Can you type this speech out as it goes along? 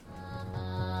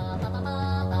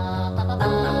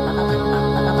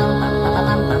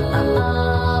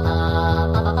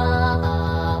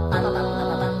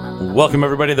Welcome,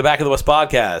 everybody, to the Back of the West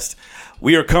podcast.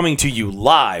 We are coming to you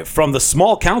live from the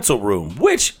small council room,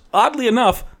 which, oddly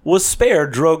enough, was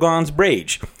spared Drogon's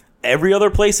rage. Every other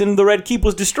place in the Red Keep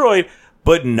was destroyed,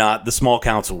 but not the small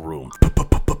council room.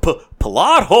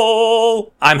 Plot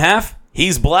hole! I'm Half,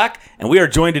 he's Black, and we are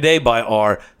joined today by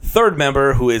our third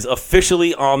member who is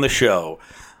officially on the show.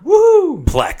 Woohoo!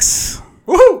 Plex.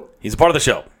 Woohoo! He's a part of the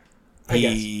show.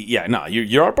 You're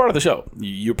You're a part of the show.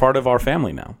 You're part of our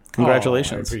family now.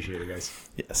 Congratulations. I appreciate it, guys.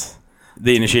 Yes.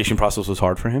 The initiation process was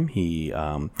hard for him.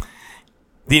 The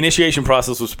initiation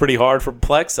process was pretty hard for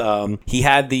Plex. He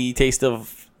had the taste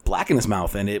of black in his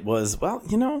mouth, and it was,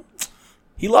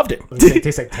 he loved it. It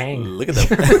tastes like Tang. Look at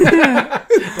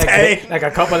that. like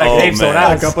a couple of grape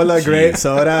sodas. A couple of grape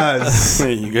sodas.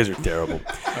 You guys are terrible.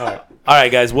 All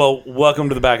right, guys. Well, welcome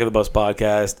to the Back of the Bus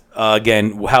podcast.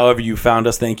 Again, however you found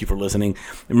us, thank you for listening.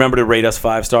 Remember to rate us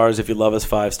 5 stars if you love us,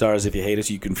 5 stars if you hate us.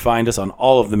 You can find us on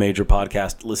all of the major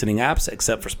podcast listening apps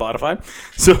except for Spotify.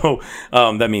 So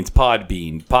that means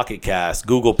Podbean, Pocket Cast,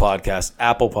 Google Podcasts,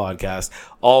 Apple Podcasts,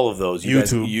 all of those.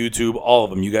 YouTube, all of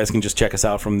them. You guys can just check us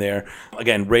out from there.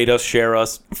 Again, rate us, share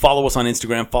us, follow us on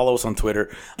Instagram, follow us on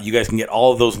Twitter. You guys can get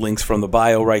all of those links from the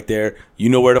bio right there. You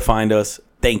know where to find us.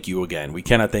 Thank you again. We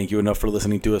cannot thank you enough for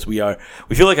listening to us. We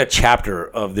feel like a chapter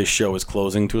of this show is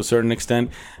closing to a certain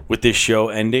extent with this show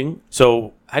ending.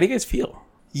 So how do you guys feel?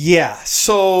 Yeah,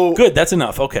 so... Good, that's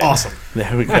enough. Okay. Awesome.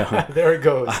 There we go. There it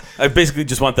goes. I basically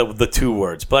just want the 2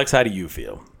 words. Plex, how do you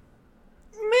feel?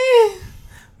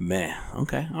 Meh.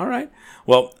 Okay. All right.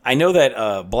 Well, I know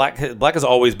that Black has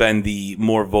always been the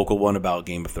more vocal one about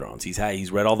Game of Thrones.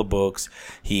 He's read all the books.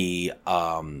 He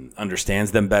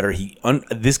understands them better.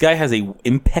 This guy has a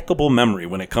impeccable memory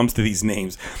when it comes to these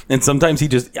names, and sometimes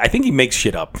I think he makes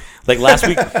shit up. Like last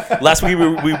week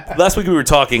we were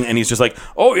talking, and he's just like,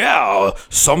 "Oh yeah,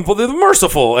 some for the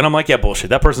merciful," and I'm like, "Yeah,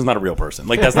 bullshit. That person's not a real person.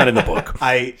 Like that's not in the book."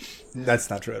 That's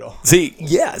not true at all. See,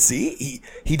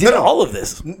 he did all of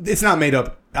this. It's not made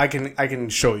up. I can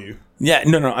show you. Yeah,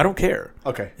 no, I don't care.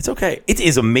 Okay. It's okay. It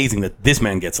is amazing that this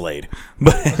man gets laid.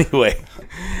 But anyway.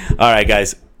 All right,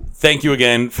 guys. Thank you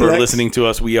again for listening to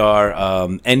us. We are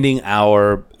ending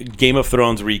our Game of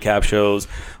Thrones recap shows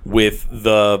with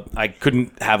I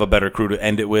couldn't have a better crew to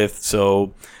end it with.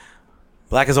 So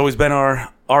Black has always been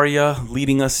our Arya,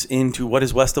 leading us into what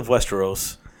is west of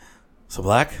Westeros. So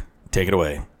Black, take it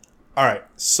away. All right.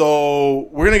 So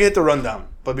we're going to get the rundown.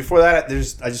 But before that,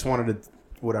 I just wanted to,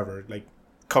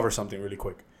 cover something really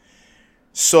quick.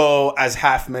 So, as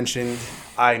Half mentioned,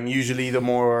 I'm usually the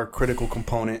more critical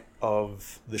component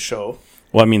of the show.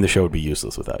 Well, I mean, the show would be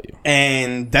useless without you.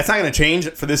 And that's not going to change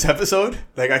for this episode.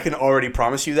 I can already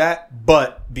promise you that.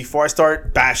 But before I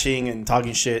start bashing and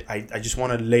talking shit, I just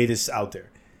want to lay this out there.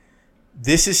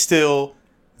 This is still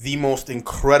the most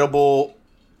incredible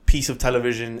piece of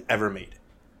television ever made.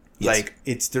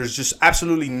 Yes. There's just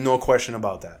absolutely no question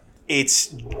about that. It's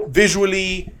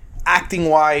visually,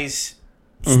 acting-wise,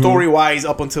 story-wise,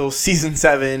 up until season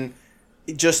 7,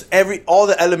 all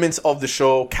the elements of the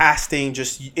show, casting,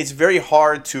 it's very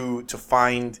hard to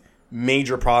find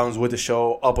major problems with the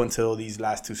show up until these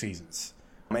last 2 seasons.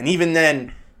 And even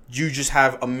then, you just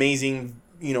have amazing,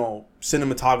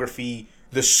 cinematography.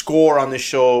 The score on this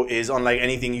show is unlike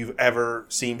anything you've ever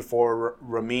seen before.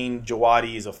 Ramin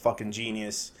Djawadi is a fucking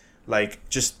genius.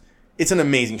 It's an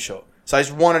amazing show. So I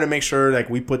just wanted to make sure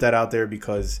we put that out there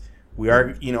because we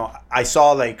are, I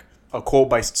saw a quote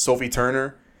by Sophie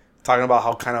Turner talking about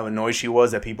how kind of annoyed she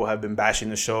was that people have been bashing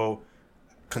the show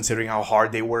considering how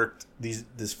hard they worked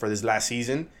for this last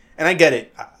season. And I get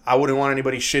it. I wouldn't want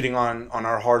anybody shitting on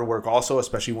our hard work also,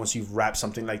 especially once you've wrapped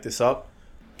something like this up.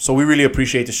 So we really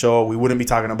appreciate the show. We wouldn't be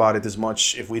talking about it this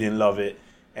much if we didn't love it.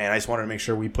 And I just wanted to make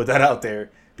sure we put that out there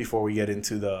before we get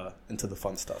into the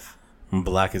fun stuff.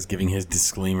 Black is giving his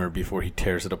disclaimer before he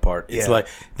tears it apart. It's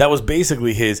that was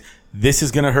basically his "this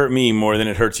is going to hurt me more than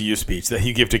it hurts you" speech that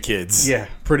you give to kids. Yeah,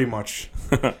 pretty much.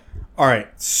 All right,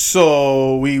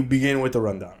 so we begin with the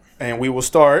rundown. And we will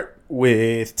start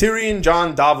with Tyrion,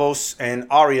 Jon, Davos, and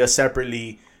Arya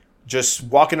separately just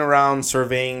walking around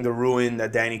surveying the ruin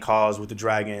that Dany caused with the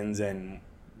dragons and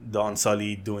the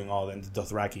Unsullied doing all that, and the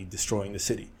Dothraki destroying the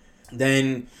city.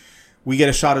 Then we get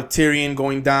a shot of Tyrion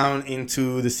going down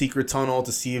into the secret tunnel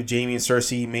to see if Jaime and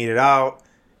Cersei made it out.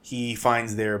 He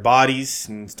finds their bodies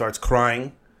and starts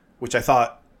crying, which I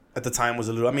thought at the time was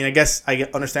a little... I mean, I guess I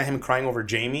understand him crying over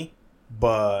Jaime,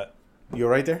 but you're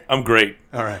right there? I'm great.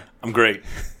 All right. I'm great.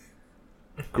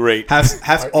 Great. Half's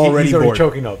already He's bored. already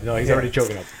choking up. No, he's already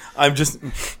choking up. I'm just...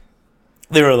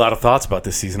 There were a lot of thoughts about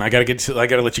this season. I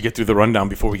gotta let you get through the rundown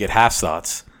before we get Half's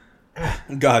thoughts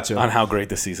Gotcha. on how great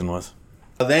this season was.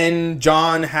 Then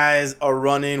Jon has a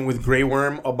run-in with Grey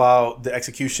Worm about the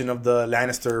execution of the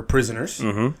Lannister prisoners.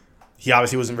 Mm-hmm. He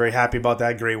obviously wasn't very happy about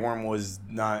that. Grey Worm was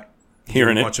not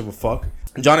Hearing it. much of a fuck.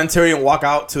 Jon and Tyrion walk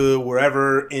out to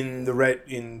wherever in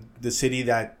the city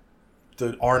that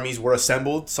the armies were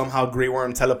assembled. Somehow Grey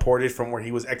Worm teleported from where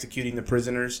he was executing the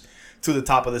prisoners to the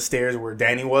top of the stairs where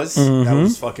Dany was. That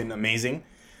was fucking amazing.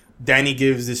 Dany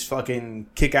gives this fucking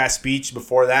kick-ass speech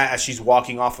before that as she's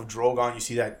walking off of Drogon. You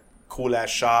see that cool-ass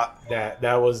shot.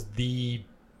 That was the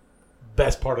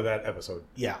best part of that episode.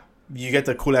 Yeah. You get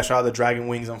the cool-ass shot of the dragon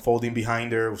wings unfolding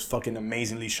behind her. It was fucking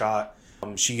amazingly shot.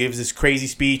 She gives this crazy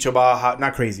speech about how...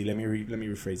 Not crazy. Let me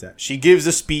rephrase that. She gives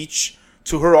a speech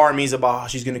to her armies about how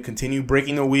she's going to continue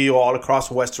breaking the wheel all across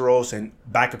Westeros and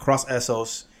back across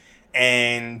Essos.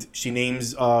 And she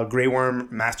names Grey Worm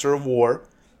Master of War.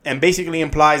 And basically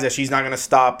implies that she's not going to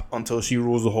stop until she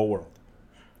rules the whole world.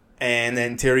 And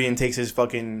then Tyrion takes his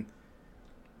fucking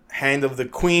hand of the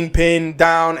queen pin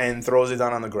down and throws it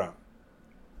down on the ground.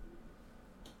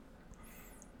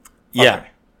 Yeah. Okay.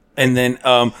 And then,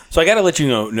 so I got to let you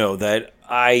know that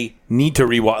I need to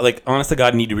rewatch, like, honest to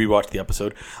God, need to rewatch the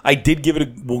episode. I did give it a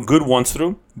good once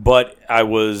through, but I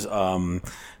was,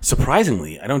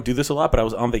 surprisingly, I don't do this a lot, but I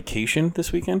was on vacation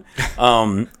this weekend.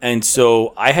 And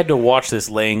so I had to watch this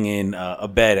laying in a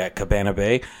bed at Cabana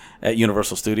Bay at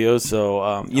Universal Studios.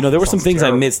 So, there were some things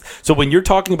I missed. So when you're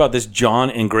talking about this Jon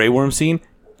and Grey Worm scene,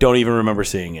 don't even remember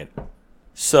seeing it.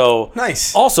 So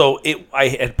Nice. Also, I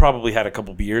had probably had a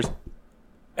couple beers,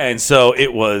 and so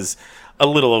it was a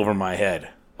little over my head.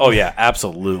 Oh yeah,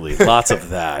 absolutely, lots of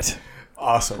that.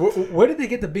 Awesome. Where did they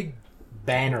get the big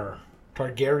banner?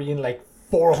 Targaryen, like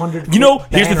 400.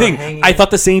 Here's the thing. Hanging. I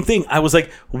thought the same thing. I was like,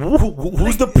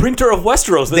 who's the printer of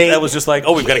Westeros? That was just like,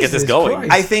 oh, we've got to get this Jesus going.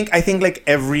 Christ. I think like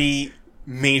every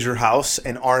major house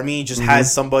and army just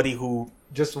has somebody who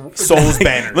Just sews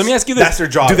banners. Let me ask you this. That's their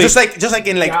job. Do they- just like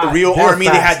in like God, a real they're army,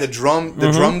 they had fast. the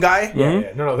drum guy.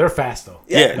 Yeah. No, they're fast though.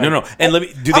 Yeah, no. And let me.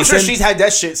 Do I'm they sure send? she's had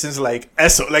that shit since like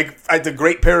Esso, like at the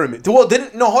Great Pyramid. Well,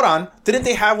 hold on. Didn't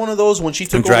they have one of those when she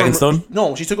took over Dragonstone? No,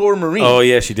 when she took over Marine. Oh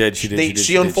yeah, she did. She did.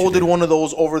 She unfolded one of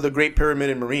those over the Great Pyramid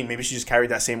in Marine. Maybe she just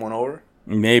carried that same one over.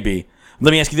 Maybe. Let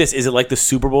me ask you this: is it like the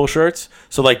Super Bowl shirts?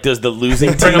 So, like, does the losing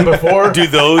Print team them before? do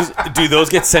those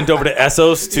get sent over to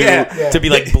Essos to be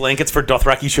like blankets for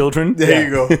Dothraki children? There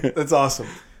you go. That's awesome.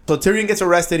 So Tyrion gets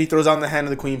arrested. He throws on the hand of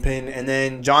the queen pin, and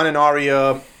then Jon and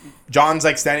Arya. Jon's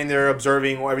like standing there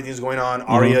observing what everything's going on.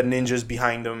 Arya ninjas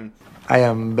behind him. I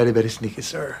am very, very sneaky,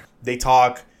 sir. They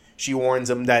talk. She warns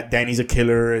him that Dany's a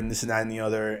killer and this and that and the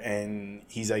other, and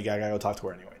he's like, "I gotta go talk to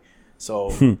her anyway."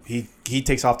 So he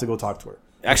takes off to go talk to her.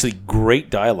 Actually, great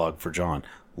dialogue for Jon.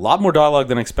 A lot more dialogue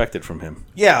than expected from him.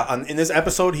 Yeah, in this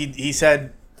episode, he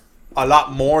said a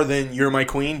lot more than "You're my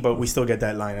queen," but we still get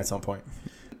that line at some point.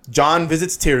 Jon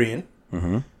visits Tyrion.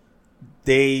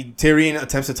 Tyrion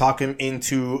attempts to talk him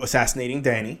into assassinating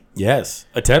Dany. Yes,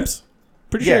 attempts.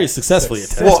 Pretty sure he successfully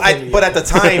attempts. Well, but at the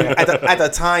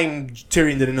time,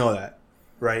 Tyrion didn't know that,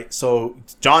 right? So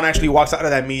Jon actually walks out of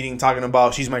that meeting talking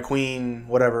about she's my queen,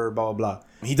 whatever, blah blah blah.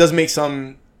 He does make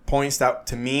some points that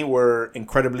to me were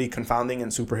incredibly confounding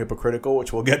and super hypocritical,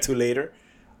 which we'll get to later.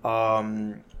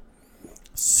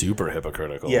 Super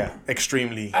hypocritical. Yeah,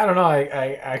 extremely. I don't know.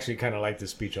 I actually kind of like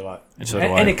this speech a lot, So do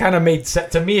I. and it kind of made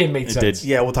sense to me. It made sense. did.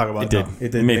 Yeah, we'll talk about It it.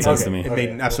 did. now. It made sense to me. It made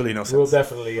absolutely no sense. We'll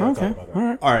definitely talk about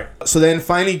that. All right. So then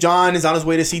finally, Jon is on his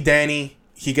way to see Dany.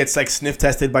 He gets like sniff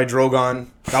tested by Drogon.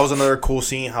 That was another cool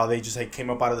scene. How they just like came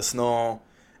up out of the snow,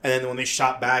 and then when they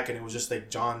shot back, and it was just like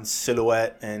Jon's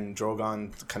silhouette and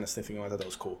Drogon kind of sniffing him. I thought that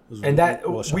was cool. It was And that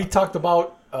well shot. we talked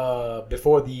about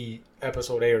before the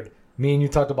episode aired. Me and you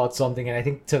talked about something, and I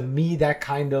think to me that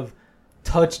kind of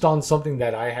touched on something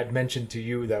that I had mentioned to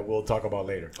you that we'll talk about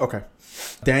later. Okay.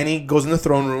 Dany goes in the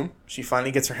throne room. She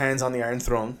finally gets her hands on the Iron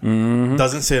Throne.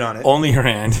 Doesn't sit on it. Only her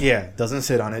hand. Yeah, doesn't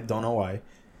sit on it. Don't know why.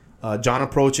 Jon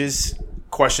approaches,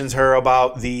 questions her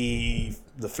about the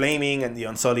flaming and the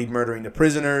Unsullied murdering the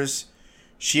prisoners.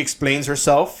 She explains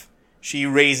herself. She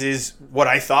raises what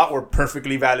I thought were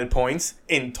perfectly valid points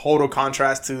in total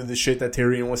contrast to the shit that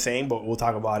Tyrion was saying, but we'll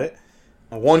talk about it.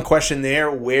 One question there,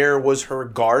 where was her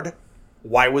guard?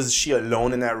 Why was she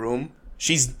alone in that room?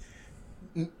 She's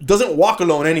doesn't walk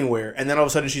alone anywhere, and then all of a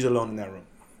sudden she's alone in that room.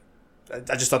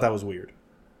 I just thought that was weird.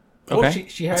 Well, Okay.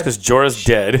 she had, That's because Jorah's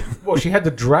dead. well, she had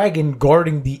the dragon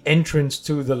guarding the entrance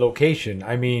to the location.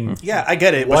 I mean, Yeah, I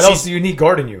get it. what but else do you need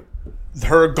guarding you?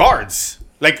 her guards.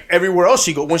 Like everywhere else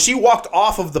she go. When she walked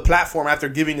off of the platform after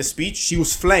giving the speech, she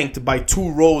was flanked by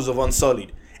 2 rows of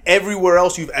Unsullied. Everywhere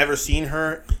else you've ever seen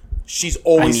her, she's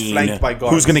always flanked by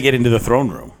guards. who's going to get into the throne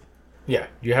room? Yeah,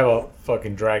 you have a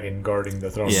fucking dragon guarding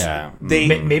the throne. Yeah.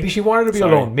 Maybe she wanted to be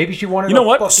Sorry. alone. Maybe she wanted. You know to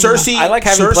what? fucking- Cersei- I like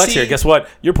having Plex Cersei- here. Guess what?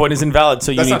 Your point is invalid,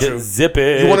 so you That's need not to true. zip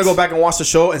it. You want to go back and watch the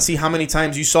show and see how many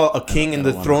times you saw a king in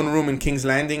the throne room in King's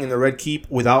Landing in the Red Keep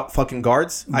without fucking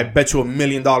guards? I bet you $1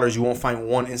 million you won't find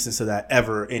one instance of that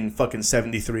ever in fucking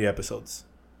 73 episodes.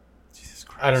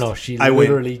 I don't know. She I win.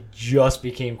 literally just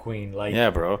became queen. Like, Yeah,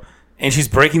 bro. And she's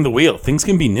breaking the wheel. Things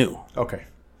can be new. Okay.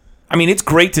 I mean, it's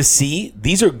great to see.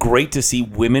 These are great to see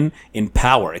women in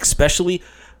power, especially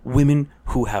women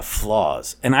who have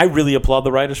flaws. And I really applaud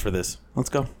the writers for this. Let's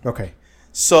go. Okay.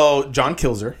 So John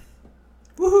kills her.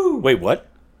 woohoo! Wait, what?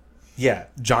 Yeah.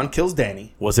 John kills Dany.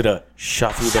 Was it a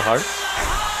shot through the heart?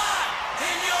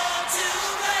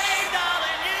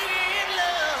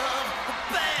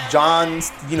 John,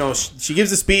 you know, she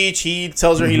gives a speech. He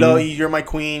tells her he loves you're my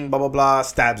queen, blah, blah, blah,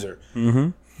 stabs her. Mm-hmm.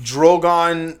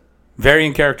 Drogon, Very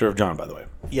in character of John, by the way.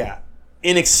 yeah,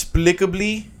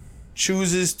 inexplicably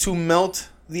chooses to melt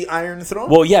the Iron Throne.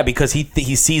 Well, yeah, because he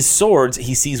sees swords.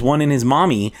 He sees one in his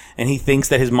mommy, and he thinks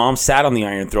that his mom sat on the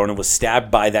Iron Throne and was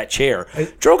stabbed by that chair.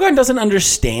 Drogon doesn't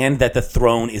understand that the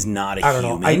throne is not a I don't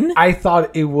know. human. I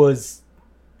thought it was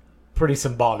pretty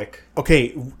symbolic.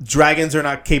 Okay, dragons are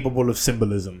not capable of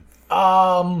symbolism.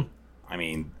 I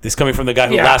mean, this coming from the guy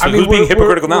who Yeah, last I week, mean, who's being we're-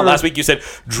 hypocritical now. we're- Last week you said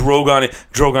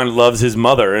Drogon loves his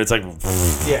mother, and it's like,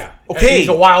 Yeah. Okay. He's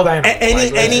a wild animal.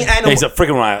 Any animal. he's a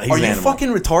freaking wild. He's Are an you animal.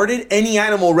 fucking retarded? Any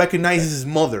animal recognizes his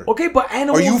mother. Okay, but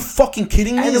animals. Are you fucking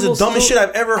kidding me? This is the Animals dumbest still- shit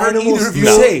I've ever heard animals either of you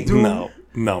still say. do-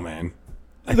 No, man.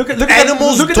 Look at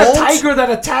Animals look at don't? the tiger that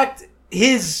attacked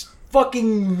his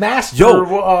fucking master.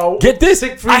 Yo, get this!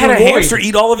 Siegfried I had a and Roy. hamster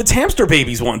eat all of its hamster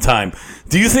babies one time.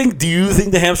 Do you think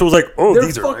the hamster was like, oh, They're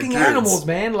these are my fucking kids? animals,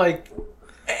 man. Like,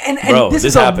 and Bro, this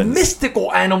this is happens. a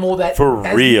mystical animal that For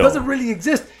real. doesn't really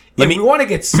exist. Let If me- we want to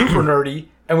get super nerdy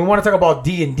and we want to talk about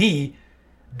D&D,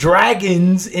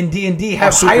 dragons in D&D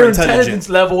have super higher intelligent intelligence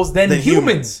levels than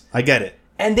humans. I get it.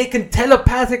 And they can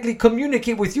telepathically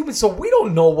communicate with humans, so we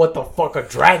don't know what the fuck a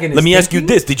dragon is. Let me ask you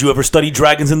thinking. this: did you ever study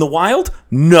dragons in the wild?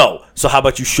 No. So how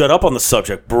about you shut up on the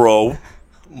subject, bro?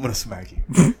 I'm gonna smack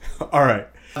you. All right.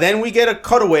 Then we get a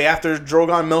cutaway after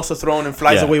Drogon melts the throne and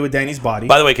flies Yeah. away with Dany's body.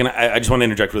 By the way, I just want to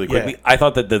interject really quickly. Yeah. I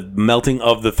thought that the melting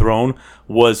of the throne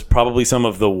was probably some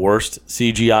of the worst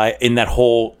CGI in that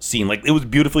whole scene. Like, it was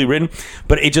beautifully written,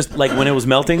 but it just, like, when it was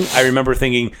melting, I remember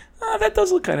thinking, that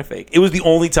does look kind of fake. It was the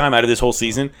only time out of this whole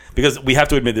season, because we have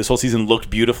to admit this whole season looked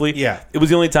beautifully. Yeah. It was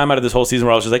the only time out of this whole season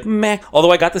where I was just like, meh.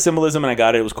 Although I got the symbolism and I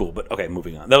got it, it was cool. But okay,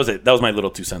 moving on. That was it. That was my little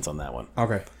 2 cents on that one.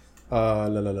 Okay.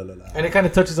 And it kind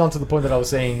of touches on to the point that I was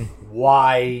saying,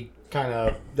 why kind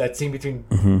of that scene between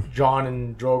Jon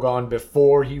and Drogon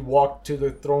before he walked to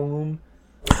the throne room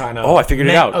kind of Oh, I figured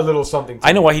it out. a little something to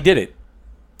I know me. why he did it.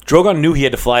 Drogon knew he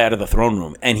had to fly out of the throne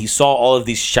room, and he saw all of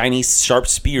these shiny, sharp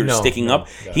spears No, sticking no, up.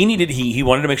 yeah. He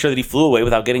wanted to make sure that he flew away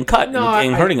without getting cut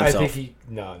and hurting himself. I think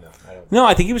he no, I don't. No,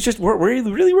 I think he was just really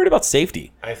worried about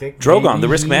safety. I think Drogon, maybe the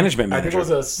risk management I think manager.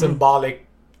 it was a symbolic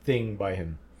thing by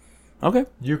him. Okay.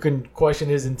 You can question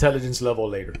his intelligence level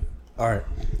later. All right.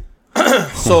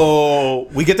 So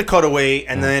we get the cutaway,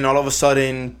 and then all of a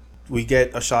sudden we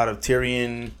get a shot of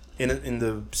Tyrion in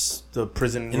the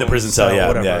prison In the prison cell, yeah,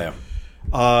 whatever.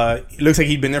 yeah. It looks like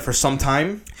he'd been there for some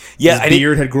time. Yeah, His and he-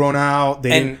 beard had grown out.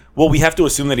 They And didn't. well, we have to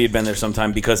assume that he had been there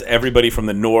sometime because everybody from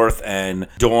the north and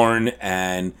Dorne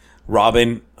and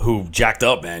Robin, who jacked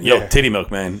up, man. Yo, Yeah. titty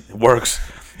milk, man. It works.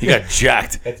 He got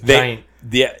jacked. That's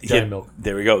giant milk.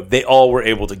 There we go. They all were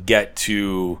able to get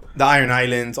to The Iron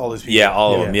Islands, all these people. yeah,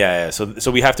 all of them. Yeah. So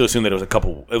we have to assume that it was a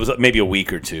couple. It was maybe a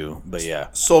week or two, but yeah,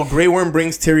 So Grey Worm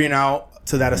brings Tyrion out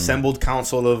to that assembled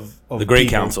council of the Great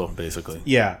people. Council, basically.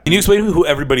 Yeah. Can you explain to me who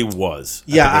everybody was? at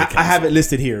the Yeah, Great I have Council? it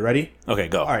listed here. Ready? Okay,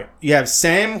 go. All right. You have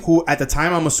Sam, who at the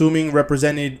time I'm assuming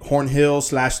represented Horn Hill /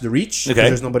 the Reach. Because Okay.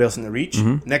 there's nobody else in the Reach.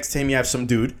 Next to him, you have some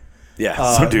dude.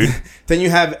 Yeah, so dude, Then you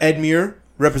have Edmure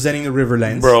representing the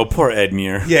Riverlands. bro, poor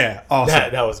Edmure. Yeah,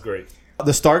 awesome. That was great.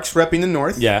 The Starks repping the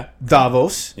North. Yeah.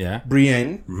 Davos. Yeah.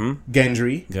 Brienne.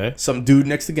 Gendry. Okay. Some dude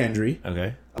next to Gendry.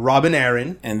 Okay. Robin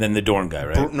Arryn. And then the Dorne guy,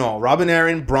 right? No, Robin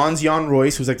Arryn. Bronze Jan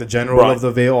Royce, who's like the general Right. of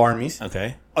the Vale armies.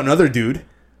 Okay. Another dude.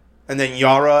 And then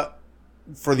Yara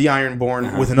for the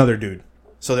Ironborn with another dude.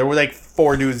 So there were like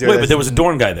 4 dudes there. Wait, but there was a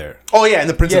Dorne guy there. Oh yeah, and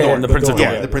the Prince of Dorne. the Prince of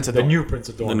Dorne. Yeah, the Prince of The Dorne. new Prince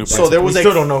of Dorne. The new That's Prince of Dorne. So there we was,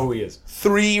 still like, don't know who he is.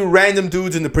 3 random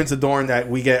dudes in the Prince of Dorne that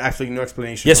we get absolutely no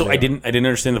explanation. Yeah, so who I they are. didn't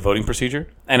understand the voting procedure,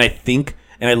 and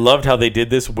I loved how they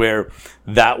did this, where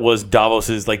that was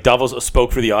Davos's. Like Davos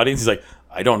spoke for the audience. He's like,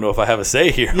 I don't know if I have a say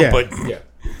here, Yeah. but Yeah.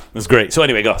 was great. So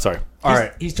anyway, go. Sorry. All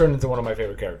right. He's turned into one of my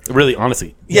favorite characters. Really,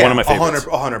 honestly, Yeah, one of my favorites.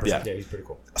 100%. Yeah, he's pretty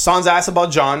cool. Sansa asks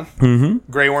about Jon.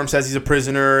 Mm-hmm. Grey Worm says he's a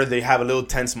prisoner. They have a little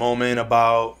tense moment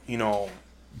about,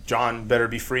 Jon better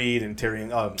be freed, and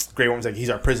Tyrion, Grey Worm's like, he's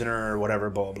our prisoner or whatever,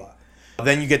 blah, blah, blah.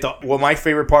 Then you get my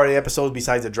favorite part of the episode,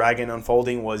 besides the dragon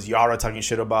unfolding, was Yara talking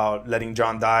shit about letting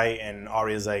Jon die, and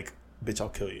Arya's like, bitch, I'll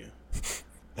kill you.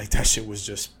 Like, that shit was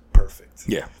just perfect.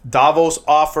 Yeah. Davos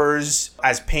offers,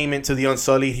 as payment to the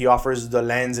Unsullied, he offers the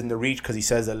lands in the Reach, because he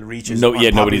says that the Reach is nobody's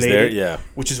there, unpopulated, yeah.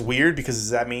 Which is weird, because does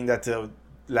that mean that the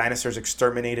Lannisters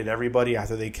exterminated everybody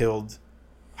after they killed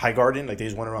Highgarden? Like, they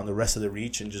just went around the rest of the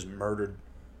Reach and just murdered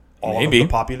all of the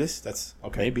populace? That's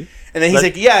okay. Maybe. And then he's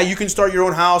like, yeah, you can start your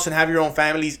own house and have your own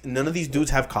families. None of these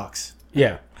dudes have cocks.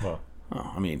 Yeah. Well,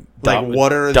 I mean, Like,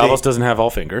 what are Davos they? doesn't have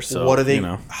all fingers, so What are they?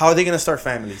 How are they going to start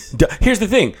families? Here's the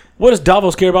thing: what does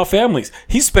Davos care about families?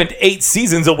 He spent 8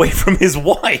 seasons away from his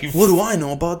wife. What do I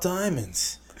know about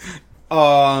diamonds?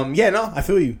 Yeah, no, I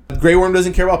feel you. Grey Worm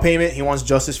doesn't care about payment. He wants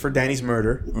justice for Dany's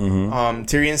murder. Mm-hmm.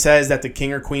 Tyrion says that the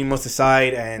king or queen must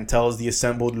decide and tells the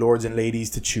assembled lords and ladies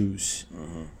to choose.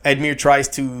 Mm-hmm. Edmure tries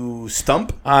to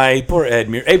stump. Poor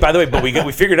Edmure. Hey, by the way, but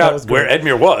we figured out where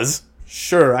Edmure was.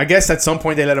 Sure, I guess at some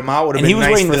point they let him out. Would have been he was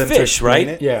nice wearing for the them fish, to right?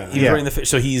 it. Yeah. He was wearing the fish.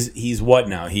 So he's what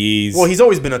now? He's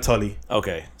always been a Tully.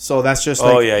 Okay. So that's just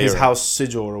like his right. house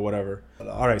sigil or whatever.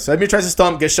 All right, so Edmure tries to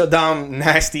stump, gets shut down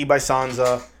nasty by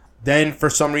Sansa. Then, for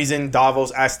some reason,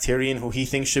 Davos asks Tyrion who he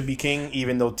thinks should be king,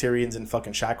 even though Tyrion's in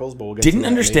fucking shackles. But we'll get Didn't to that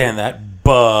understand later. that,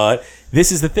 but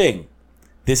this is the thing.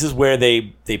 This is where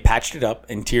they patched it up,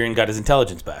 and Tyrion got his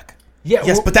intelligence back. yeah.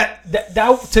 Yes, well, but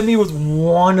that to me was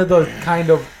one of the kind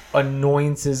of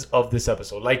annoyances of this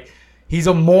episode. Like, he's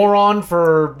a moron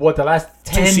for the last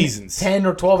 10 seasons. 10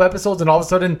 or 12 episodes, and all of a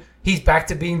sudden he's back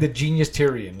to being the genius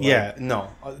Tyrion. Like, yeah, no,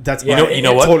 that's Yeah, You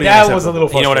know what? Totally that nice was a episode.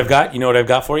 little. You know what I've frustrating. got? You know what I've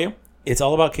got for you? It's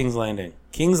all about King's Landing.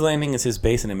 King's Landing is his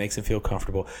base, and it makes him feel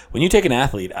comfortable. When you take an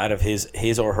athlete out of his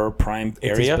or her prime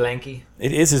It's area, his blankie.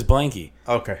 it is his blankie.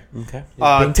 Okay. Okay.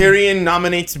 Tyrion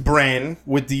nominates Bran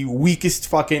with the weakest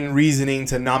fucking reasoning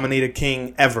to nominate a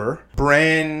king ever.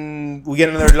 Bran, we get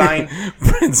another line.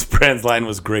 Bran's line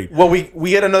was great. Well, we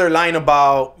get another line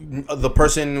about the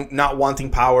person not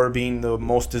wanting power being the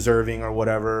most deserving or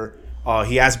whatever.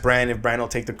 He asks Bran if Bran will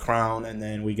take the crown, and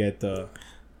then we get the...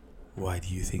 Why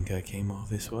do you think I came all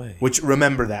this way? Which,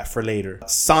 remember that for later.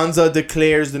 Sansa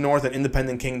declares the North an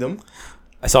independent kingdom.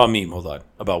 I saw a meme, hold on,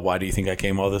 about why do you think I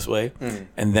came all this way?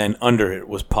 And then under it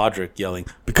was Podrick yelling,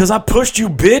 because I pushed you,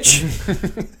 bitch!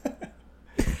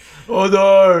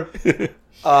 Odor.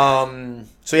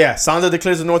 So yeah, Sansa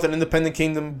declares the North an independent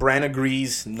kingdom. Bran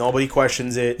agrees. Nobody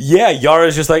questions it. Yeah,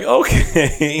 Yara's just like,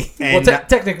 okay. And Well,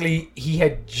 technically, he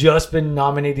had just been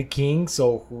nominated king,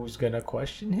 so who's gonna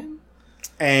question him?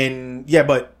 and yeah,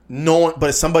 but no one,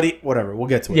 but somebody, whatever. We'll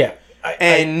get to it.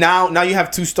 Yeah. Now you have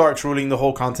 2 Starks ruling the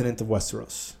whole continent of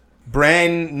Westeros.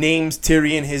 Bran names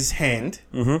Tyrion his hand.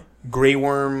 Mm-hmm. Grey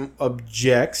Worm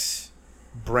objects.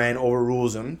 Bran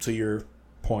overrules him, to your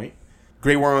point.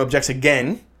 Grey Worm objects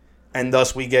again, and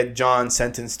thus we get Jon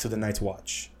sentenced to the Night's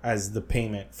Watch as the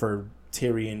payment for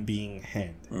Tyrion being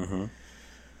hand. Mm-hmm.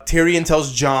 Tyrion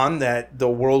tells Jon that the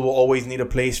world will always need a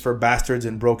place for bastards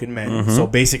and broken men. Mm-hmm. So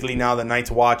basically now the Night's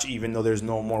Watch, even though there's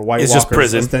no more White It's Walkers, just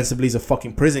prison. ostensibly is a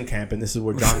fucking prison camp, and this is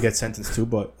where Jon gets sentenced to,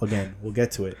 but again, we'll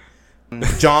get to it.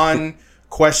 Jon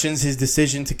questions his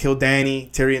decision to kill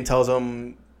Dany. Tyrion tells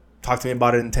him, talk to me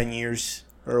about it in 10 years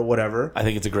or whatever. I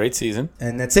think it's a great season.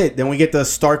 And that's it. Then we get the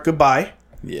Stark goodbye.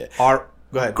 Yeah. Go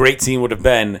ahead. Great scene would have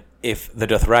been if the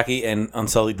Dothraki and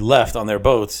Unsullied left on their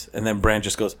boats, and then Bran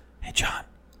just goes, hey, Jon,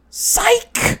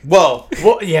 psych! Well,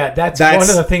 Yeah, that's one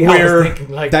of the things I was thinking.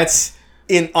 Like, that's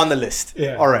on the list.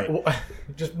 yeah. All right.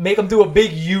 Just make them do a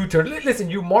big U-turn. Listen,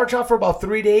 you march out for about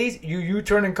 3 days, you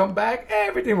U-turn and come back,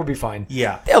 everything will be fine.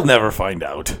 Yeah. They'll never find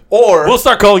out. Or We'll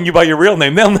start calling you by your real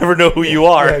name. They'll never know who you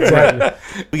are. Yeah,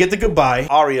 exactly. we get the goodbye.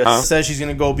 Arya says she's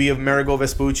going to go be of Marigo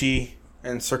Vespucci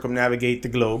and circumnavigate the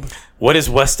globe. What is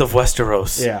west of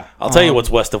Westeros? Yeah. I'll tell you what's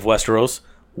west of Westeros.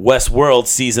 Westworld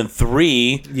Season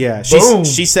 3. Yeah. Boom.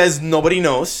 She says nobody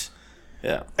knows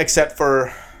Yeah. except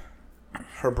for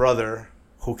her brother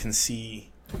who can see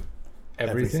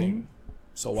everything.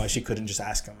 So why she couldn't just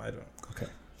ask him, I don't know. Okay.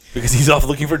 Because he's off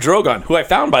looking for Drogon, who I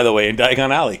found, by the way, in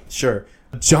Diagon Alley. Sure.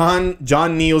 John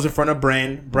kneels in front of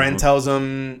Bran. Bran tells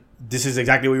him this is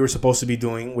exactly what you were supposed to be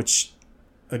doing, which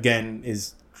again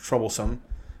is troublesome.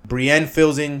 Brienne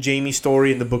fills in Jaime's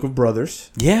story in the Book of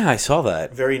Brothers Yeah, I saw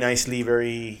that. very nicely,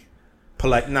 very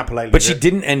polite, not politely, But she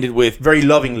didn't end it with, very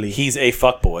lovingly. he's a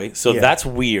fuckboy. So Yeah. that's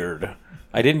weird.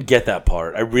 I didn't get that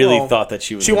part. I really Well, thought that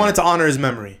she was... She wanted to honor his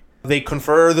memory. They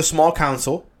confer the small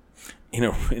council. In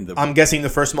the I'm guessing the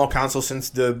first small council since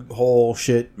the whole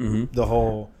shit, the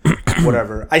whole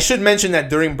whatever. I should mention that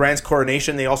during Bran's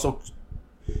coronation, they also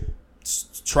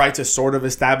tried to sort of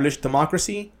establish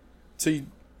democracy. So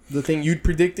the thing you'd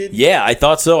predicted. Yeah, I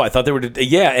thought so. I thought they were.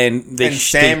 Yeah, and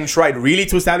Sam tried really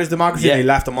to establish democracy. Yeah, and they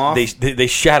laughed him off. They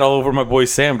shat all over my boy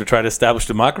Sam to try to establish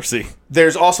democracy.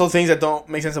 There's also things that don't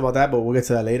make sense about that, but we'll get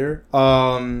to that later.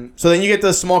 So then you get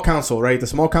the small council, right? The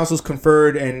small council's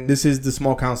conferred, and this is the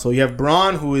small council. You have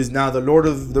Bronn, who is now the Lord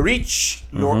of the Reach,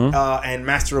 and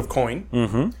Master of Coin.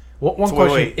 Mm-hmm. One So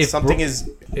question: if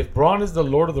if Bronn is the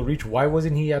Lord of the Reach, why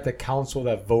wasn't he at the council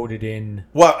that voted in?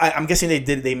 Well, I'm guessing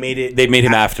they made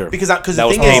him after because the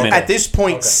thing is, at this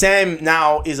point, Sam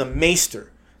now is a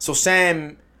maester. So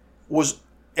Sam was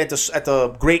at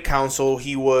the Great Council.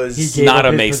 He was not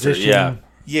a maester.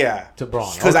 Yeah, to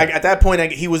Bronn, because at that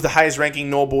point he was the highest ranking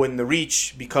noble in the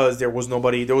Reach because there was no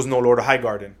Lord of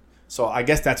Highgarden. So I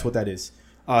guess that's what that is.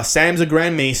 Sam's a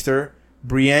Grand Maester.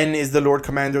 Brienne is the Lord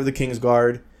Commander of the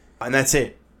Kingsguard, and that's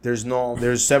it. There's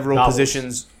several Davos.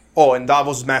 positions. Oh, and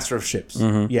Davos is Master of Ships.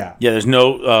 Mm-hmm. Yeah. There's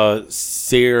no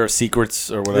Seer of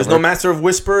Secrets or whatever. There's no Master of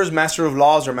Whispers, Master of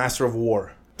Laws, or Master of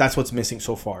War. That's what's missing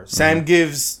so far. Sam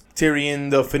gives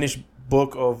Tyrion the finished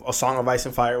book of A Song of Ice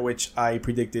and Fire, which I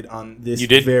predicted on this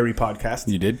very podcast.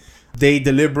 You did. They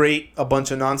deliberate a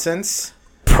bunch of nonsense.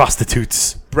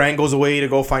 Prostitutes. Bran goes away to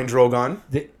go find Drogon.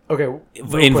 In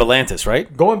Volantis,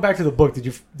 right? Going back to the book, did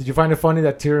you find it funny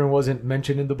that Tyrion wasn't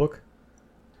mentioned in the book?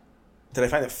 Did I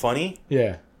find it funny?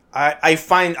 Yeah. I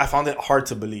found it hard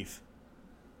to believe.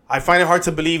 I find it hard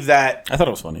to believe that I thought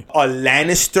it was funny. a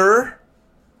Lannister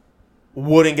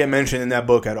wouldn't get mentioned in that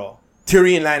book at all.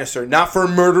 Tyrion Lannister, not for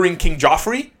murdering King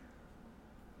Joffrey.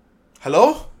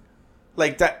 Hello?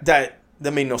 Like that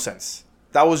made no sense.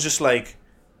 That was just like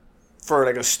for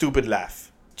like a stupid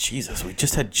laugh. Jesus, we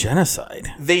just had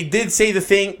genocide. They did say the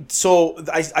thing. So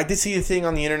I did see the thing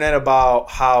on the internet about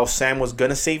how Sam was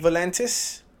gonna save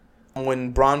Volantis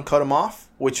when Bronn cut him off,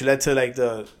 which led to like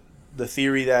the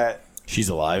theory that she's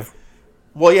alive.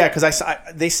 Well, yeah, because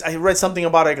I read something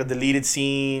about like a deleted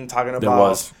scene talking about. There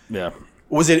was, yeah.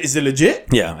 Is it legit?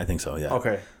 Yeah, I think so. Yeah.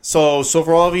 Okay. So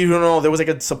for all of you who don't know, there was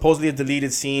like supposedly a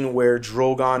deleted scene where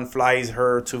Drogon flies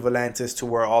her to Volantis to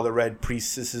where all the Red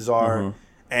Priestesses are,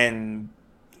 and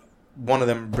one of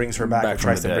them brings her back or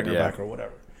tries to bring her back or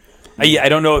whatever. I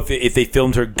don't know if they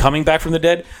filmed her coming back from the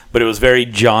dead, but it was very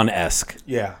Jon-esque.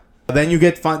 Yeah. Then you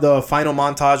get the final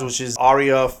montage, which is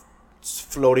Arya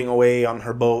floating away on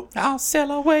her boat. I'll sail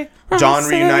away. Jon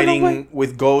reuniting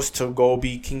with Ghost to go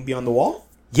be King Beyond the Wall.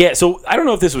 Yeah, so I don't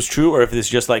know if this was true or if it's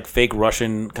just like fake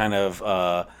Russian kind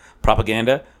of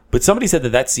propaganda, but somebody said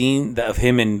that scene of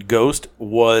him and Ghost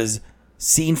was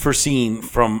scene for scene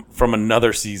from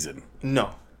another season.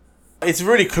 No. It's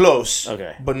really close.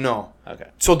 Okay. But no. Okay.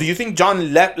 So do you think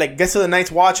Jon gets to the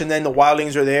Night's Watch and then the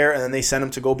wildlings are there and then they send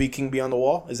him to go be King Beyond the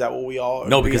Wall? Is that what we all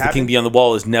No, because the King Beyond the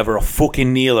Wall is never a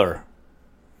fucking kneeler.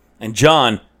 And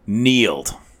Jon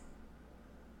kneeled.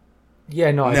 Yeah,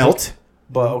 no. Knelt?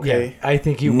 But okay. Yeah, I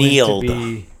think he kneeled. went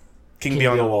to be King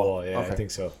Beyond the Wall. Yeah, okay. I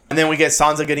think so. And then we get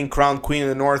Sansa getting crowned Queen of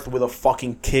the North with a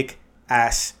fucking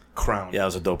kick-ass crown. Yeah, it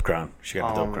was a dope crown. She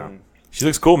got the dope crown. She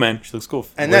looks cool, man. She looks cool.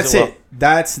 And that's it.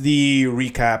 That's the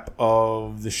recap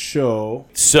of the show.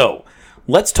 So,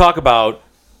 let's talk about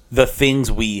the things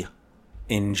we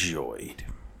enjoyed.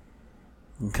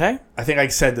 Okay? I think I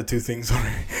said the two things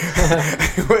already.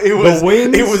 it was the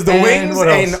wings. It was the wings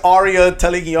and Arya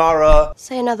telling Yara.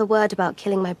 Say another word about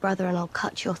killing my brother, and I'll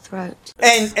cut your throat.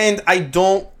 And I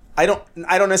don't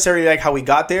necessarily like how we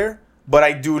got there, but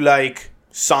I do like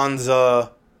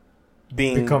Sansa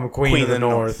become Queen of the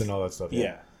North and all that stuff.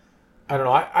 Yeah. I don't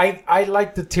know. I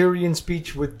like the Tyrion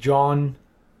speech with Jon.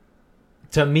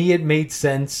 To me, it made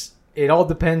sense. It all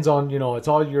depends on, it's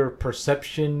all your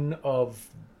perception of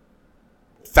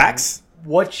facts,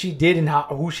 what she did and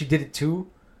who she did it to.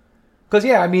 Because,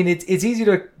 yeah, I mean, it's easy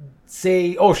to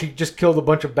say, oh, she just killed a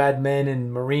bunch of bad men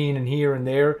and Marine and here and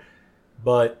there.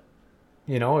 But,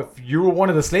 if you were one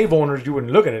of the slave owners, you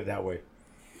wouldn't look at it that way.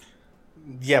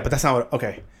 Yeah, but that's not what...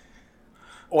 Okay.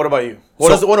 What about you?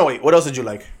 What else did you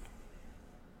like?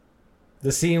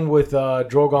 The scene with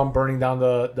Drogon burning down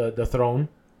the throne.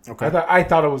 Okay. I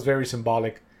thought it was very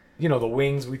symbolic. The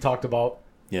wings we talked about.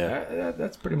 Yeah.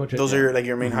 That's pretty much it. Those are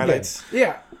your main highlights?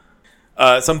 Yeah.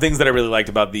 Some things that I really liked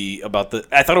about the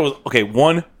I thought it was okay.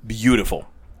 One, beautiful,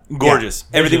 gorgeous.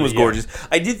 Yeah, everything was visually, gorgeous.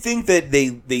 I did think that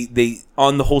they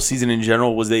on the whole season in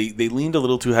general was they leaned a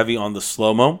little too heavy on the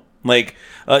slow mo. Like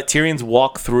Tyrion's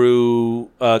walk through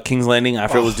King's Landing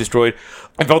after it was destroyed,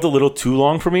 it felt a little too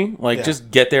long for me. Like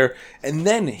just get there and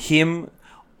then him.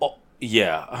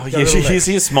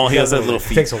 He's small. He has that little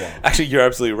feet. Takes a while. Actually, you're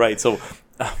absolutely right. So,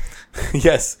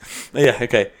 yes, yeah,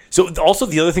 okay. So also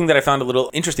the other thing that I found a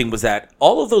little interesting was that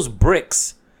all of those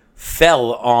bricks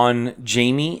fell on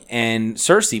Jaime and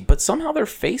Cersei, but somehow their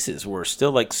faces were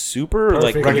still like super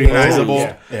like recognizable.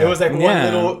 Yeah. It was like one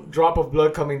little drop of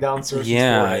blood coming down Cersei's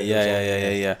forehead.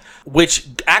 Yeah. Which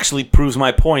actually proves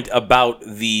my point about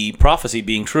the prophecy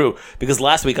being true. Because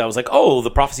last week I was like, oh, the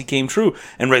prophecy came true.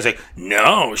 And Ray's like,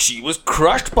 no, she was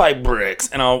crushed by bricks.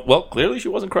 And clearly she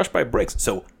wasn't crushed by bricks.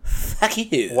 So, fuck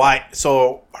you. Why?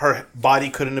 So her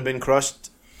body couldn't have been crushed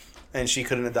and she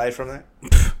couldn't have died from that?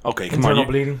 Okay, come Internal on.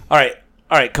 bleeding. All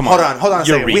right, come on. Hold on a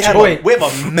second. We have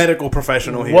a medical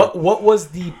professional here. What was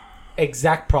the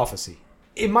exact prophecy?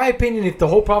 In my opinion, if the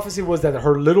whole prophecy was that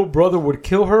her little brother would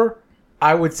kill her,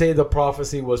 I would say the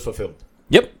prophecy was fulfilled.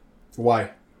 Yep.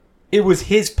 Why? It was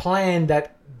his plan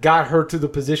that got her to the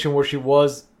position where she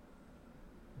was,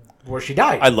 where she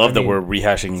died. I love that we're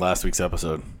rehashing last week's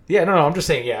episode. Yeah, no, I'm just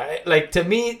saying, yeah. Like, to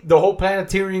me, the whole plan of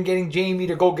Tyrion getting Jaime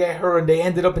to go get her, and they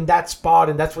ended up in that spot,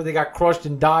 and that's where they got crushed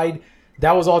and died.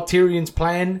 That was all Tyrion's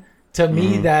plan. To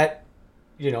me, that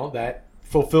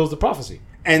fulfills the prophecy.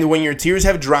 And when your tears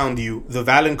have drowned you, the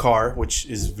Valonqar, which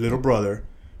is little brother,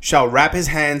 shall wrap his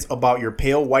hands about your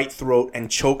pale white throat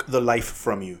and choke the life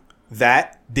from you.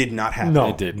 That did not happen. No.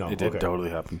 It did. No, It did okay. totally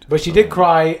happen. But she did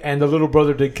cry, and the little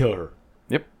brother did kill her,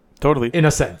 Yep. Totally. in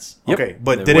a sense. Okay,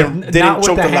 but With- didn't Not with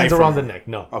choke the the life hands from around her. the neck,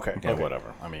 no. Okay. Yeah,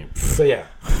 whatever. I mean, So, yeah.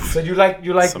 So you like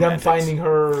them Semantics. finding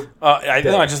her... I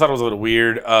just thought it was a little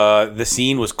weird. The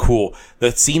scene was cool.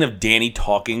 The scene of Dany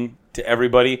talking to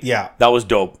everybody. Yeah. That was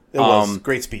dope. It was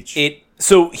great speech.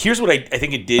 So here's what I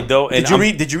think it did though. And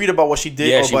Did you read about what she did?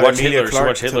 Yeah, or she about watched Emilia Hitler. She Clarke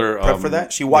watched Hitler, to prep for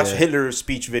that. She watched yeah. Hitler's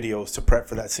speech videos to prep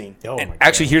for that scene. Oh, my And God.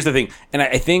 actually, here's the thing, and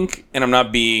I think, and I'm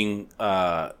not being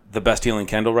the best healing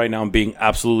Kendall right now. I'm being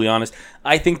absolutely honest.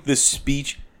 I think the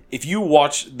speech, if you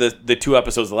watch the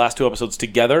last two episodes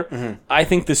together, I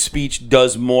think the speech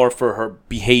does more for her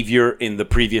behavior in the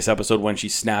previous episode when she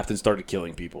snapped and started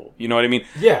killing people. You know what I mean?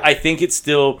 Yeah. I think it's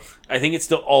still.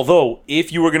 Although,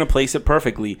 if you were going to place it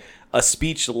perfectly, a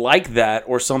speech like that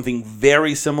or something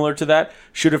very similar to that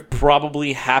should have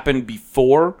probably happened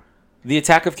before the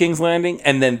attack of King's Landing,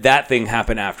 and then that thing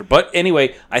happened after. But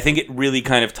anyway, I think it really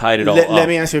kind of tied it all up. Let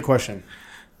me ask you a question.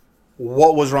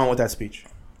 What was wrong with that speech?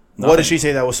 What did she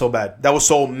say that was so bad? That was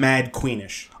so mad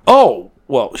queenish. Oh,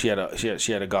 well, she had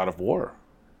a god of war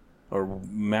or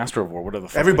master of war, whatever the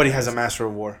fuck. Everybody has a master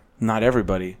of war. Not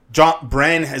everybody.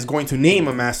 Bran is going to name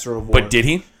a master of war. But did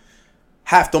he?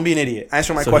 Half, don't be an idiot.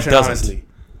 Answer my So he question doesn't. honestly.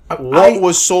 What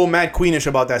was so mad queenish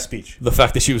about that speech? The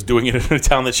fact that she was doing it in a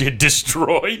town that she had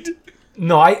destroyed.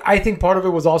 No, I think part of it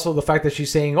was also the fact that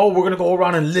she's saying, "Oh, we're gonna go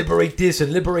around and liberate this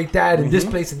and liberate that and this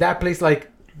place and that place." Like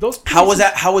those. How was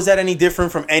that any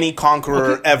different from any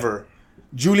conqueror ever?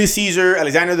 Julius Caesar,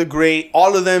 Alexander the Great,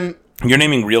 all of them. You're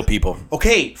naming real people.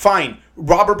 Okay, fine.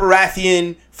 Robert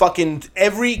Baratheon, fucking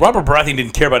every Robert Baratheon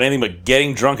didn't care about anything but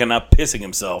getting drunk and not pissing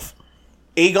himself.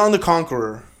 Aegon the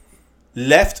Conqueror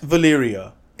left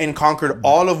Valyria and conquered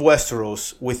all of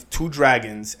Westeros with 2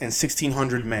 dragons and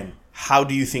 1,600 men. How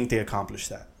do you think they accomplished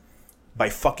that? By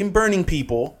fucking burning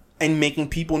people and making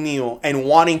people kneel and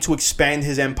wanting to expand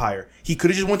his empire. He could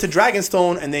have just went to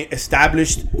Dragonstone and they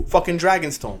established fucking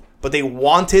Dragonstone. But they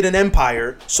wanted an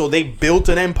empire, so they built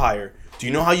an empire. Do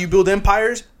you know how you build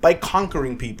empires? By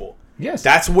conquering people. Yes.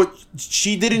 That's what...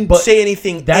 She didn't But say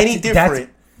anything any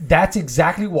different. That's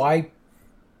exactly why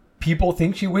people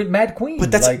think she went Mad Queen.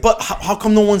 But how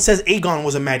come no one says Aegon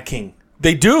was a mad king?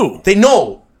 They do. They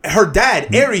know. Her dad,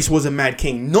 Aerys, was a mad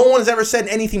king. No one has ever said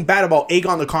anything bad about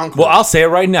Aegon the Conqueror. Well, I'll say it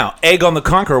right now. Aegon the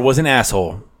Conqueror was an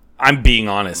asshole. I'm being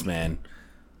honest, man.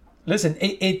 Listen,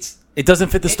 it doesn't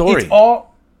fit the story. It's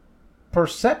all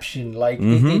perception. Like,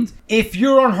 if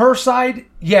you're on her side,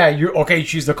 yeah, you're okay.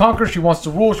 She's the conqueror. She wants to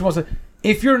rule. She wants to.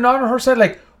 If you're not on her side,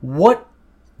 like what?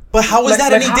 But how is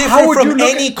that any different from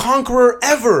any conqueror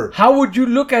ever? How would you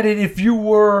look at it if you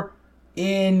were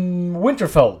in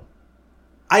Winterfell?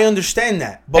 I understand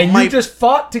that, but you just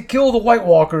fought to kill the White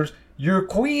Walkers. Your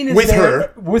queen is with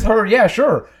there, with her, yeah,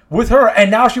 sure, with her,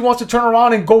 and now she wants to turn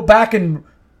around and go back and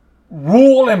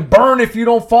rule and burn if you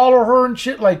don't follow her and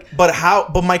shit. Like, but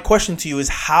my question to you is,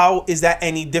 how is that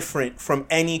any different from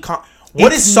any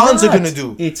What is Sansa going to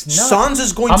do? It's not.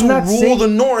 Sansa's going to rule the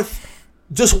North,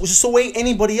 just the way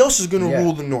anybody else is going to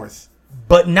rule the North,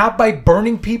 but not by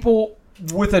burning people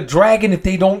with a dragon if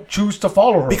they don't choose to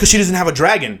follow her. Because she doesn't have a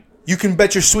dragon. You can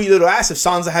bet your sweet little ass if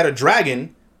Sansa had a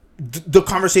dragon, the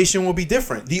conversation will be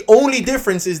different. The only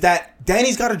difference is that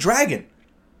Dany's got a dragon.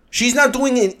 She's not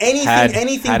doing anything Had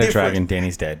different. a dragon.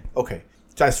 Danny's dead. Okay,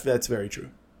 that's very true.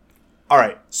 All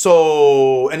right.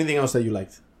 So, anything else that you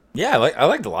liked? Yeah, I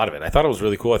liked a lot of it. I thought it was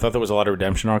really cool. I thought there was a lot of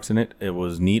redemption arcs in it. It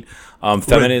was neat.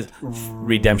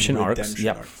 Redemption arcs.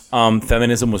 Yeah.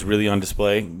 Feminism was really on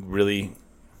display. Really.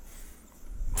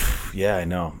 Yeah, I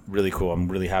know. Really cool. I'm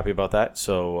really happy about that.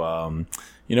 So,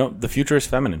 the future is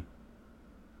feminine.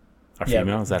 Or Yeah.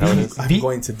 female? Is that how it is? I'm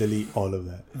going to delete all of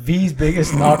that. V's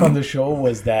biggest knock on the show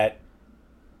was that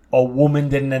a woman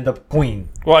didn't end up queen.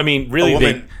 Well, I mean, really, A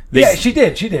woman. they Yeah, she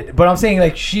did. But I'm saying,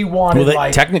 like, she wanted,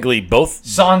 like, technically both.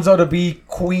 Sansa to be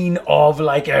queen of,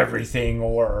 like, everything,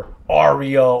 or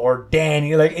Arya, or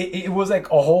Dany. Like, it was, like,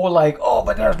 a whole, like, oh,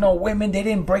 but there's no women. They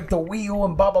didn't break the wheel,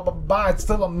 and blah, blah, blah, blah. It's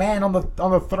still a man on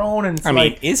the throne. And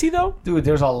it's Is he though? dude,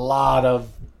 there's a lot of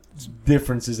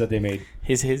differences that they made.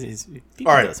 His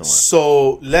All right.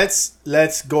 So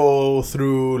let's go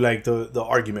through like the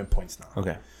argument points now.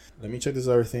 Okay. Let me check this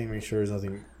other thing. Make sure there's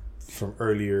nothing from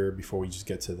earlier before we just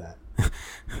get to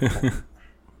that.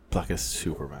 Black is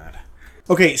super mad.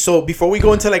 Okay, so before we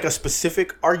go into like a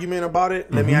specific argument about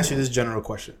it, let me ask you this general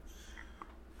question.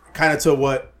 Kind of to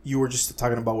what you were just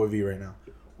talking about with V right now.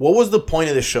 What was the point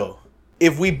of the show?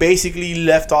 If we basically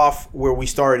left off where we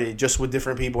started, just with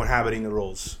different people inhabiting the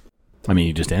roles. I mean,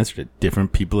 you just answered it.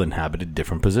 Different people inhabited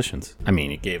different positions. I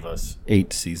mean, it gave us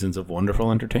 8 seasons of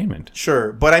wonderful entertainment.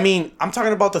 Sure, but I mean, I'm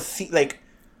talking about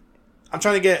I'm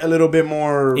trying to get a little bit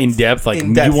more In depth, like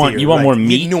in depth you want here. more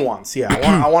meat. nuance. Yeah,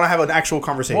 I want to have an actual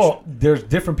conversation. Well, there's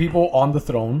different people on the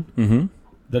throne. Mm-hmm.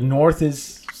 The North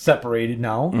is separated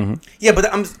now. Mm-hmm. Yeah,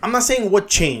 but I'm not saying what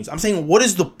changed. I'm saying what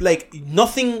is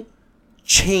nothing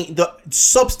changed. The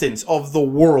substance of the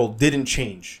world didn't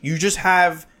change. You just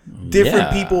have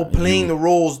different people playing the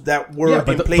roles that were in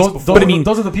place before. But I mean,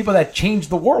 those are the people that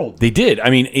changed the world. They did. I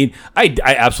mean, I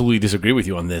absolutely disagree with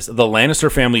you on this. The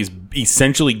Lannister family is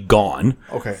essentially gone.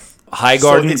 Okay.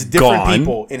 Highgarden, so it's different gone.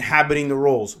 people inhabiting the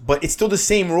roles, but it's still the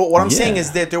same role. What I'm saying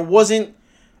is that there wasn't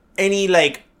any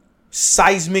like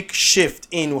seismic shift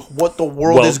in what the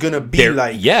world is going to be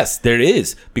like. Yes, there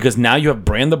is. Because now you have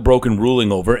Bran the Broken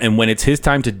ruling over, and when it's his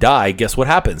time to die, guess what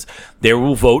happens? They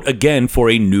will vote again for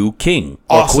a new king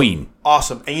or queen.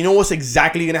 Awesome. And you know what's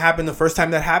exactly going to happen the first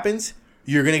time that happens?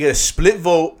 You're going to get a split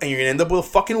vote, and you're going to end up with a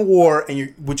fucking war,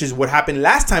 which is what happened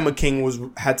last time a king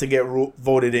had to get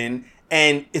voted in,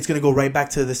 and it's going to go right back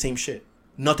to the same shit.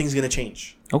 Nothing's going to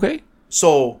change. Okay.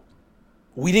 So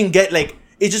we didn't get like...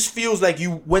 It just feels like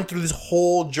you went through this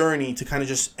whole journey to kind of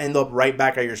just end up right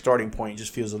back at your starting point. It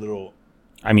just feels a little...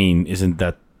 I mean, isn't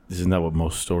that what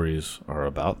most stories are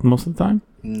about most of the time?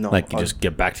 No. Like, you just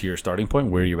get back to your starting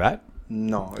point, where you're at?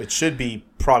 No, it should be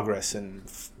progress. And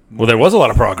Well, there was a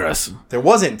lot of progress. there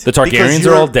wasn't. The Targaryens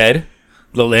are all dead.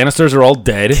 The Lannisters are all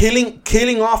dead.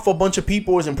 Killing off a bunch of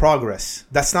people isn't progress.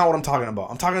 That's not what I'm talking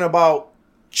about. I'm talking about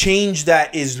change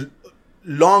that is...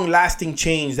 long-lasting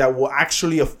change that will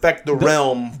actually affect the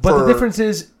realm. But the difference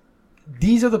is,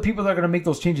 these are the people that are going to make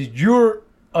those changes. You're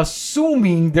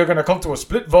assuming they're going to come to a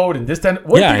split vote and this, then.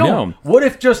 What if they don't? know. What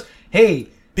if just, hey,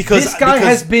 this guy because-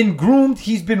 has been groomed.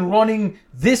 He's been running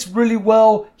this really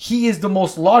well. He is the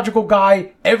most logical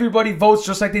guy. Everybody votes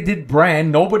just like they did Bran.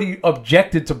 Nobody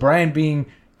objected to Bran being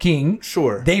king.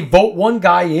 Sure. They vote one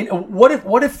guy in. What if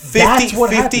 50, that's what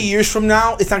 50 happens? years from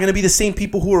now, it's not going to be the same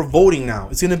people who are voting now.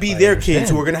 It's going to be their kids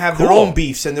who are going to have their Cool. own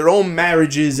beefs and their own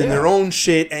marriages and their own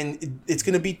shit, and it's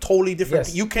going to be totally different.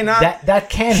 Yes. You cannot... That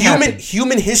can happen.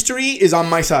 Human history is on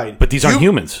my side. But these aren't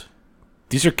humans.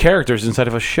 These are characters inside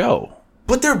of a show.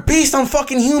 But they're based on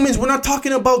fucking humans. We're not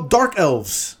talking about dark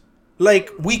elves.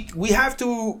 Like, we have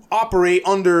to operate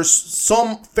under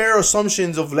some fair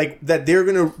assumptions of, like, that they're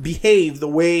going to behave the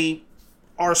way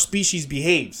our species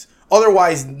behaves.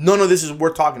 Otherwise, none of this is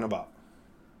worth talking about.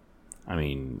 I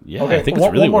mean, yeah, Okay, I think it's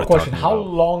really one more worth question. talking How about.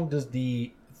 long does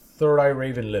the Third Eye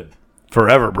Raven live?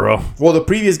 Forever, bro. Well, the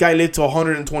previous guy lived to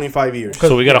 125 years.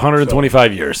 So we got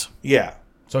 125 years. Yeah.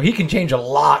 So he can change a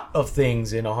lot of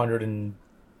things in 100 and,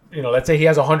 let's say he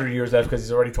has 100 years left because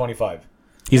he's already 25.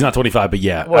 He's not 25, but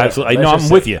yeah, Whatever. absolutely. Let's No, just I'm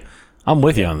say- with you. I'm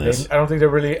with you on this. I don't think they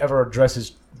really ever address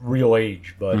his real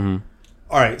age, but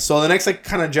All right. So the next, like,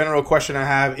 kind of general question I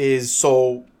have is,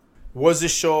 so was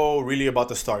this show really about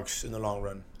the Starks in the long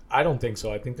run? I don't think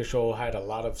so. I think the show had a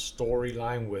lot of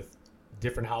storyline with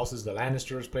different houses. The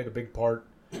Lannisters played a big part.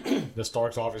 The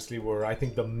Starks obviously were, I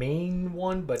think, the main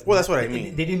one, but Well, that's what I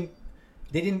mean. They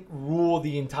didn't rule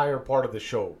the entire part of the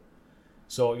show.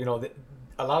 So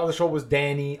a lot of the show was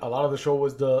Dany. A lot of the show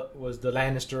was the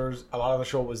Lannisters. A lot of the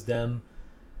show was them.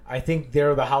 I think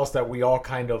they're the house that we all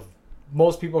kind of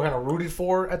most people kind of rooted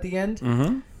for at the end.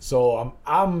 Mm-hmm. So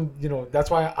I'm that's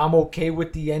why I'm okay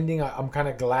with the ending. I'm kind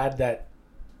of glad that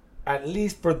at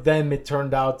least for them it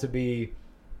turned out to be,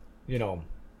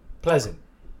 pleasant.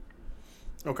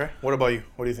 Okay. What about you?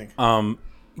 What do you think?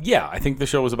 Yeah, I think the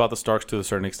show was about the Starks to a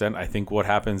certain extent. I think what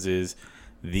happens is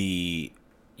you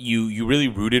really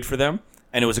rooted for them,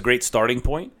 and it was a great starting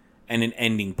point and an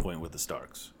ending point with the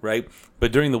Starks, right?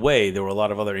 But during the way, there were a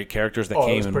lot of other characters that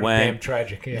came and went. Damn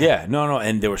tragic. Yeah, no,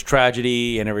 and there was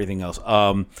tragedy and everything else.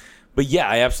 But yeah,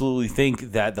 I absolutely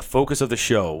think that the focus of the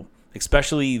show,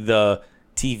 especially the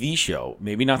TV show,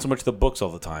 maybe not so much the books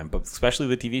all the time, but especially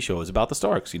the TV show, is about the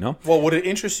Starks. Well, would it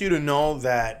interest you to know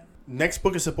that next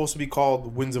book is supposed to be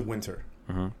called Winds of Winter?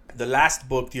 Mm-hmm. The last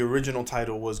book, the original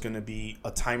title was going to be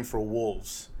A Time for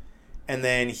Wolves, and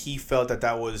then he felt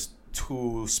that was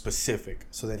too specific,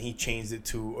 so then he changed it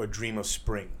to A Dream of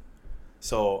Spring.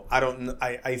 So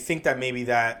I think that maybe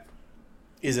that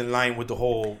is in line with the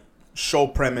whole show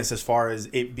premise as far as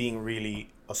it being really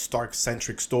a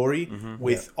Stark-centric story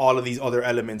with all of these other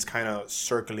elements kind of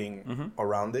circling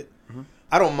around it. Mm-hmm.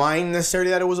 I don't mind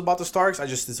necessarily that it was about the Starks.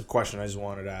 It's a question I just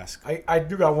wanted to ask. I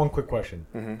do got one quick question.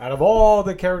 Mm-hmm. Out of all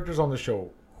the characters on the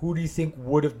show, who do you think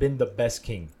would have been the best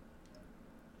king?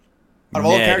 Out of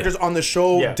all the characters on the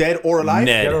show, dead or alive?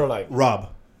 Ned. Dead or alive? Rob.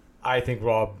 I think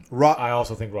Rob. I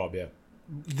also think Rob, yeah.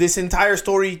 This entire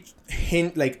story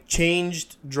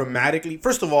changed dramatically.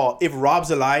 First of all, if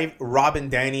Rob's alive, Rob and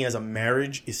Dany as a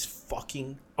marriage is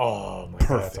fucking perfect.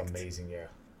 God, that's amazing, yeah.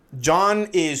 Jon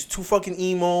is too fucking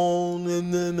emo.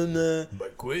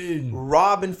 But Quinn.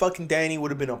 Rob and fucking Dany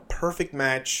would have been a perfect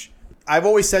match. I've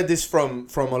always said this from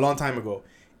a long time ago.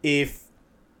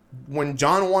 When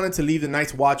Jon wanted to leave the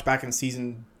Night's Watch back in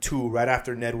season 2, right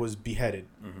after Ned was beheaded,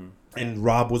 and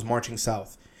Rob was marching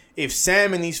south, if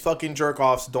Sam and these fucking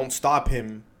jerk-offs don't stop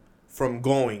him from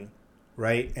going,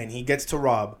 right, and he gets to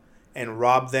Rob, and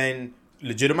Rob then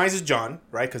legitimizes Jon,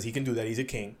 right, because he can do that, he's a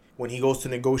king, when he goes to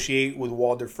negotiate with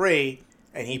Walder Frey,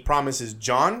 and he promises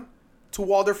Jon to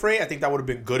Walder Frey, I think that would have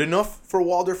been good enough for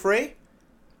Walder Frey.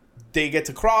 They get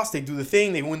to cross, they do the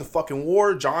thing, they win the fucking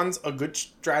war. Jon's a good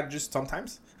strategist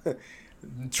sometimes.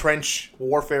 Trench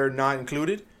warfare not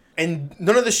included. And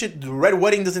none of the shit, the Red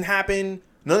Wedding doesn't happen.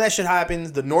 None of that shit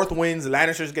happens. The North wins, the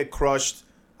Lannisters get crushed.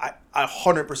 I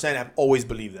 100% have always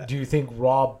believed that. Do you think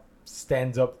Rob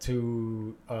stands up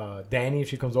to Dany if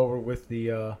she comes over with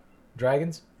the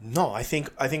dragons? No, I think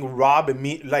Rob and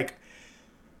me,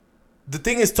 the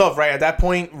thing is tough, right? At that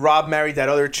point, Rob married that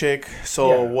other chick,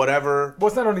 so whatever. Well,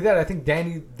 it's not only that. I think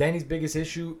Dany's biggest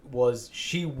issue was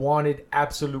she wanted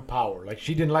absolute power. Like,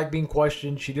 she didn't like being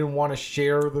questioned. She didn't want to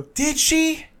share the... Did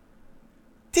she?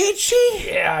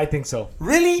 Yeah, I think so.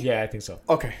 Really? Yeah, I think so.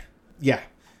 Okay. Yeah.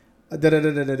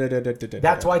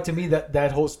 That's why, to me,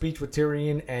 that whole speech with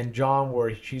Tyrion and Jon, where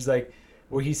he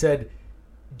said,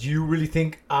 do you really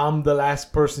think I'm the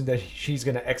last person that she's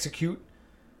going to execute?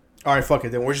 All right, fuck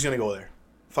it. Then we're just going to go there.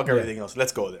 Fuck everything else.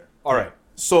 Let's go there. All right.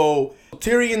 So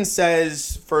Tyrion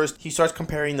says first, he starts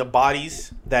comparing the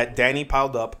bodies that Dany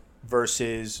piled up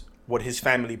versus what his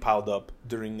family piled up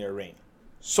during their reign.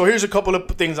 So here's a couple of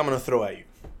things I'm going to throw at you.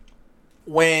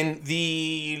 When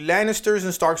the Lannisters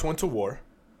and Starks went to war,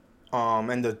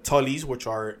 and the Tullys, which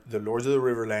are the Lords of the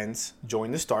Riverlands,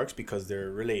 joined the Starks because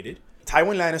they're related,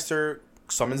 Tywin Lannister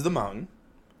summons the Mountain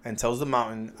and tells the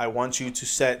Mountain, I want you to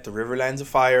set the Riverlands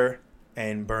afire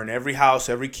and burn every house,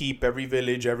 every keep, every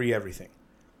village, everything.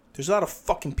 There's a lot of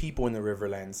fucking people in the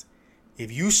Riverlands.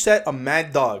 If you set a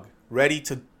mad dog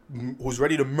who's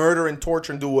ready to murder and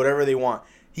torture and do whatever they want,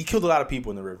 he killed a lot of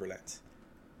people in the Riverlands.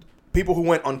 People who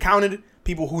went uncounted,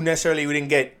 people who necessarily didn't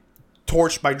get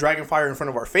torched by dragonfire in front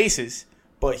of our faces,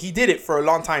 but he did it for a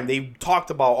long time. They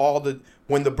talked about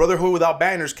when the Brotherhood Without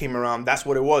Banners came around, that's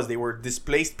what it was. They were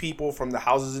displaced people from the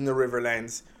houses in the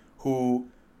Riverlands who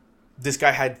this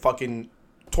guy had fucking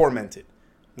tormented.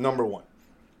 Number one.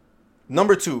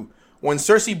 Number two, when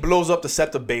Cersei blows up the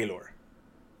Sept of Baelor,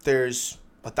 there's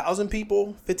 1,000 people,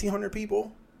 1,500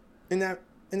 people in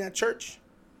that church.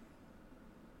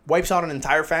 Wipes out an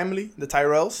entire family, the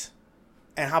Tyrells.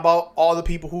 And how about all the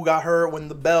people who got hurt when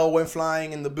the bell went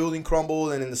flying and the building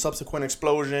crumbled and in the subsequent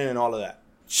explosion and all of that?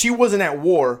 She wasn't at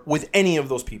war with any of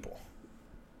those people.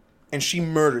 And she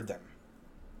murdered them.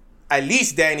 At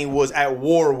least Dany was at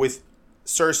war with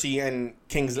Cersei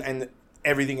and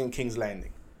everything in King's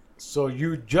Landing. So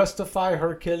you justify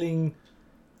her killing...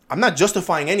 I'm not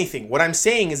justifying anything. What I'm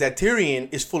saying is that Tyrion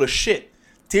is full of shit.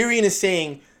 Tyrion is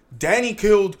saying, Dany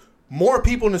killed more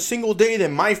people in a single day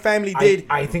than my family did.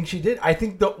 I think she did. I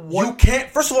think You can't.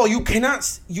 First of all, you can't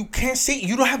say.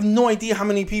 You don't have no idea how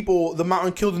many people the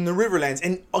mountain killed in the Riverlands.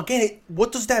 And again,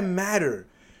 what does that matter?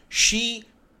 Dany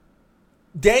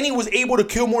was able to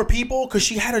kill more people because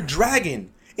she had a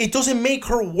dragon. It doesn't make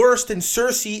her worse than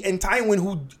Cersei and Tywin,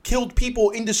 who killed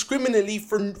people indiscriminately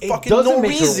for fucking no reason. It doesn't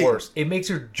make her worse. It makes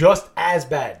her just as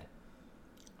bad.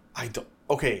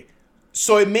 Okay.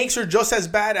 So it makes her just as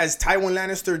bad as Tywin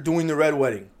Lannister doing the Red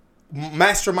Wedding.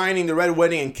 Masterminding the Red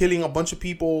Wedding and killing a bunch of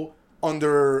people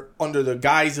under the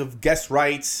guise of guest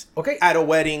rights at a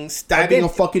wedding, stabbing a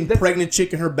fucking pregnant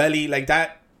chick in her belly. Like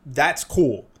that's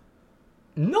cool.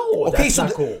 No, that's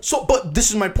not cool. But this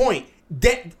is my point.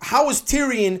 How is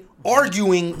Tyrion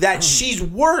arguing that she's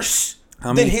worse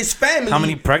than his family? How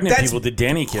many pregnant people did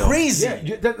Dany kill? Crazy.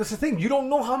 Yeah, that's the thing. You don't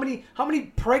know how many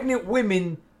pregnant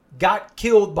women got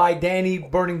killed by Dany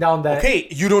burning down that. Okay,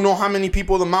 you don't know how many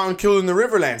people the mountain killed in the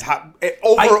Riverlands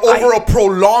over a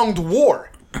prolonged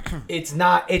war. It's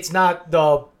not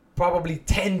the probably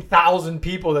 10,000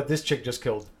 people that this chick just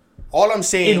killed. All I'm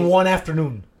saying in one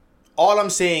afternoon. All I'm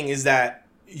saying is that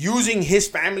using his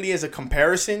family as a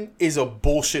comparison is a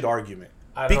bullshit argument.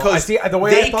 Because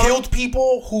they killed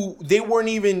people who they weren't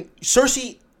even.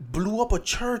 Cersei blew up a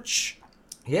church.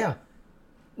 Yeah.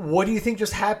 What do you think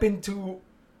just happened to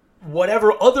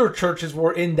whatever other churches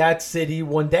were in that city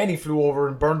when Dany flew over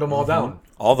and burned them all down?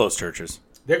 All those churches.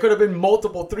 There could have been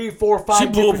multiple, 3, 4, 5 she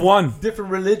blew up one. Different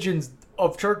religions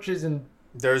of churches and.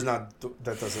 There's not.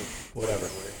 That doesn't. Whatever.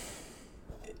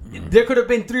 There could have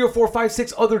been 3 or 4, 5,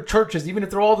 6 other churches, even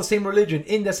if they're all the same religion,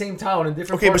 in the same town, in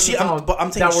different parts of the town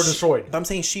that were destroyed. I'm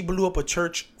saying she blew up a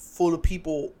church full of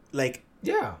people, like...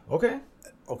 Yeah, okay.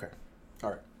 Okay. All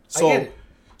right. I get it.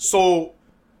 So,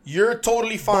 you're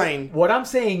totally fine. But what I'm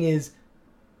saying is,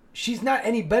 she's not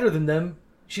any better than them.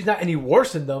 She's not any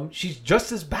worse than them. She's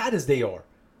just as bad as they are.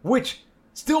 Which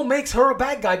still makes her a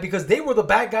bad guy, because they were the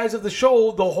bad guys of the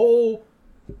show, the whole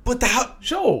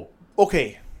show.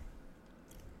 Okay.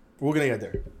 We're going to get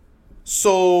there.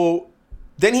 So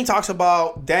then he talks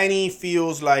about Dany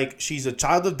feels like she's a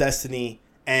child of destiny,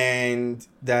 and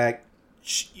that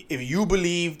if you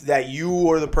believed that you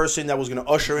were the person that was going to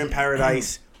usher in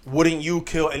paradise, wouldn't you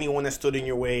kill anyone that stood in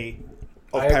your way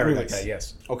of paradise? I agree with that,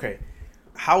 yes. Okay.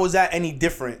 How is that any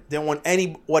different than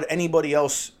what anybody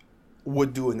else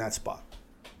would do in that spot?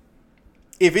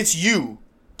 If it's you,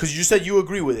 because you said you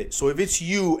agree with it. So if it's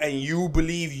you and you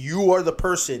believe you are the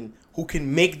person who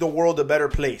can make the world a better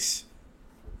place,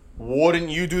 wouldn't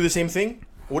you do the same thing?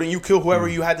 Wouldn't you kill whoever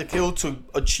you had to kill to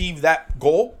achieve that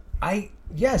goal?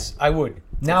 Yes, I would.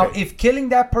 Now, if killing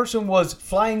that person was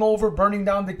flying over, burning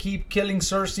down the keep, killing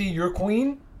Cersei, your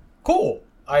queen, cool.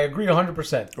 I agree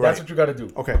 100%. That's what you got to do.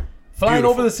 Okay. Flying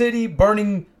over the city,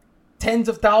 burning tens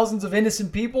of thousands of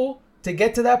innocent people to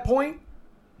get to that point?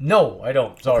 No, I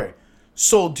don't. Sorry. Okay.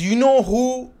 So, do you know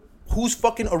whose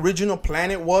fucking original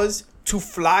plan it was to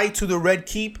fly to the Red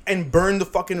Keep and burn the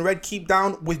fucking Red Keep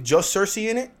down with just Cersei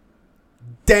in it?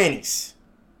 Dany's.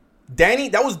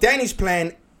 That was Dany's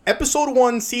plan. Episode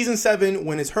 1, Season 7,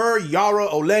 when it's her, Yara,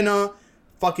 Olenna,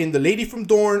 fucking the lady from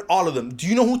Dorne, all of them. Do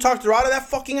you know who talked her out of that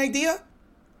fucking idea?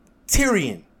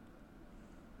 Tyrion.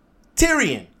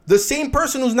 The same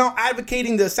person who's now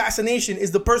advocating the assassination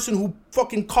is the person who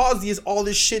fucking caused all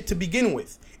this shit to begin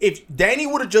with. If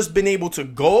Dany would have just been able to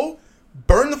go,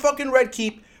 burn the fucking Red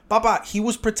Keep, Papa, he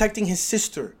was protecting his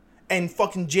sister and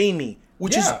fucking Jaime,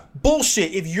 which is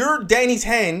bullshit. If you're Dany's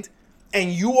hand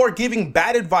and you are giving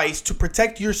bad advice to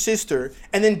protect your sister,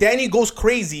 and then Dany goes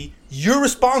crazy, you're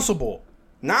responsible,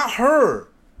 not her.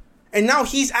 And now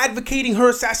he's advocating her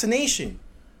assassination.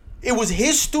 It was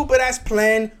his stupid ass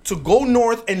plan to go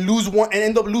north and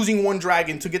end up losing one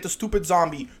dragon to get the stupid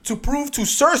zombie, to prove to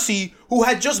Cersei, who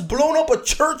had just blown up a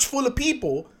church full of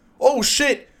people, oh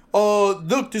shit,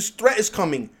 look, this threat is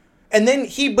coming. And then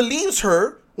he believes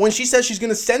her when she says she's going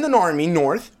to send an army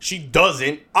north. She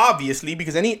doesn't, obviously,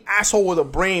 because any asshole with a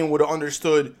brain would have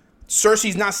understood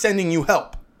Cersei's not sending you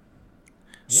help.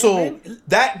 So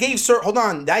that gives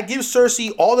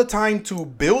Cersei all the time to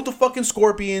build the fucking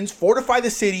scorpions, fortify the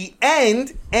city,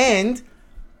 and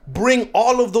bring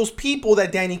all of those people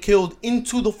that Dany killed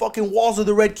into the fucking walls of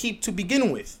the Red Keep to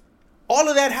begin with. All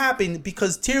of that happened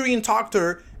because Tyrion talked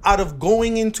her out of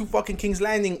going into fucking King's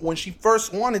Landing when she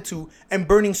first wanted to and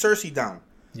burning Cersei down.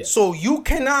 Yes. So you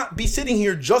cannot be sitting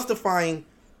here justifying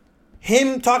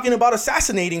him talking about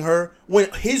assassinating her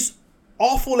when his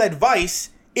awful advice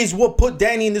is what put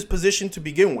Dany in this position to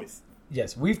begin with.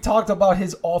 Yes, we've talked about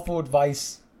his awful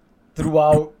advice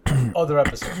throughout other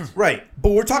episodes. Right,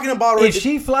 but we're talking about... If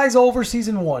she flies over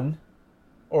season 1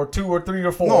 or 2 or 3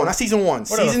 or 4. No, not season 1.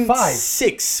 Whatever, Season 5.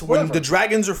 6, when Whatever. the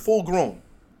dragons are full grown.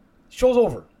 Show's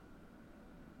over.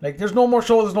 Like, there's no more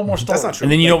show, there's no more story. That's not true.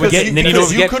 And then you know what we Because get. And then you know what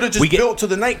we you get. could have just We get built to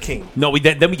the Night King. no.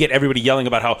 Then we get everybody yelling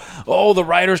about how the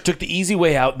writers took the easy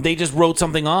way out. They just wrote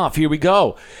something off. Here we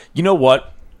go. You know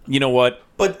what?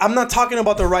 But I'm not talking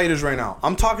about the writers right now.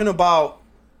 I'm talking about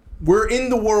we're in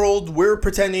the world. We're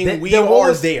pretending we Then what are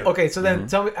was- there. Okay, so then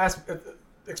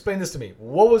explain this to me.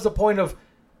 What was the point of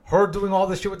her doing all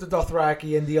this shit with the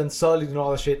Dothraki and the Unsullied and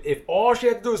all this shit if all she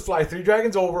had to do was fly 3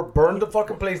 dragons over, burn the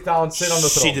fucking place down, sit on the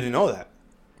throne? She didn't know that.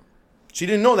 She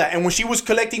didn't know that. And when she was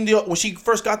collecting when she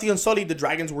first got the Unsullied, the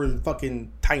dragons were fucking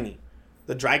tiny.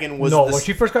 The dragon was No, when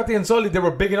she first got the Unsullied, they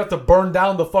were big enough to burn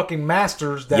down the fucking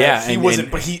masters. That Yeah, he and- wasn't.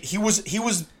 and- But he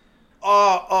was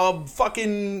a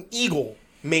fucking eagle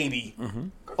maybe.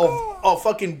 Of a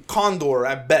fucking condor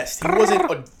at best. He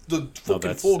wasn't the fucking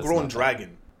that's full grown not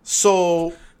dragon.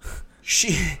 So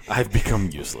she I've become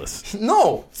useless.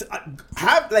 no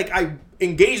I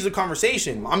engage the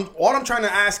conversation. All I'm trying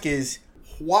to ask is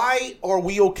why are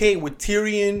we okay with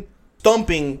Tyrion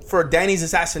thumping for Dany's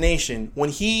assassination when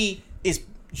he is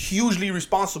hugely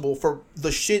responsible for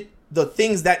the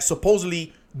things that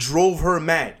supposedly drove her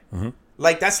mad?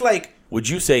 Like that's like Would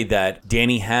you say that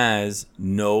Dany has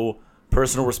no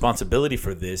personal responsibility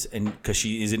for this, and because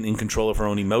she isn't in control of her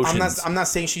own emotions? I'm not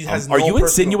saying she has. Are no you personal-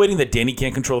 insinuating that Dany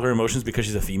can't control her emotions because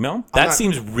she's a female? That not-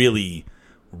 seems really,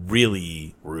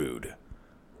 really rude.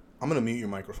 I'm gonna mute your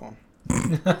microphone.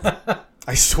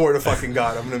 I swear to fucking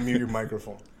God, I'm gonna mute your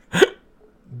microphone.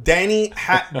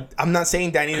 I'm not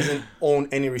saying Dany doesn't own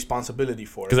any responsibility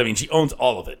for it. Because I mean, she owns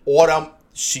all of it.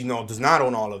 She does not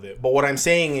own all of it. But what I'm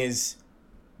saying is,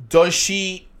 does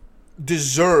she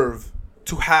deserve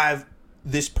to have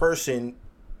this person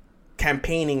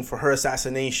campaigning for her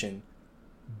assassination,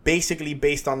 basically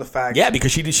based on the fact? Yeah,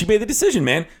 because she made the decision,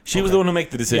 man. She was the one who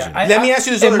made the decision. Let me ask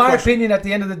you this in other my question. opinion, at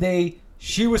the end of the day,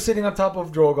 she was sitting on top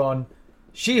of Drogon.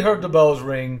 She heard the bells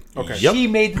ring. Okay. She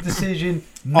made the decision.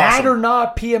 Mad or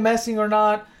not, PMSing or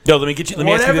not, No, let me ask you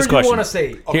whatever this you question. want to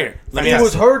say. Here, let me It ask,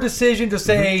 was her decision to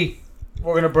say,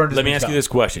 we're going to burn this let me bitch ask you down. this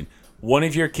question. One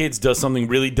of your kids does something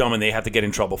really dumb and they have to get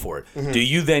in trouble for it. Do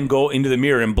you then go into the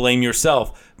mirror and blame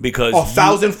yourself because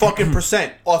 1,000 fucking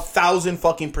percent. 1,000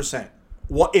 fucking percent.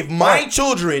 What if my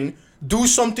children do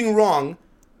something wrong?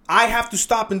 I have to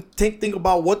stop and think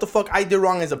about what the fuck I did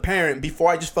wrong as a parent before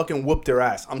I just fucking whoop their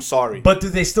ass. I'm sorry. But do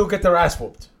they still get their ass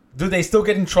whooped? Do they still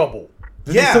get in trouble?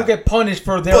 Do they Yeah. still get punished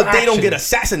for their But they don't get actions?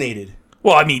 assassinated.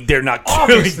 Well, I mean, they're not killing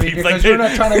Obviously, people. because Like, you're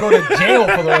not trying to go to jail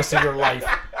for the rest of your life.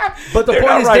 But the They're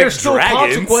point not is, riding there's still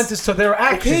dragons. consequences to their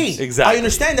actions. Okay, Exactly. I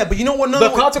understand that, but you know what?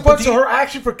 The consequence of her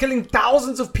action for killing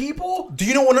thousands of people? Do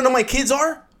you know what none of my kids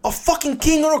are? A fucking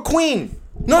king or a queen.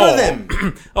 None of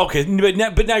them. Okay,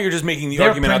 but now you're just making the They're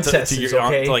argument out to princesses, your,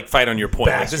 okay? to like fight on your point.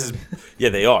 Like, this is, yeah,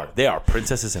 they are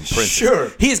princesses and princes.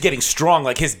 Sure. He is getting strong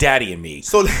like his daddy and me.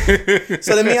 So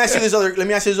let me ask you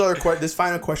this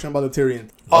final question about the Tyrion.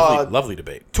 Lovely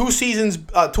debate.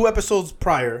 2 episodes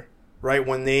prior, right,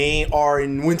 when they are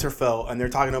in Winterfell and they're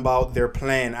talking about their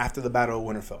plan after the Battle of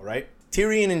Winterfell, right?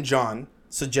 Tyrion and Jon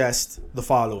suggest the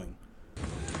following.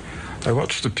 I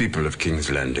watched the people of King's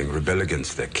Landing rebel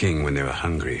against their king when they were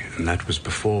hungry, and that was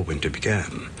before winter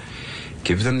began.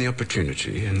 Give them the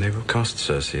opportunity, and they will cast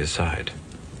Cersei aside.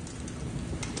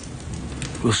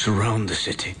 We'll surround the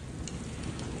city.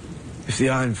 If the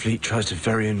Iron Fleet tries to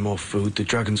ferry in more food, the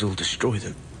dragons will destroy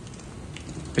them.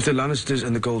 If the Lannisters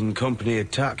and the Golden Company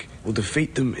attack, we'll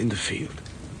defeat them in the field.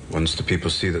 Once the people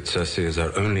see that Cersei is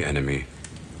our only enemy,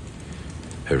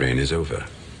 her reign is over.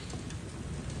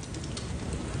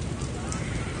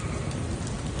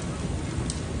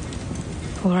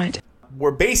 All right.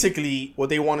 Where basically what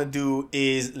they want to do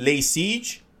is lay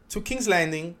siege to King's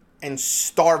Landing and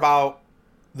starve out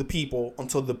the people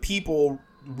until the people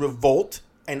revolt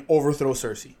and overthrow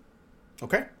Cersei.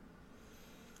 Okay?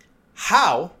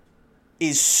 How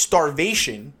is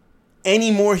starvation any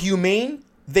more humane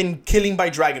than killing by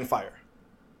dragonfire?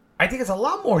 I think it's a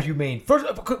lot more humane. First,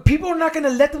 people are not going to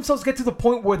let themselves get to the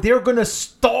point where they're going to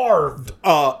starve.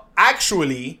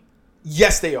 Actually,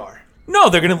 yes, they are. No,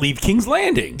 they're going to leave King's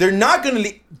Landing. They're not going to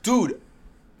leave. Dude,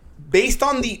 based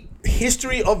on the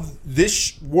history of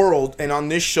this world and on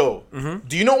this show,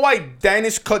 do you know why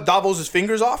Stannis cut Davos'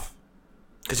 fingers off?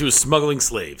 Because he was smuggling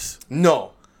slaves.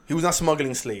 No, he was not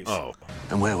smuggling slaves. Oh.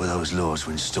 And where were those lords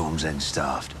when Storm's End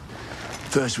starved?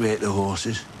 First we ate the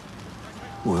horses.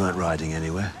 We weren't riding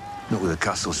anywhere, not with the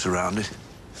castle surrounded.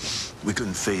 We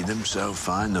couldn't feed them, so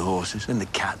fine, the horses. And the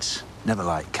cats. Never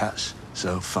liked cats,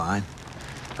 so fine.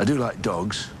 I do like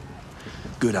dogs.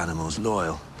 Good animals,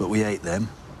 loyal, but we ate them.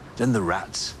 then the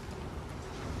rats.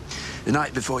 The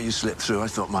night before you slipped through, I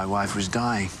thought my wife was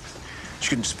dying. She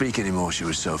couldn't speak anymore, she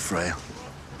was so frail.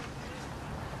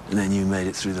 And then you made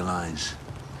it through the lines.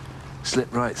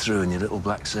 Slipped right through in your little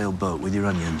black sail boat with your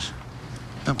onions.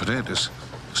 And potatoes.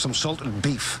 Some salted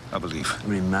beef, I believe.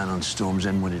 Every man on Storm's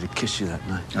End wanted to kiss you that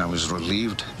night. I was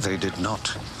relieved they did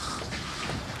not.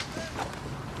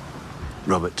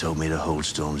 Robert told me to hold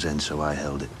Storm's End, so I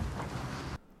held it.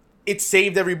 It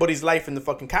saved everybody's life in the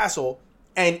fucking castle.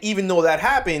 And even though that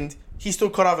happened, he still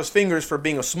cut off his fingers for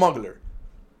being a smuggler.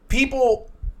 People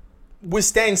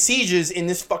withstand sieges in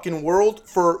this fucking world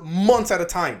for months at a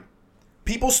time.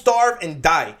 People starve and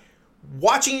die.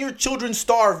 Watching your children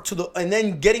starve and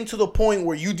then getting to the point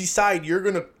where you decide you're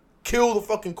gonna kill the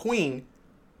fucking queen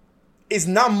is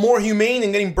not more humane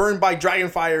than getting burned by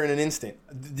dragonfire in an instant.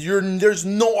 There's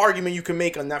no argument you can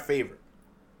make on that favor.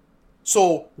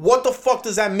 So what the fuck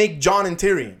does that make Jon and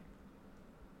Tyrion?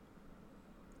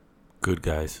 Good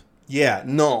guys. Yeah,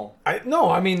 no.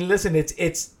 I mean, listen, it's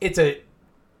a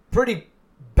pretty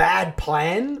bad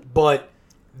plan, but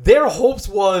their hopes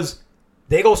was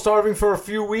they go starving for a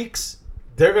few weeks.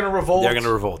 They're gonna revolt. They're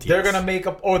gonna make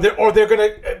up, or they're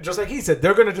gonna, just like he said,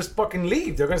 they're gonna just fucking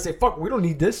leave. They're gonna say, "Fuck, we don't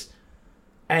need this,"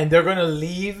 and they're gonna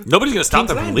leave. Nobody's gonna stop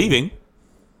them from leaving.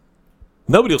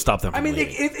 Nobody will stop them from I mean,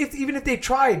 leaving. even if they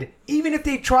tried,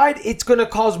 it's gonna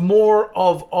cause more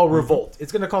of a revolt.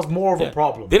 It's gonna cause more of a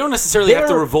problem. They don't necessarily have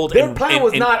to revolt. Their plan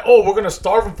was not, we're gonna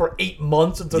starve them for 8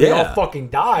 months until they all fucking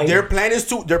die. Their plan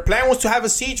was to have a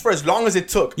siege for as long as it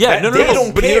took. Yeah, They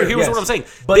don't but care. here's what I'm saying.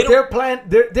 But their plan,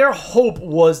 their hope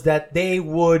was that they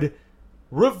would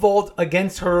revolt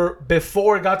against her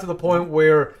before it got to the point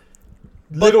where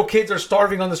little kids are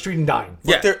starving on the street and dying.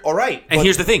 But they're all right. And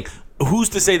here's the thing. Who's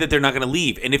to say that they're not going to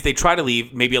leave? And if they try to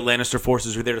leave, maybe a Lannister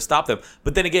forces are there to stop them.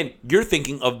 But then again, you're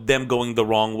thinking of them going the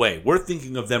wrong way. We're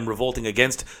thinking of them revolting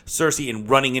against Cersei and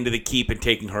running into the keep and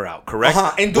taking her out. Correct?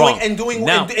 And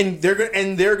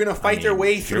they're gonna fight their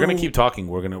way through. You're going to keep talking.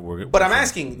 We're going to. But I'm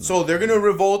asking. So they're gonna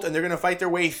revolt and they're gonna fight their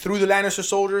way through the Lannister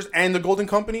soldiers and the Golden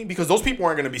Company, because those people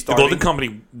aren't gonna be The starving. Golden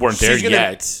Company weren't there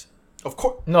yet. Of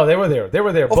course. No, they were there. They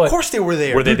were there. Of course they were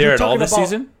there. Were they there at all talking this about-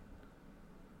 season?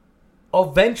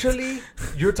 Eventually,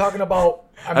 you're talking about.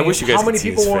 I mean, wish you guys how many could see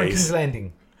people his were in face. King's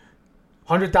Landing?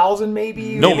 100,000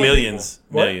 maybe. No, Million millions.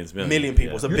 people. What? Millions. Million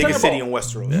people. It's the You're biggest talking city in about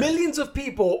Westeros. Millions of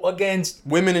people against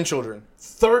Women and children.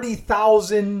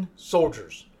 30,000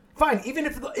 soldiers. Fine, even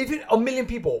if a million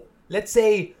people, let's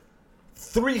say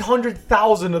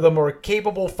 300,000 of them are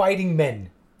capable fighting men,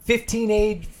 15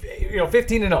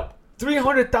 and up.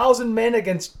 300,000 men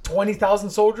against 20,000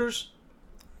 soldiers.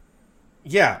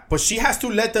 Yeah, but she has to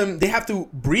let them. They have to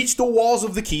breach the walls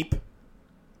of the keep.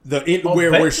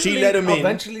 Where she let them in.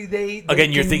 Eventually, they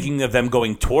Again, you're can- thinking of them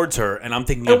going towards her, and I'm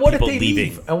thinking And of what if people they leaving.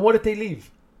 leave? And what if they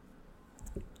leave?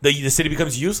 The city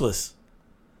becomes useless.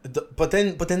 But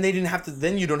then they didn't have to.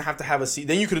 Then you don't have to have a seat.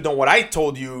 Then you could have done what I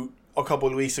told you a couple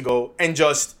of weeks ago and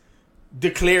just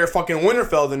declare fucking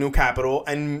Winterfell the new capital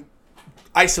and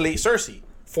isolate Cersei,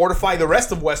 fortify the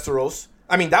rest of Westeros.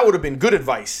 I mean, that would have been good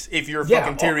advice if you're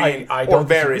fucking Tyrion I or don't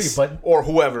disagree, Varys but, or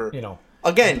whoever.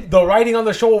 Again, the writing on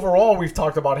the show overall we've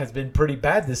talked about has been pretty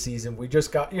bad this season. We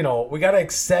just got, we got to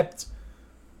accept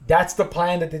that's the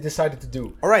plan that they decided to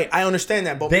do. All right, I understand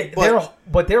that,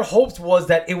 but their hopes was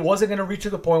that it wasn't going to reach to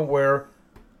the point where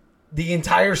the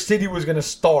entire city was going to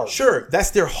starve. Sure, that's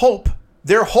their hope.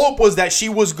 Their hope was that she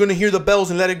was going to hear the bells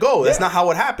and let it go. That's not how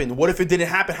it happened. What if it didn't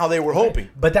happen how they were hoping?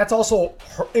 But that's also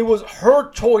it was her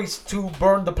choice to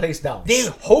burn the place down. They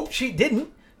hoped she didn't,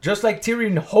 just like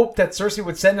Tyrion hoped that Cersei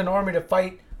would send an army to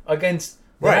fight against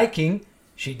the Night King.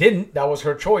 She didn't. That was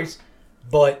her choice.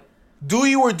 But do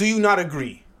you or do you not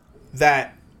agree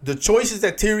that the choices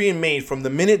that Tyrion made from the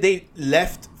minute they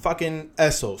left fucking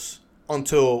Essos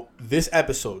until this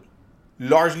episode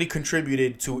largely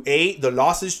contributed to the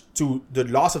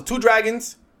loss of 2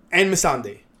 dragons and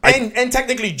Missandei and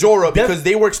technically Jorah, because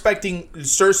they were expecting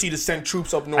Cersei to send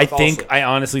troops up north? I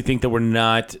honestly think that we're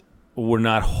not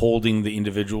holding the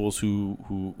individuals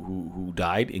who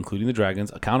died, including the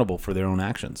dragons, accountable for their own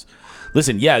actions.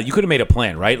 Listen, yeah, you could have made a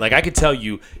plan, right? Like I could tell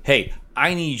you, hey,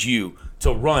 I need you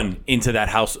to run into that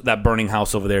house, that burning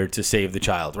house over there, to save the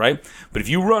child, right? But if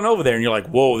you run over there and you're like,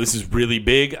 whoa, this is really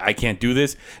big, I can't do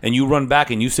this, and you run back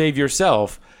and you save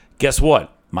yourself, guess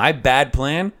what? My bad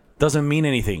plan doesn't mean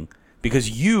anything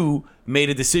because you made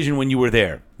a decision when you were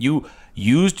there. You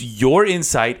used your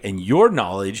insight and your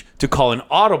knowledge to call an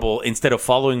audible instead of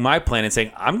following my plan and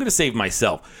saying, I'm going to save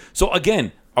myself. So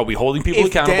again, are we holding people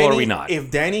accountable or are we not?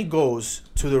 If Dany goes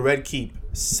to the Red Keep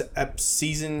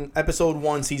episode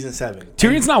 1, season 7.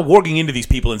 Tyrion's not walking into these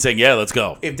people and saying, "Yeah, let's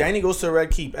go." If Dany goes to the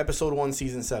Red Keep, episode 1,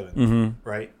 season 7,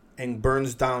 right, and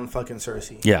burns down fucking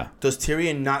Cersei, Yeah. does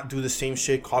Tyrion not do the same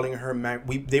shit, calling her mad?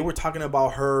 They were talking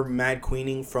about her mad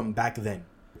queening from back then.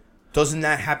 Doesn't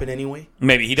that happen anyway?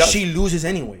 Maybe he does. She loses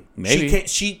anyway. Maybe.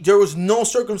 There was no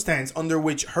circumstance under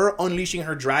which her unleashing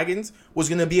her dragons was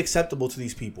going to be acceptable to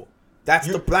these people. That's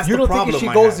the problem. You don't think if she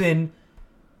goes in,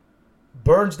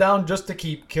 burns down just to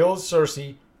keep, kills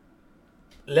Cersei,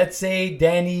 let's say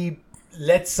Dany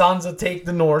lets Sansa take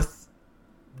the north,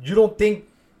 you don't think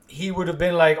he would have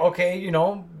been like, okay,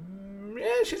 yeah,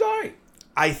 she's all right?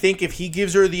 I think if he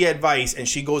gives her the advice and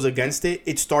she goes against it,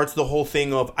 it starts the whole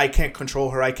thing of, I can't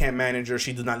control her, I can't manage her,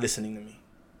 she's not listening to me.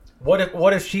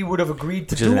 What if she would have agreed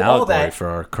to Which is do an all allegory that? for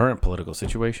our current political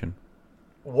situation.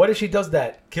 What if she does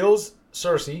that? Kills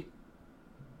Cersei,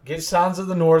 gives Sansa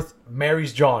the north,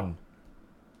 marries Jon.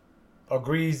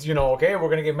 Agrees, okay, we're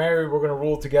going to get married, we're going to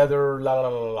rule together, la la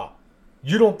la la la.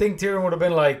 You don't think Tyrion would have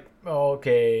been like,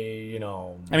 okay,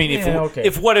 I mean, okay.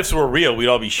 if what ifs were real, we'd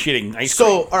all be shitting ice So,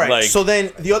 cream. all right. Like, So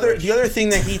then the other thing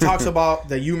that he talks about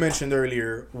that you mentioned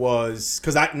earlier was,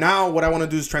 because now what I want to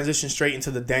do is transition straight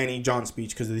into the Dany Jon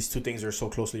speech, because these two things are so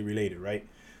closely related, right?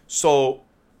 So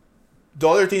the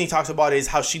other thing he talks about is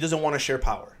how she doesn't want to share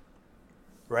power,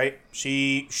 right?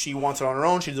 She wants it on her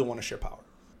own. She doesn't want to share power.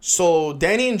 So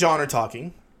Dany and Jon are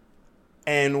talking,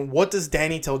 and what does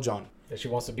Dany tell Jon? That she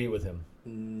wants to be with him.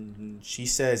 She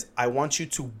says, I want you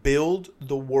to build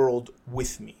the world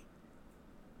with me.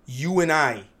 You and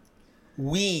I,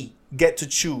 we get to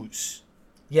choose.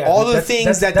 Yeah, All the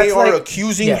things that they are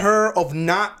accusing yeah. her of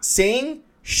not saying,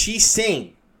 she's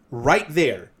saying right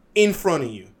there in front of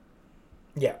you.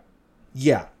 Yeah.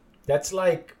 Yeah. That's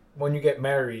like when you get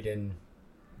married and,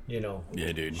 yeah,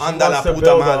 dude. she Anda la wants to puta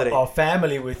build madre. a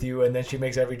family with you, and then she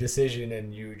makes every decision,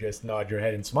 and you just nod your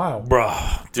head and smile. Bro,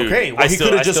 dude. Okay, well, I he still,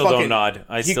 could've I just still don't fucking- nod.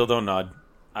 I still don't nod.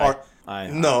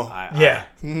 No. Yeah.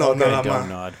 No, I no, don't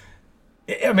nod.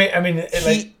 I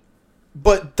mean,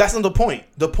 But that's not the point.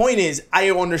 The point is, I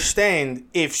understand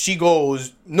if she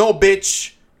goes, no,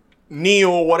 bitch,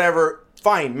 Neil, whatever,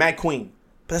 fine, Mad Queen.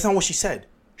 But that's not what she said.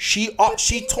 She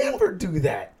told never do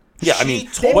that. Yeah, I mean,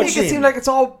 They told make it him. seem like it's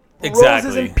all Exactly.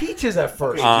 roses and peaches at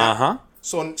first. Uh-huh.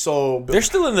 So They're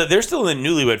still in the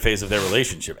newlywed phase of their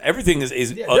relationship. Everything is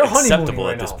Yeah, they're honeymooning acceptable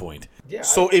right at this now. point. Yeah.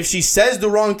 So if she says the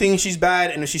wrong thing, she's bad,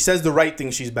 and if she says the right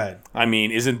thing, she's bad. I mean,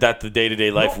 isn't that the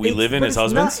day-to-day life we live in as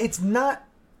husbands? It's not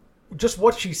just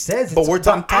what she says. But It's we're the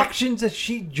talking- actions that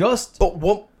she just.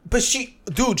 But she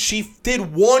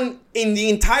did one in the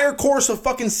entire course of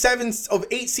fucking 7 of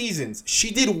 8 seasons.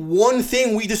 She did one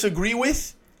thing we disagree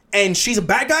with, and she's a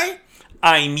bad guy.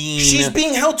 I mean, She's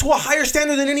being held to a higher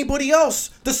standard than anybody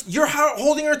else. You're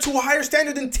holding her to a higher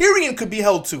standard than Tyrion could be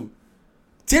held to.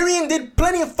 Tyrion did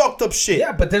plenty of fucked up shit.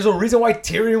 Yeah, but there's a reason why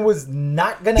Tyrion was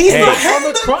not gonna He's end the up hand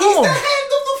on the of crown. He's the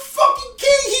hand of the fucking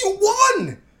king. He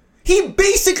won. He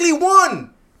basically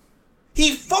won.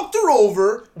 He fucked her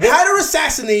over, had her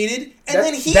assassinated, and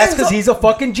then he That's ends because up... he's a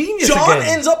fucking genius Jon again.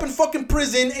 ends up in fucking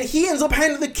prison, and he ends up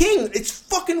handing the king. It's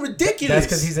fucking ridiculous. That's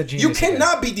 'cause he's a genius You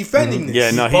cannot be defending this.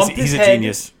 yeah, no, Bumped he's his a head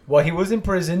genius. while he was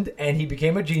imprisoned, and he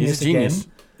became a genius, He's a genius.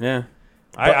 again.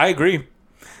 Yeah, I agree.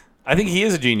 I think he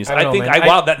is a genius. I don't know, man.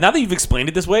 Wow, now that you've explained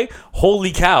it this way,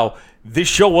 holy cow! This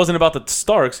show wasn't about the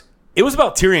Starks; it was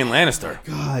about Tyrion Lannister.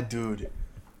 God, dude.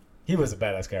 He was a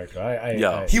badass character.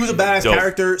 He was a badass Dope.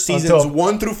 character seasons Until-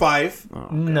 1 through 5.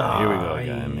 No, Here we go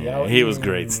again. Man. He was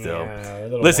great still.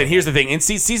 Listen, here's the thing. In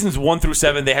seasons 1 through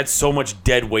 7, they had so much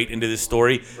dead weight into this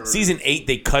story. Season 8,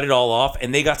 they cut it all off,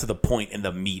 and they got to the point in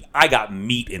the meat. I got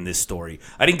meat in this story.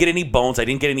 I didn't get any bones, I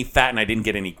didn't get any fat, and I didn't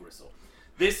get any gristle.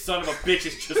 This son of a bitch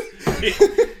is just...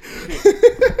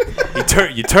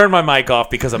 you turn my mic off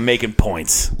because I'm making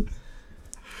points.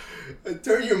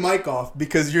 Turn your mic off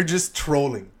because you're just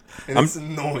trolling. And it's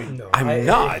annoying. No, I'm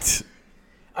not.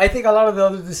 I think a lot of the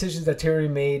other decisions that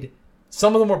Tyrion made,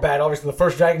 some of them were bad. Obviously, the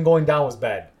first dragon going down was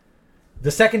bad.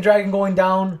 The second dragon going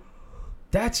down,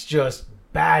 that's just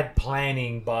bad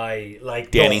planning by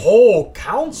Dany. the whole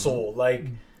council.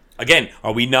 Again,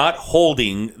 are we not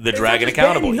holding the dragon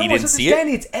accountable? Dany. No, He didn't it's see just it.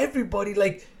 Dany, it's everybody.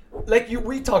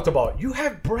 We talked about. You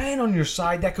have Bran on your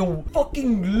side that can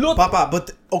fucking look. Papa,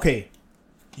 but okay.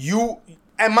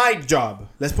 At my job,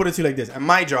 let's put it to you like this. At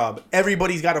my job,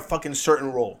 everybody's got a fucking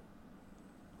certain role.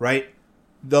 Right?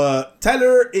 The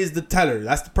teller is the teller.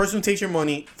 That's the person who takes your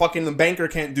money. Fucking the banker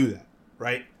can't do that.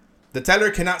 Right? The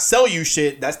teller cannot sell you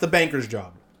shit. That's the banker's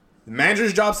job. The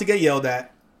manager's job is to get yelled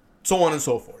at. So on and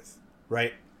so forth.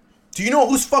 Right? Do you know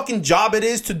whose fucking job it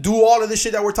is to do all of this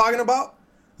shit that we're talking about?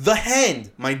 The hand,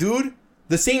 my dude.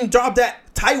 The same job that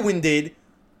Tywin did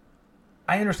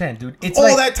I understand, dude. It's all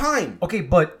like, that time. Okay,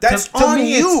 but That's to on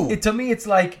me, you. To me, it's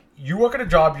like you work at a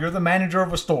job. You're the manager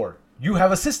of a store. You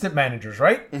have assistant managers,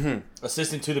 right?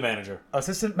 Assistant to the manager.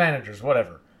 Assistant managers,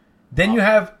 whatever. Then you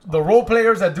have the role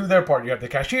players that do their part. You have the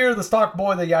cashier, the stock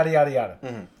boy, the yada yada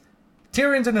yada.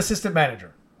 Tyrion's an assistant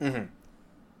manager.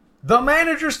 The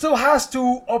manager still has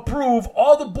to approve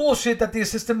all the bullshit that the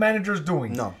assistant manager is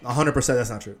doing. No, 100% that's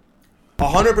not true.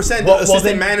 100% Well, the assistant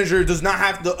then- manager does not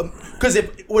have the... Because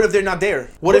what if they're not there?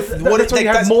 What if... That's What if why you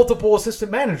have that's, multiple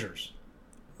assistant managers.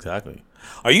 Exactly.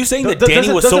 Are you saying that Doesn't-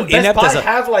 Danny was so doesn't Best inept Buy as a?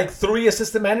 have like 3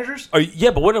 assistant managers? Yeah,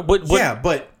 but what? Yeah,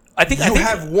 but I think you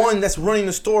have one that's running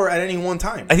the store at any one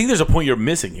time. I think there's a point you're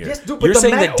missing here. Yes, dude, but You're the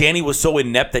saying man- that Danny was so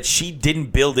inept that she didn't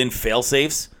build in fail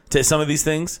safes to some of these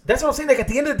things. That's what I'm saying. Like at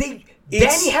the end of the day,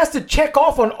 It's- Danny has to check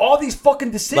off on all these fucking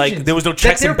decisions. Like, there was no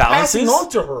checks that and they're balances? passing on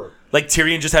to her. Like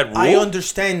Tyrion just had rule. I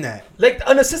understand that. Like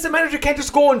an assistant manager can't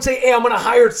just go and say, "Hey, I'm going to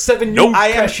hire 7 Nope. new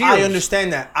I cashiers."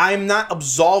 understand that. I'm not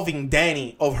absolving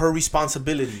Danny of her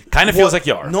responsibility. Kinda feels like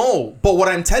you are. No, but what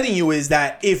I'm telling you is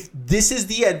that if this is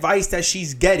the advice that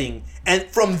she's getting, and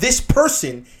from this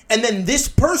person, and then this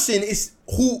person is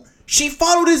who she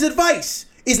followed his advice.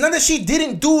 It's not that she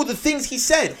didn't do the things he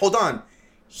said. Hold on.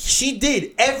 She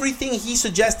did everything he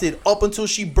suggested up until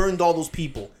she burned all those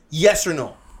people. Yes or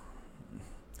no?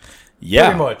 Yeah.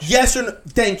 Pretty much. Yes or no?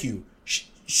 Thank you.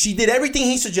 She did everything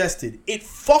he suggested. It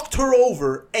fucked her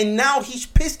over, and now he's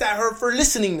pissed at her for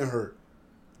listening to her.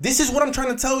 This is what I'm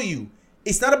trying to tell you.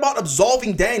 It's not about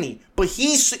absolving Danny, but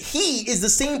he is the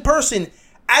same person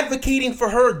advocating for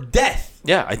her death.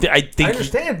 Yeah, I think I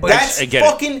understand, but That's I get it.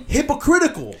 fucking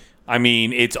hypocritical. I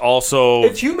mean, it's also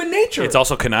it's human nature. it's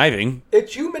also conniving.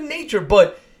 It's human nature,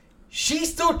 but she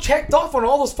still checked off on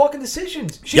all those fucking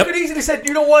decisions. She Yep. could easily said,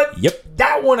 "You know what? Yep.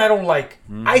 That one I don't like.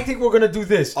 I think we're gonna do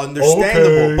this."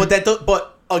 Understandable, Okay.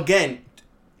 but again,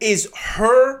 is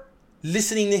her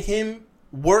listening to him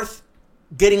worth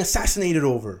getting assassinated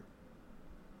over?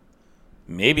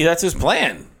 Maybe that's his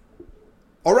plan.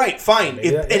 All right, fine. Maybe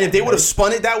that- If they yeah, would have maybe.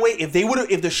 spun it that way, if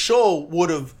the show would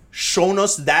have shown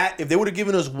us that, if they would have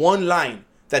given us one line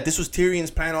that this was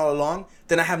Tyrion's plan all along,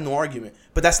 then I have no argument.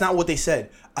 But that's not what they said.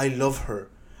 I love her,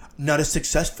 not as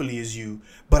successfully as you,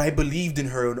 but I believed in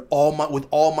her with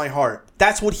all my heart.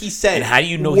 That's what he said. And how do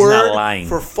you know he's not lying?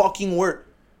 For fucking word.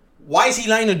 Why is he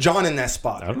lying to Jon in that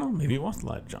spot? I don't know. Maybe he wants to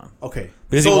lie to John. Okay.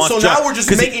 Because So now we're just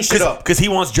making shit up. Because he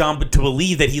wants John to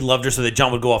believe that he loved her so that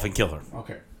John would go off and kill her.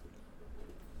 Okay.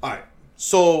 All right.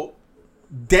 So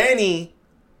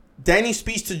Danny's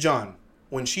speech to Jon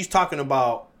when she's talking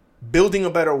about building a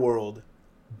better world,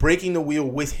 breaking the wheel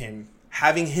with him,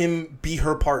 having him be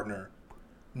her partner,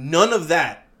 none of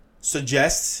that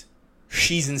suggests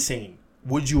she's insane.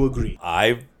 Would you agree?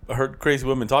 I've heard crazy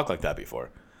women talk like that before.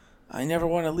 I never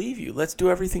want to leave you. Let's do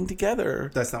everything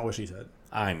together. That's not what she said.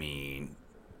 I mean,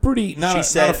 pretty. Not, She a,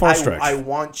 said, not a far stretch. I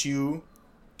want you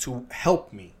to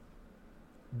help me.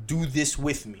 Do this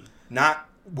with me. Not,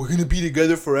 we're going to be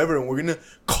together forever and we're going to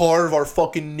carve our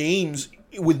fucking names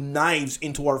with knives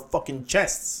into our fucking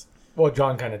chests. Well,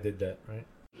 John kind of did that, right?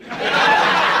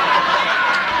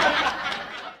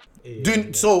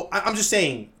 Dude, so I'm just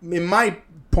saying, in my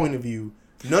point of view,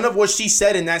 none of what she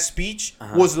said in that speech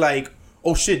was like,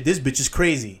 oh shit, this bitch is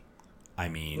crazy. I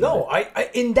mean, No, I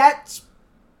in that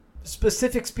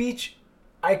specific speech,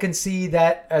 I can see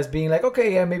that as being like,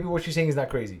 okay, yeah, maybe what she's saying is not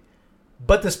crazy.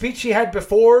 But the speech she had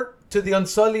before to the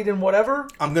Unsullied and whatever,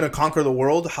 I'm gonna conquer the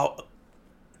world.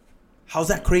 How's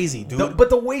that crazy, dude? but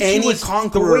the way Any she was,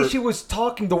 conqueror, the way she was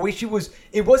talking, the way she was,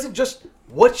 it wasn't just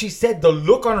what she said. The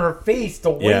look on her face, the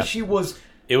way Yeah. she was,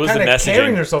 It was the kind of messaging.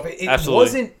 carrying herself. It Absolutely.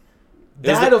 wasn't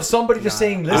was that the- of somebody just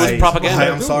saying, was "Listen,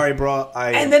 propaganda. I'm sorry, bro.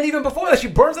 And then even before that, she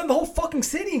burns down the whole fucking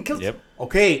city and kills. Yep.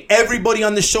 Okay, everybody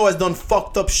on the show has done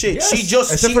fucked up shit. Yes, She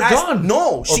just except she for asked, Jon.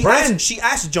 No, Or she Bran.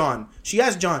 asked Jon. She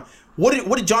asked Jon, what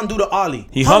did Jon do to Ollie?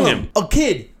 He hung him. A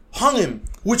kid hung him,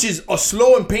 which is a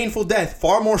slow and painful death,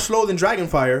 far more slow than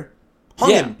Dragonfire. Hung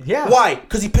Yeah. him. Yeah. Why?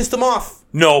 Because he pissed him off.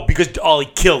 No, because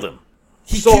Ollie killed him.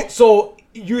 So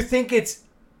you think it's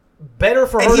better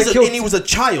for her And, to kill? and he was a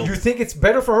child. You think it's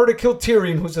better for her to kill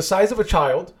Tyrion, who's the size of a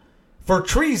child, for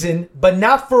treason, but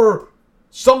not for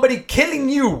somebody killing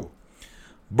you?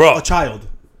 Bro. A child.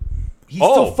 He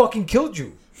Oh. still fucking killed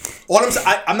you. All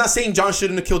I'm not saying Jon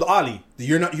shouldn't have killed Ollie.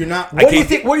 You're not. What do you can't-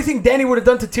 think? What do you think Dany would have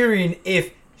done to Tyrion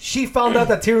if she found out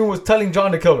that Tyrion was telling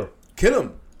Jon to kill her? Kill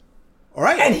him. All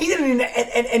right. And he didn't even.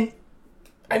 And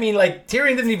I mean, like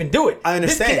Tyrion didn't even do it. I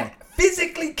understand. This kid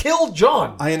physically killed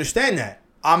Jon. I understand that.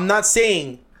 I'm not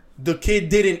saying the kid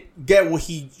didn't get what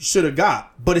he should have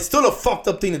got, but it's still a fucked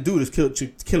up thing to do to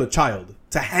kill a child.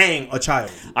 to hang a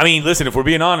child. I mean, listen, if we're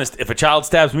being honest, if a child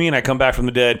stabs me and I come back from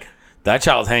the dead, that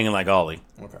child's hanging like Ollie.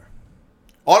 Okay.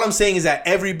 All I'm saying is that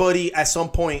everybody at some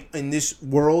point in this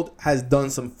world has done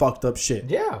some fucked up shit.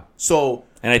 Yeah. So,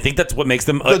 And I think that's what makes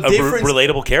them difference-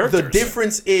 relatable characters. the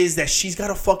difference is that she's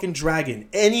got a fucking dragon.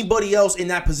 Anybody else in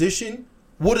that position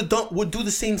would do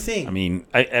the same thing. I mean,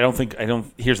 I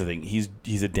don't. Here's the thing.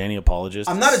 He's a Danny apologist.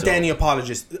 I'm not a so- Danny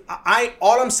apologist.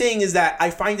 All I'm saying is that I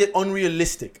find it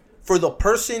unrealistic for the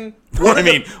person.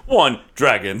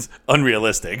 Dragons,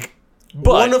 unrealistic.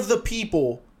 But One of the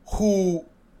people who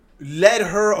led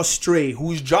her astray,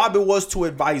 whose job it was to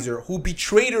advise her, who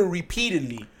betrayed her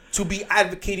repeatedly to be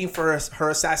advocating for her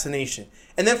assassination.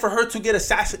 And then for her to get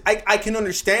assassinated, I can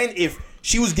understand if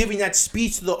she was giving that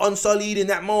speech to the Unsullied in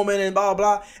that moment and blah,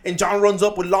 blah, blah, and Jon runs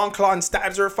up with Longclaw and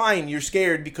stabs her. Fine, you're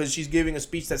scared because she's giving a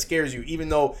speech that scares you, even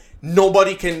though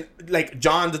nobody can, like,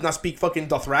 Jon does not speak fucking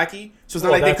Dothraki. So it's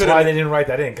not like they That's could why they didn't write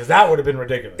that in, because that would have been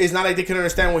ridiculous. It's not like they could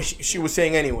understand what she was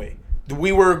saying anyway.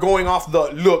 We were going off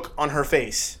the look on her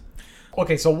face.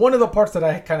 Okay, so one of the parts that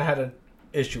I kind of had an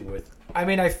issue with, I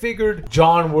mean, I figured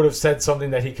Jon would have said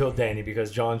something that he killed Dany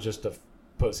because Jon's just a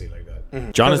pussy like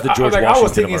that. John is the George I was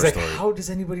Washington thinking, of our it's like, story. how does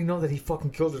anybody know that he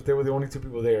fucking killed her if they were the only two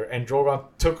people there? And Drogon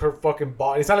took her fucking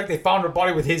body. It's not like they found her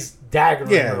body with his dagger.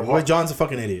 Yeah, in her. well, Jon's a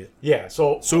fucking idiot. Yeah,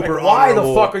 so Super like, why the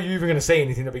honorable. fuck are you even going to say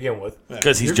anything to begin with?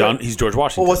 Because he's George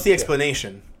Washington. Well, what's the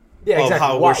explanation? Yeah, of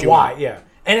exactly. where she Why? went? Yeah.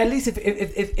 And at least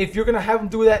if you're gonna have him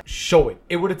do that, show it.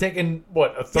 It would have taken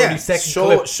what a 30-second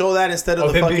clip show that instead of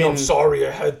of the him fucking. being, I'm sorry, I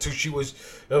had to. She was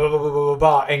blah, blah, blah, blah, blah,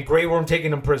 blah, and Grey Worm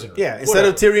taking him prisoner. Yeah, instead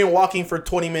of Tyrion walking for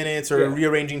 20 minutes or Yeah,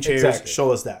 rearranging chairs, exactly.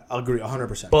 show us that. I'll agree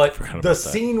 100%. But about the that.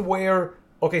 scene where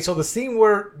the scene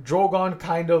where Drogon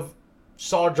kind of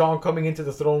saw Jon coming into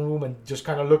the throne room and just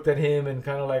kind of looked at him and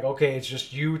kind of like, okay, it's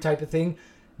just you type of thing.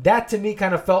 That to me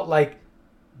kind of felt like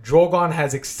Drogon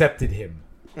has accepted him.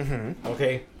 Mm-hmm.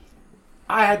 Okay.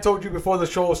 I had told you before the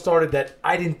show started that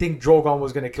I didn't think Drogon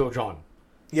was going to kill Jon.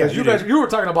 Yeah, Because you were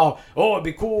talking about, it'd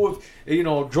be cool if,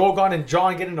 Drogon and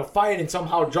Jon get in a fight and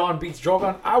somehow Jon beats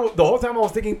Drogon. The whole time I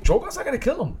was thinking, Drogon's not going to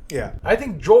kill him. Yeah. I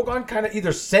think Drogon kind of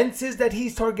either senses that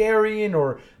he's Targaryen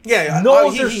or yeah,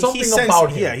 knows there's something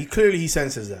about him. Yeah, he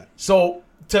senses that. So,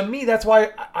 to me, that's why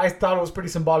I thought it was pretty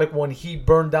symbolic when he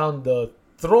burned down the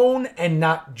throne and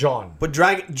not Jon. But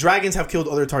dragons have killed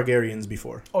other Targaryens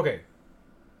before. Okay.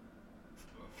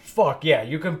 Fuck, yeah.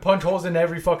 You can punch holes in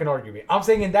every fucking argument. I'm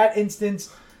saying in that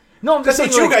instance... No, I'm just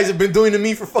That's saying, what you guys have been doing to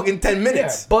me for fucking 10 Yeah,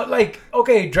 minutes. but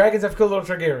okay, dragons have killed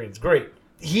other Targaryens. Great.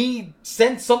 He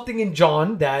sensed something in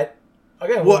Jon that...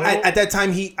 Again, Well, at that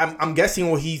time, I'm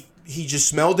guessing, he just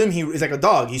smelled him. It's like a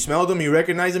dog. He smelled him. He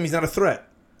recognized him. He's not a threat.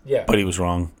 yeah. But he was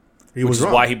wrong. He Which was is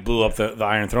wrong. why he blew up the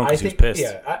Iron Throne, I because he was think, pissed.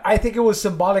 yeah, I think it was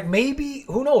symbolic. Maybe,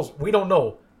 who knows? We don't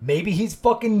know. Maybe he's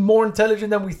fucking more intelligent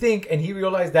than we think, and he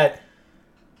realized that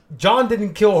Jon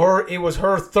didn't kill her. It was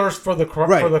her thirst for the crown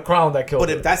that killed her.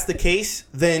 But if that's the case,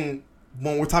 then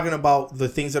when we're talking about the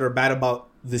things that are bad about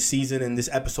this season and this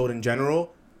episode in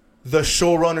general, the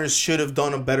showrunners should have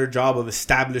done a better job of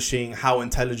establishing how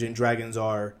intelligent dragons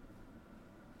are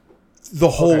the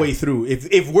whole way through.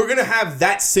 If we're going to have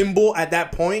that symbol at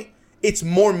that point, it's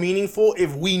more meaningful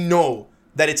if we know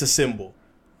that it's a symbol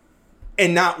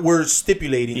and not we're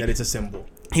stipulating that it's a symbol.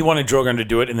 He wanted Drogon to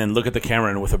do it and then look at the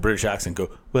camera and with a British accent go,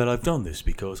 well, I've done this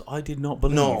because I did not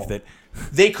believe that...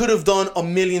 They could have done a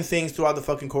million things throughout the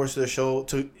fucking course of the show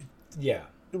to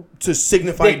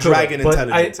signify They could've, dragon but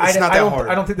intelligence. It's not that hard.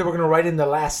 I don't think they were going to write in the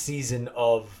last season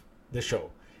of the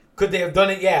show. Could they have done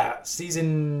it? Yeah.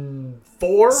 Season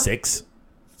 4? 6?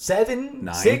 7?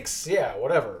 9? 6? Yeah,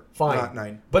 whatever. Fine. Not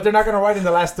 9. But they're not going to write in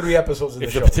the last 3 episodes of the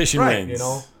If show. the petition Right, wins.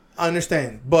 I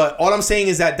understand, but all I'm saying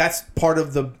is that that's part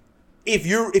of the. If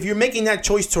you're making that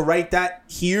choice to write that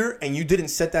here and you didn't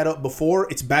set that up before,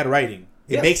 it's bad writing.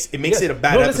 It makes it a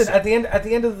bad. No, episode. listen. At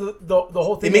the end of the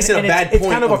whole thing, It makes it a and bad it's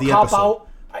point kind of of a the cop episode.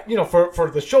 out. For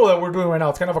the show that we're doing right now,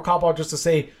 it's kind of a cop out just to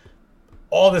say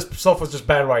all this stuff was just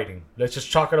bad writing. Let's just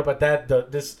chalk it up at that.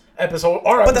 This episode,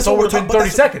 But that's what we're within talking. 30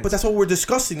 seconds. But that's what we're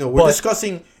discussing, though. We're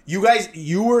discussing. You guys,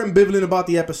 you were ambivalent about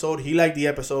the episode. He liked the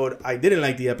episode. I didn't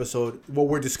like the episode. What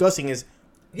we're discussing is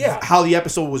how the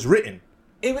episode was written.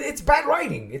 It's bad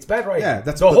writing. It's bad writing. Yeah,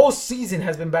 that's the what- whole season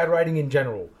has been bad writing in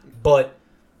general. But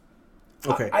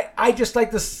Okay. I just like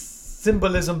the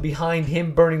symbolism behind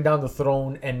him burning down the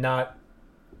throne and not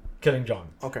killing Jon.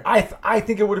 Okay. I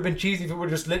think it would have been cheesy if it would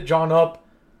have just lit Jon up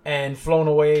and flown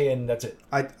away and that's it.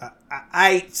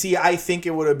 I see. I think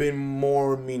it would have been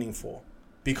more meaningful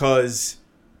because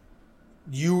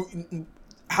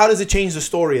how does it change the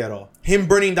story at all? Him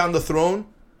burning down the throne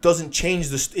doesn't change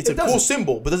the. It's a cool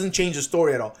symbol, but doesn't change the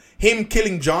story at all. Him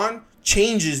killing Jon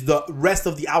changes the rest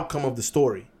of the outcome of the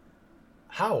story.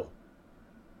 How?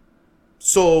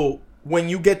 So when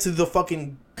you get to the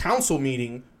fucking council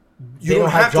meeting, you They don't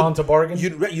have Jon to bargain. You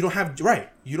don't have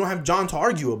You don't have Jon to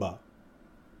argue about.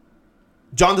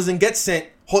 Jon doesn't get sent.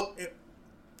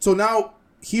 So now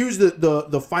here's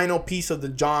the final piece of the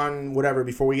Jon whatever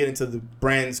before we get into the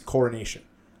Bran's coronation.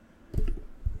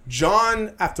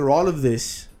 Jon, after all of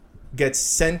this, gets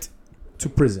sent to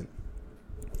prison,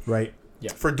 right?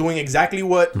 Yeah. For doing exactly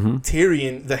what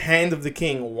Tyrion, the Hand of the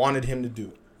King, wanted him to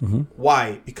do.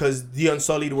 Why? Because the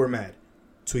Unsullied were mad.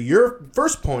 To your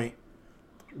first point,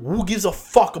 who gives a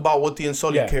fuck about what the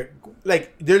Unsullied care?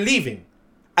 Like, they're leaving.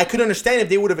 I could understand if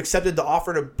they would have accepted the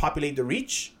offer to populate the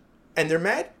Reach, and they're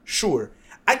mad. Sure.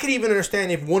 I could even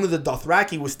understand if one of the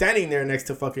Dothraki was standing there next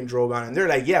to fucking Drogon, and they're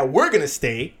like, yeah, we're gonna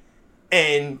stay,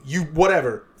 and you,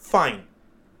 whatever, fine.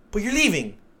 But you're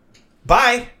leaving.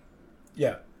 Bye.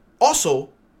 Yeah. Also,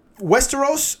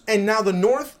 Westeros and now the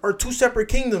North are two separate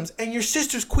kingdoms, and your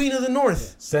sister's Queen of the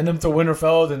North. Send them to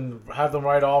Winterfell and have them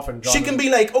ride off. And She can be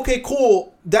like, okay,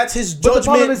 cool, that's his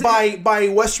judgment by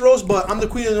Westeros, but I'm the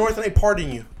Queen of the North and I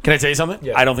pardon you. Can I tell you something?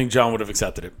 Yeah. I don't think Jon would have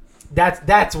accepted it.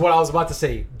 That's what I was about to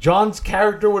say. Jon's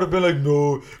character would have been like,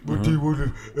 no, but he would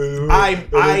have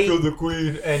I killed the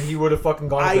queen, and he would have fucking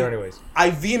gone up there anyways. I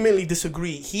vehemently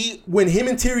disagree. When him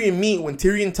and Tyrion meet, when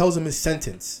Tyrion tells him his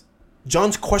sentence,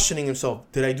 Jon's questioning himself.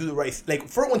 Did I do the right?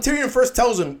 When Tyrion first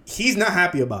tells him, he's not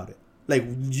happy about it. Like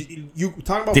you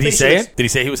talking about. Did he say it? Did he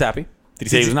say he was happy? Did he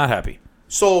say he was not happy?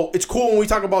 So it's cool when we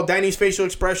talk about Dany's facial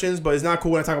expressions, but it's not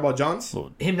cool when I talk about Jon's.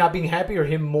 Him not being happy, or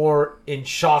him more in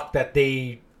shock that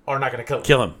they are not going to kill him.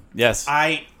 Kill him. Yes.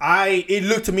 It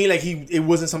looked to me like it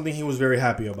wasn't something he was very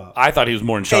happy about. I thought he was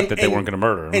more in shock that they weren't going to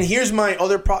murder him. And here's my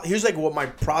other here's like what my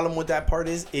problem with that part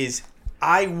is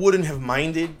I wouldn't have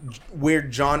minded where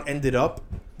Jon ended up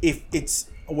if it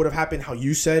would have happened how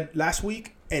you said last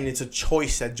week, and it's a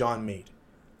choice that Jon made.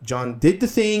 Jon did the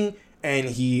thing, and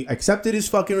he accepted his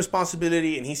fucking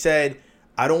responsibility, and he said,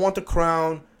 I don't want the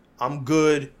crown. I'm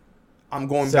good. I'm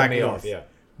going back north. Yeah.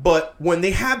 But when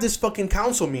they have this fucking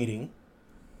council meeting,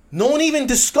 no one even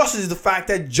discusses the fact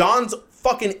that Jon's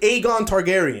fucking Aegon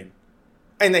Targaryen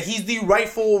and that he's the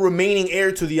rightful remaining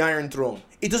heir to the Iron Throne.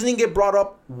 It doesn't even get brought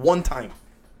up one time.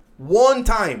 One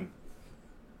time.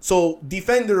 So,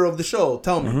 defender of the show,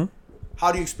 tell me,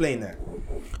 how do you explain that?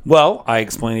 Well, I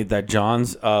explained that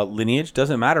Jon's lineage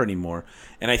doesn't matter anymore.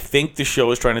 And I think the show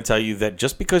is trying to tell you that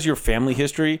just because your family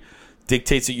history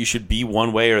dictates that you should be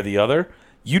one way or the other,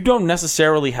 you don't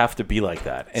necessarily have to be like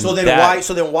that. And so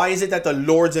then why is it that the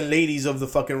lords and ladies of the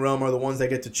fucking realm are the ones that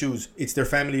get to choose? It's their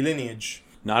family lineage.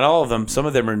 Not all of them. Some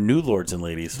of them are new lords and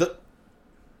ladies.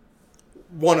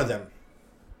 One of them.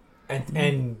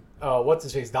 And what's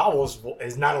his face? Davos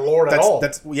is not a lord at all.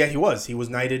 He was. He was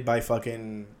knighted by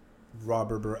fucking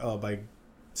by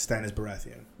Stannis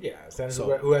Baratheon. Yeah,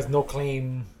 Stannis who has no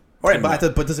claim. All right, but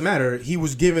it doesn't matter. He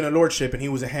was given a lordship and he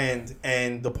was a hand.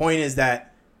 And the point is that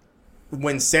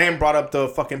when Sam brought up the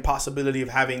fucking possibility of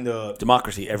having the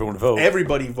democracy,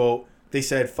 everybody vote, they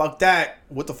said, fuck that.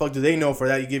 What the fuck do they know for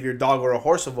that? You give your dog or a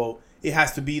horse a vote. It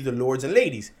has to be the lords and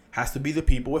ladies. It has to be the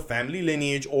people with family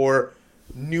lineage or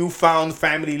newfound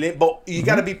family lineage. But you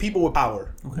got to be people with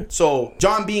power. Okay. So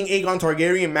Jon being Aegon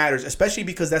Targaryen matters, especially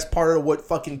because that's part of what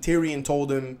fucking Tyrion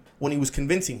told him when he was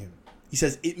convincing him. He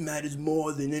says, it matters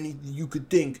more than anything you could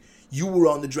think. You were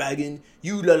on the dragon.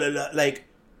 You la la la. Like,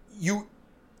 you...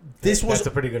 That's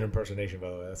a pretty good impersonation, by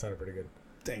the way. That sounded pretty good.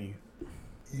 Thank you.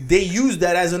 They use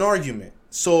that as an argument.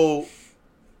 So,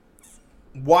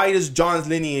 why does Jon's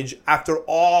lineage, after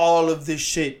all of this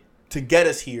shit to get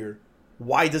us here,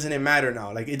 why doesn't it matter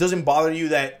now? Like, it doesn't bother you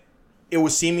that it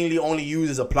was seemingly only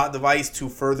used as a plot device to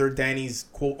further Dany's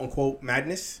quote-unquote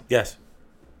madness? Yes.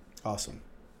 Awesome.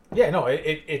 Yeah, no,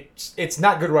 it's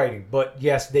not good writing, but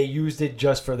yes, they used it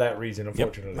just for that reason,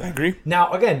 unfortunately. Yep, I agree.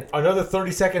 Now, again, another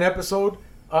 30-second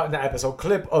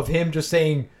clip of him just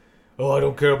saying, oh, I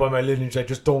don't care about my lineage, I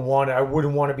just don't want it, I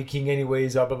wouldn't want to be king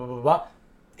anyways, blah, blah, blah, blah.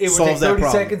 It would take 30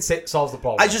 seconds, solves the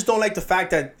problem. I just don't like the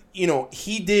fact that,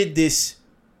 he did this,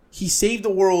 he saved the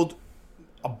world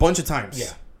a bunch of times.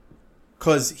 Yeah.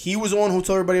 Because he was the one who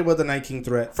told everybody about the Night King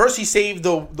threat. First, he saved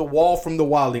the wall from the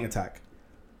wildling attack.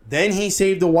 Then he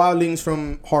saved the wildlings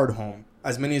from Hardhome,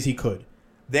 as many as he could.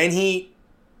 Then he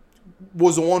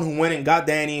was the one who went and got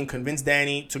Dany and convinced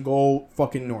Dany to go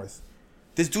fucking north.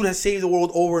 This dude has saved the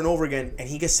world over and over again, and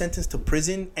he gets sentenced to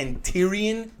prison, and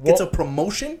Tyrion gets a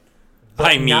promotion?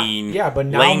 But now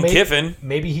Lane Kiffin.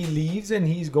 Maybe he leaves and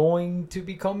he's going to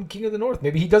become king of the north.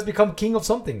 Maybe he does become king of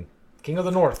something. King of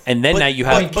the North. And then now you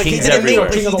have but he kings didn't make, everywhere.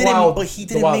 but he King of the didn't, Wild- but he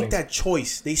the didn't make Wildlings. that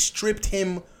choice. They stripped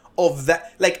him of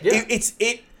that. Like Yeah.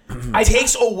 it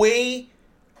takes away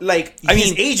like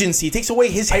his agency. It takes away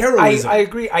his heroism. I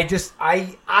agree.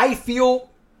 I feel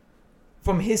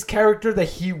from his character that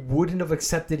he wouldn't have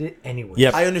accepted it anyway.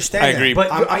 Yep. I understand. I agree. That.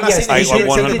 But I'm not yes, saying that he they should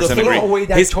have did accepted the take take throne. away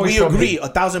that His- choice We from agree him.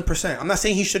 1,000%. I'm not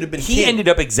saying he should have been. He king. ended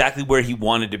up exactly where he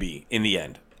wanted to be in the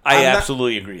end. I I'm not-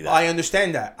 absolutely agree that. I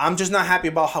understand that. I'm just not happy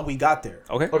about how we got there.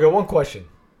 Okay. Okay, one question.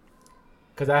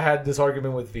 Because I had this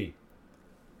argument with V.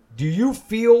 Do you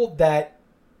feel that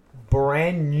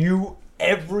Bran knew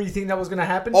everything that was going to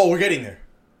happen? Oh, we're getting there.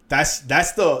 That's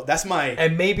my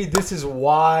And maybe this is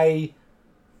why...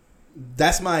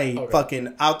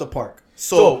 fucking out the park.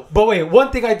 So, but wait,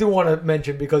 one thing I do want to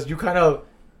mention, because you kind of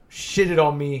shitted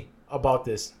on me about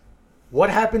this. What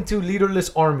happened to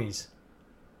leaderless armies?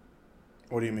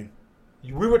 What do you mean?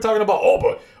 We were talking about,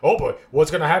 but what's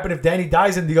going to happen if Dany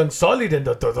dies in the Unsullied and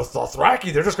the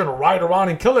Dothraki? They're just going to ride around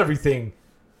and kill everything.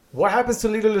 What happens to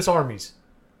leaderless armies?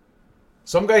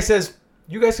 Some guy says,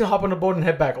 you guys can hop on a boat and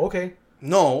head back. Okay.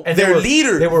 No, And their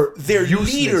they were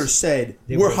useless. leader said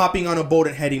They we're were- hopping on a boat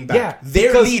and heading back. Yeah,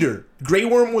 their because- leader, Grey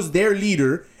Worm, was their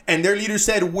leader, and their leader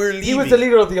said we're leaving. He was the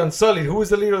leader of the Unsullied. Who was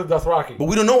the leader of the Dothraki? But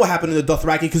we don't know what happened to the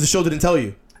Dothraki because the show didn't tell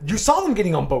you. You saw them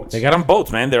getting on boats. They got on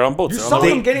boats, man. They're on boats. You They're saw on the-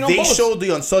 them They, getting on they boats. showed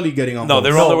the Unsullied getting on No, boats.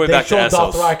 they were on their way they back to showed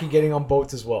Essos. Dothraki getting on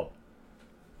boats as well.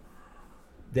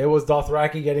 There was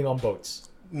Dothraki getting on boats.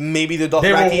 Maybe the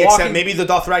They were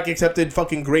Dothraki accepted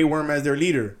fucking Grey Worm as their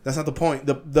leader. That's not the point.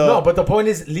 No, but the point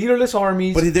is, leaderless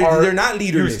armies But they're not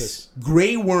leaderless. useless.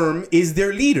 Grey Worm is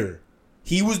their leader.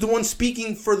 He was the one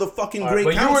speaking for the fucking Grey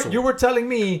But Council. you were telling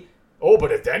me,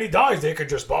 but if Dany dies, they could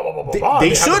just blah blah blah blah. They- blah. they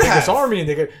have should the biggest have. army, and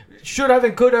they should have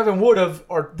and could have and would have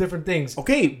are different things.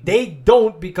 Okay. They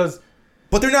don't because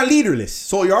But they're not leaderless.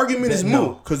 So your argument is No.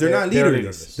 moot because they're not They're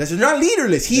leaderless. leaderless. They're not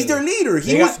leaderless. He's their leader.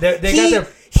 They got their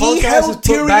He punk asses held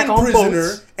put back Tyrion on prisoner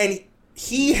boats. and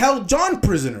he held Jon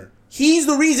prisoner. He's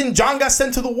the reason Jon got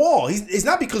sent to the wall. It's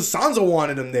not because Sansa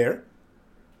wanted him there.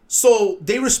 So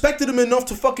they respected him enough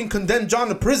to fucking condemn Jon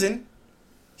to prison.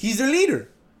 He's their leader.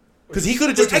 Because he could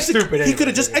have just Which is stupid he could have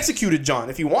anyway, just executed Jon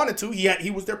if he wanted to. He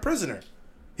was their prisoner.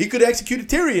 He could have executed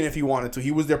Tyrion if he wanted to.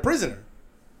 He was their prisoner.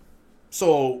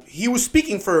 So he was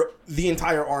speaking for the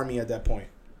entire army at that point.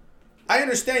 I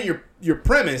understand your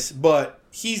premise, but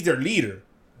he's their leader.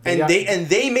 And they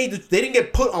didn't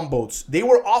get put on boats. They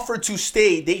were offered to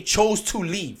stay. They chose to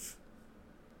leave.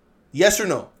 Yes or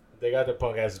no? they got their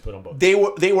punk asses put on boats. They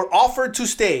were offered to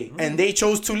stay and they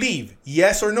chose to leave.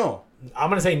 Yes or no? I'm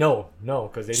gonna say no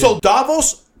because they So didn't.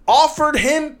 Davos offered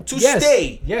him to Yes,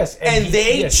 stay. yes, And and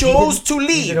they he chose didn't- to he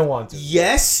leave. didn't want to.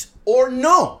 Yes or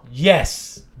no?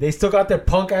 Yes, they still got their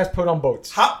punk ass put on boats.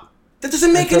 How? That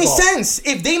doesn't make took any off. sense.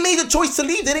 If they made the choice to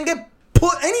leave, they didn't get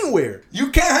put anywhere.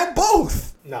 You can't have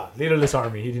both. Nah, leaderless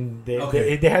army. He didn't.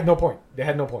 Okay. They had no point. They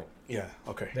had no point. Yeah,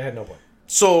 okay. They had no point.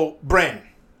 So, Bran.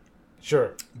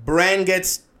 Sure. Bran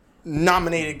gets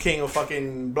nominated king of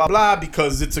fucking blah blah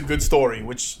because it's a good story.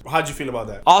 Which, how'd you feel about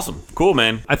that? Awesome. Cool,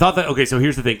 man. I thought that, okay, so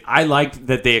here's the thing. I liked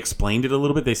that they explained it a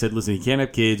little bit. They said, listen, you can't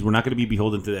have kids. We're not going to be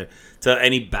beholden to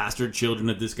any bastard children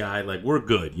of this guy. Like, we're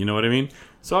good. You know what I mean?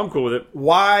 So I'm cool with it.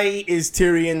 Why is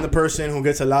Tyrion the person who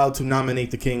gets allowed to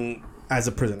nominate the king as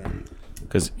a prisoner?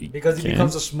 Because Because he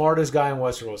becomes the smartest guy in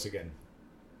Westeros again.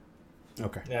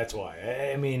 Okay. That's why.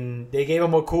 I mean, they gave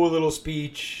him a cool little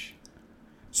speech.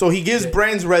 So he gives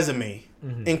Bran's resume,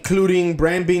 including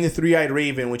Bran being the three-eyed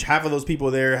raven, which half of those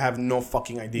people there have no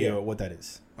fucking idea what that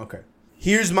is. Okay.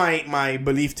 Here's my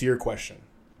belief to your question,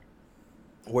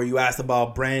 where you asked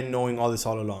about Bran knowing all this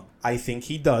all along. I think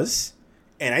he does,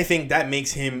 and I think that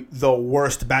makes him the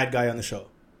worst bad guy on the show.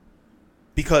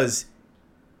 Because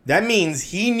that means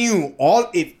he knew all.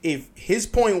 If his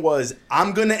point was,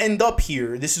 I'm gonna end up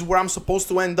here, this is where I'm supposed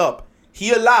to end up,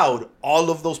 he allowed all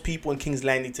of those people in King's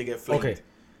Landing to get flamed. Okay.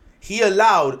 He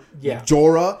allowed Yeah.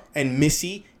 Jorah and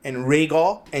Missy and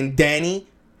Rhaegal and Dany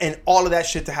and all of that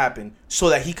shit to happen so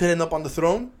that he could end up on the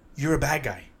throne. You're a bad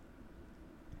guy.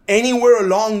 Anywhere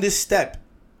along this step,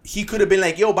 he could have been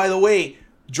like, yo, by the way,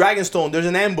 Dragonstone, there's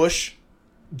an ambush.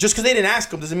 Just because they didn't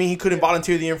ask him doesn't mean he couldn't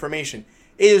volunteer the information.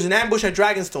 Hey, there's an ambush at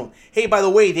Dragonstone. Hey, by the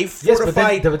way, they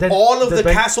fortified all of the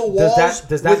castle walls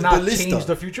Does that with not ballista. change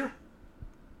the future?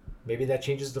 Maybe that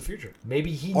changes the future.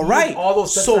 Maybe he All needed right. all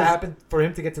those steps So- to happen for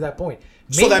him to get to that point.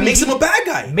 So that Maybe makes he- him a bad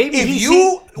guy. Maybe If he's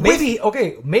you-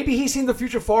 maybe he's seen the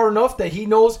future far enough that he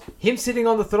knows him sitting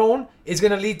on the throne is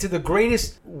going to lead to the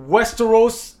greatest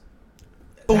Westeros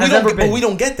But has ever been. we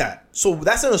don't get that. So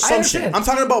that's an assumption. understand. I'm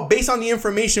talking about based on the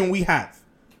information we have.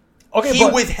 He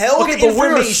withheld but information.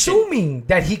 we're assuming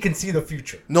that he can see the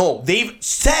future. No, they've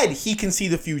said he can see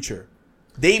the future.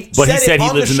 But he said he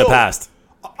lives in the past.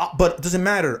 But it doesn't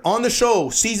matter. On the show,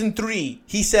 season 3,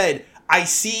 he said, "I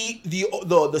see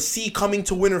the sea coming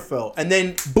to Winterfell," and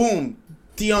then boom,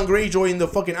 Theon Greyjoy and the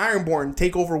fucking Ironborn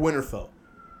take over Winterfell.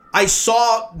 I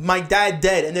saw my dad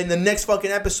dead, and then the next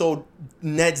fucking episode,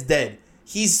 Ned's dead.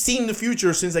 He's seen the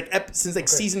future since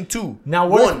season 2. Now,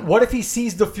 what if he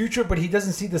sees the future, but he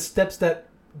doesn't see the steps that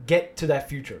get to that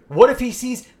future? What if he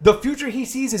sees the future? He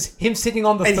sees is him sitting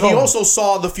on the throne. And he also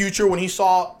saw the future when he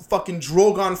saw fucking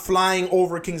Drogon flying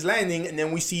over King's Landing, and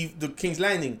then we see the King's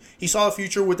Landing. He saw the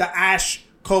future with the ash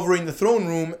covering the throne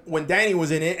room when Dany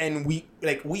was in it, and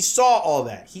we saw all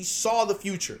that. He saw the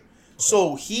future. Okay.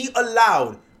 So he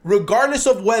allowed, regardless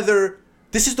of whether...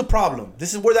 This is the problem.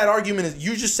 This is where that argument is.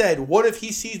 You just said, what if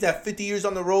he sees that 50 years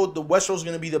on the road, the Westeros is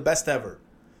going to be the best ever?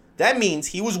 That means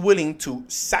he was willing to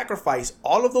sacrifice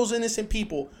all of those innocent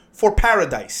people for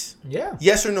paradise. Yeah.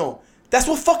 Yes or no? That's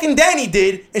what fucking Dany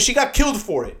did, and she got killed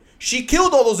for it. She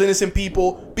killed all those innocent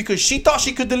people because she thought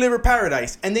she could deliver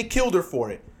paradise, and they killed her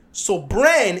for it. So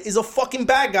Bran is a fucking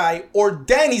bad guy, or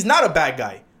Dany's not a bad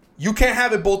guy. You can't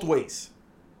have it both ways.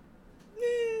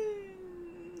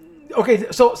 Okay,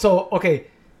 okay.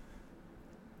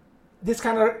 This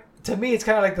kind of, to me, it's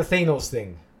kind of like the Thanos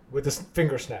thing with the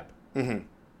finger snap. Mm-hmm.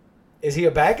 Is he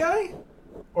a bad guy,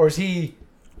 or is he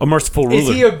a merciful ruler? Is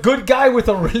he a good guy with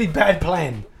a really bad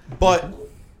plan? But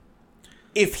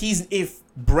if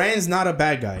Bran's not a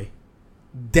bad guy,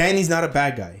 Dany's not a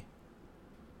bad guy.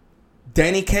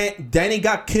 Dany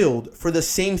got killed for the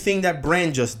same thing that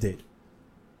Bran just did.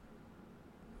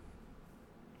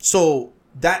 So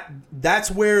that's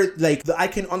where I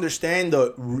can understand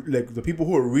the people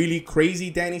who are really crazy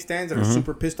Dany stans that are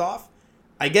super pissed off.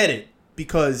 I get it,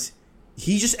 because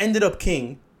he just ended up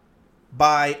king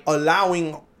by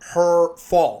allowing her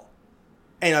fall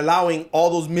and allowing all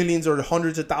those millions or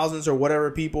hundreds of thousands or whatever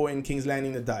people in King's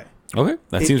Landing to die. Okay,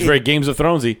 that seems very Games of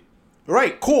Thronesy.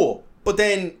 Right, cool. But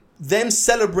then them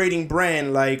celebrating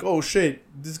Bran like, oh shit,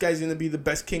 this guy's gonna be the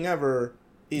best king ever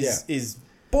is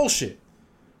bullshit.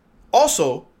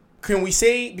 Also, can we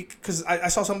say, because I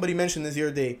saw somebody mention this the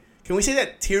other day, can we say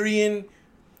that Tyrion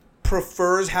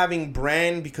prefers having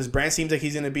Bran because Bran seems like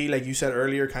he's going to be, like you said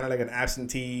earlier, kind of like an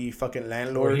absentee fucking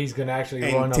landlord? Or he's going to actually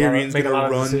and run Tyrion's going to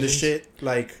run the shit.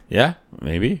 Yeah,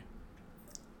 maybe.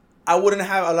 I wouldn't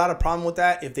have a lot of problem with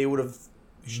that if they would have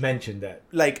mentioned that.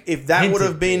 Like, if that would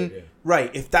have been,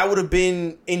 right, if that would have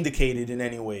been indicated in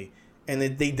any way, and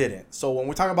they didn't. So when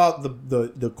we're talking about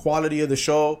the quality of the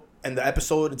show and the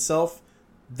episode itself,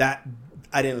 that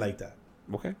I didn't like that.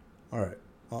 Okay. All right.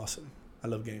 Awesome. I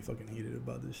love getting fucking heated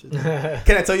about this shit.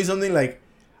 Can I tell you something? Like,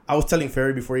 I was telling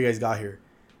Ferry before you guys got here.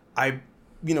 I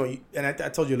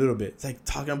told you a little bit. It's like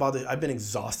talking about it. I've been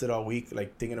exhausted all week,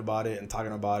 like thinking about it and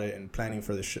talking about it and planning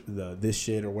for this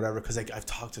shit or whatever. Because like I've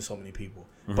talked to so many people,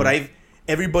 but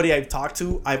everybody I've talked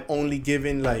to, I've only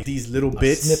given like these little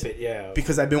bits, snippet, yeah.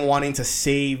 Because I've been wanting to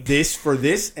save this for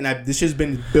this, and this has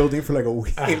been building for like a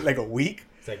week, like a week.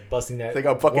 It's like busting that. It's like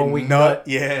a fucking 1 week nut.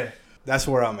 Yeah, that's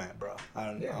where I'm at, bro.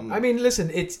 I mean,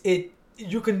 listen,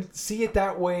 you can see it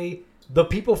that way. The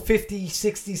people 50,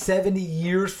 60, 70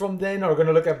 years from then are going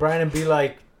to look at Bran and be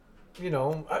like,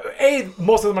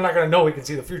 most of them are not going to know he can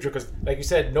see the future because, like you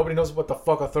said, nobody knows what the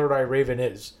fuck a third eye raven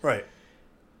is. Right.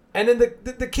 And then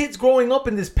the kids growing up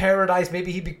in this paradise,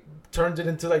 maybe he turns it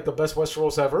into like the best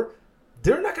Westeros ever.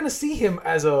 They're not going to see him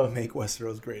as a... Make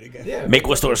Westeros great again. Yeah, make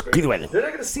Westeros great again. They're not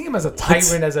going to see him as a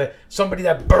tyrant, somebody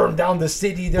that burned down the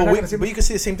city. They're not going to see him. But you can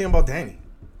say the same thing about Dany.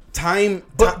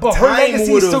 But her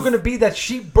legacy is still going to be that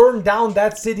she burned down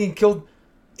that city and killed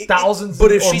thousands or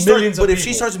millions of people. But if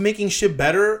she starts making shit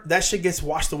better, that shit gets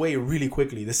washed away really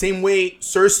quickly. The same way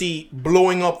Cersei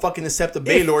blowing up fucking the Sept of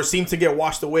Baelor seemed to get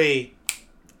washed away.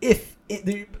 If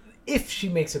she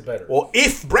makes it better. Well,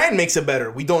 if Bran makes it better,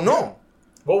 we don't know.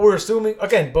 What we're assuming,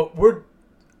 again,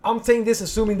 I'm saying this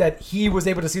assuming that he was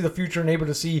able to see the future and able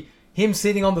to see him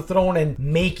sitting on the throne and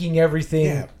making everything.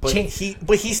 Yeah, but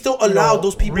he still allowed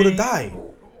those people to die.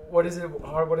 What is it?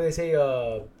 What do they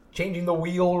say? Changing the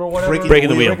wheel or whatever? Breaking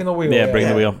the wheel. Yeah, breaking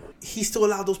the wheel. He still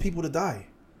allowed those people to die.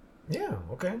 Yeah,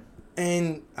 okay.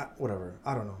 And whatever.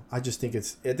 I don't know. I just think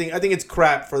I think it's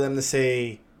crap for them to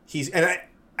say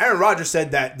Aaron Rodgers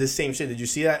said the same shit. Did you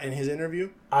see that in his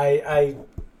interview? I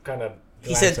kind of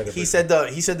he said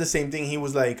the same thing. He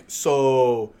was like,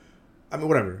 so I mean,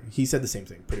 whatever. He said the same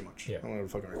thing pretty much. Yeah. I'm gonna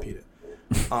fucking repeat it.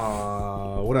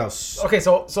 What else? Okay,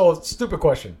 so stupid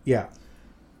question. Yeah.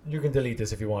 You can delete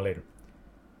this if you want later.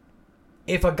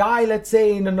 If a guy, let's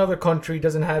say in another country,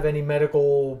 doesn't have any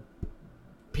medical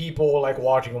people like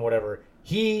watching and whatever.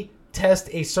 He tests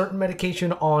a certain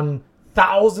medication on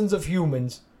thousands of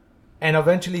humans and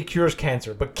eventually cures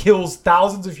cancer, but kills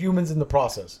thousands of humans in the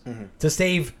process to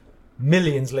save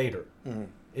millions later.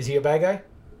 Is he a bad guy?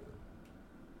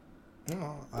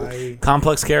 No,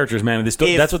 Complex characters, man.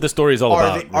 That's what the story is all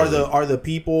about. Are the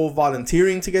people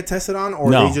volunteering to get tested on, or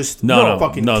No. are they just No.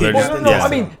 fucking No, they're kidnapped just- and No,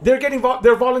 tested I mean on?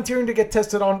 they're volunteering to get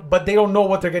tested on, but they don't know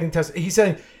what they're getting tested. He's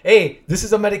saying, "Hey, this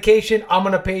is a medication. I'm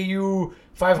gonna pay you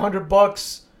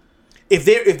 $500."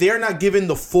 If they're not given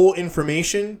the full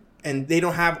information and they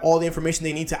don't have all the information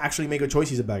they need to actually make a choice,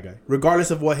 he's a bad guy,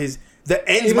 regardless of what the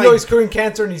ends Even might. though he's curing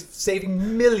cancer and he's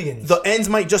saving millions. The ends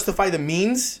might justify the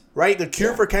means, right? The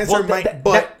cure for cancer Well, might,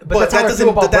 but but that's that how I doesn't. feel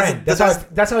about But Bran. that's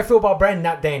That's how I feel about Bran,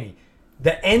 not Danny.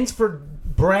 The ends for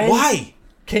Bran why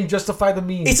can justify the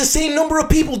means. it's the same number of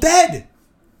people dead.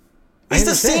 It's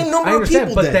the same number of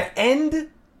people but dead. the end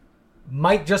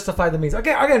might justify the means.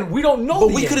 Again, we don't know.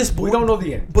 But we could have. We don't know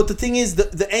the end. But the thing is,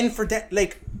 the end for that.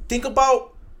 Like, think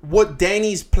about what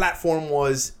Danny's platform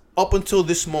was up until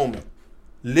this moment: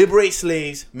 liberate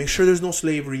slaves, make sure there's no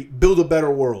slavery, build a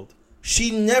better world.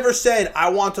 She never said, "I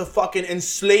want to fucking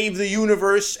enslave the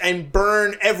universe and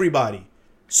burn everybody."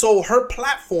 So her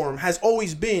platform has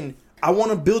always been, "I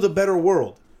want to build a better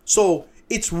world." So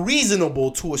it's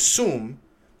reasonable to assume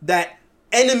that,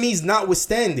 enemies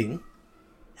notwithstanding,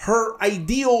 her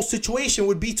ideal situation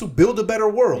would be to build a better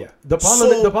world. Yeah. The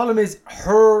problem is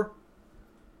her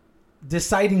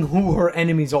deciding who her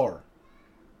enemies are.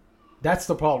 That's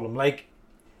the problem. Like,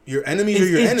 your enemies are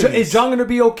your enemies. Is Jon gonna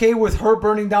be okay with her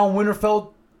burning down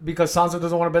Winterfell because Sansa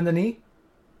doesn't want to bend the knee?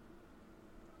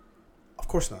 Of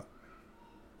course not.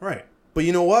 Right. But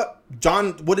you know what?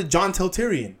 What did Jon tell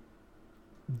Tyrion?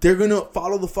 They're gonna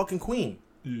follow the fucking queen.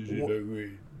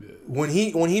 When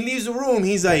he leaves the room,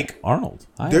 he's like, Arnold.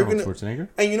 they're Arnold gonna. Schwarzenegger.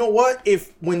 And you know what?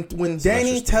 When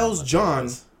Danny just tells Stallone, Jon,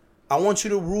 that's "I want you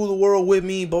to rule the world with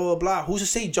me," blah blah blah. Who's to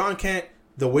say Jon can't,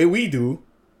 the way we do,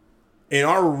 in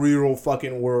our real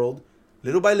fucking world,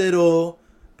 little by little,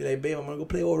 be like, "Babe, I'm gonna go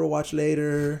play Overwatch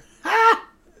later."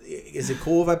 Is it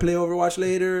cool if I play Overwatch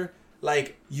later?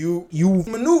 Like, you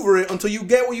maneuver it until you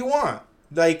get what you want.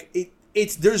 Like,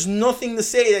 it's there's nothing to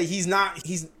say that he's not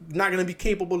gonna be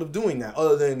capable of doing that,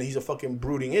 other than he's a fucking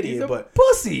brooding idiot. He's a but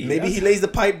pussy. maybe he lays the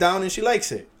pipe down and she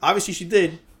likes it. Obviously, she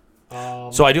did.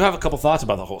 So I do have a couple thoughts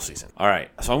about the whole season. All right,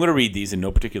 so I'm going to read these in no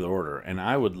particular order, and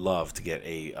I would love to get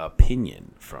a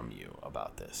opinion from you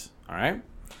about this. All right.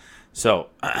 So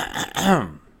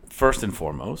first and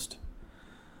foremost,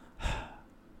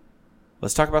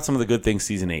 let's talk about some of the good things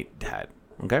season 8 had.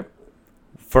 Okay.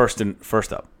 First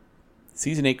up,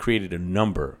 season 8 created a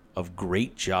number of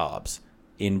great jobs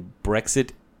in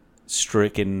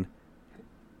Brexit-stricken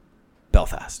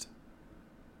Belfast.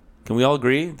 Can we all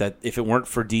agree that if it weren't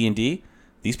for D&D,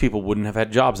 these people wouldn't have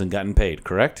had jobs and gotten paid,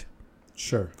 correct?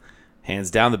 Sure. Hands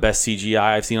down, the best CGI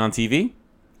I've seen on TV.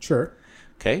 Sure.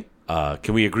 Okay.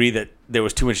 Can we agree that there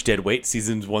was too much dead weight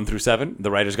seasons 1 through 7?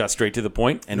 The writers got straight to the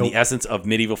point and the essence of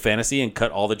medieval fantasy and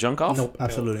cut all the junk off? Nope,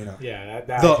 absolutely not. Yeah,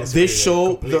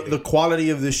 The quality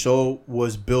of this show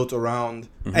was built around,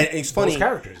 and it's funny. Those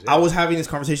characters, yeah. I was having this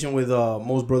conversation with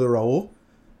Mo's brother Raul,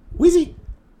 Wheezy,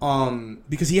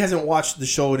 because he hasn't watched the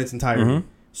show in its entirety.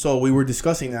 So we were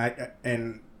discussing that,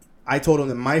 and I told him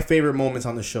that my favorite moments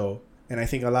on the show, and I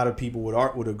think a lot of people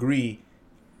would agree,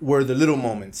 were the little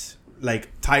moments, like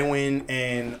Tywin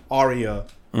and Arya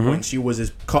when she was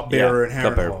his cupbearer in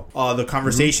Harrenhal. The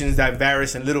conversations that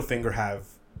Varys and Littlefinger have,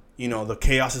 the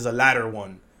Chaos is a Ladder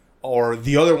one, or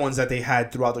the other ones that they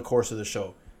had throughout the course of the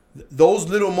show. Those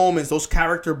little moments, those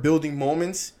character building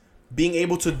moments, being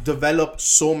able to develop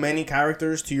so many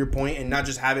characters, to your point, and not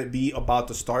just have it be about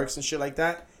the Starks and shit like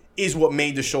that, is what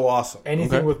made the show awesome.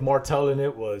 Anything with Martell in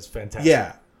it was fantastic.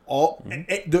 Yeah. What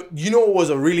was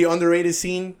a really underrated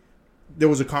scene? There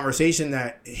was a conversation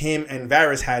that him and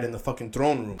Varys had in the fucking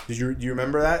throne room. Do you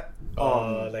remember that?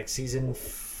 Like season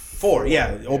 4.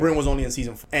 Yeah, Oberyn was only in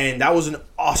season 4, and that was an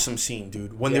awesome scene,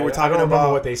 dude. When they were talking I don't remember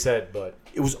about what they said, but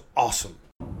it was awesome.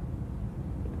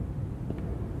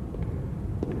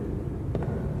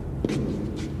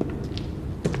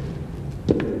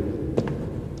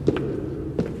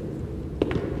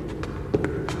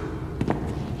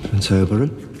 Prince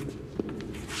Oberyn?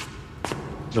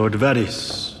 Lord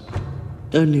Varys.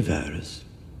 Only Varys.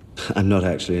 I'm not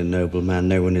actually a nobleman.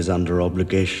 No one is under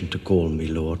obligation to call me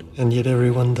Lord. And yet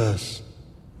everyone does.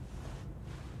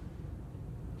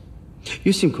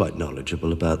 You seem quite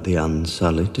knowledgeable about the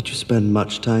Unsullied. Did you spend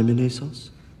much time in Essos?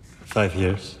 5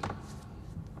 years.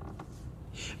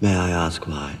 May I ask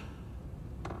why?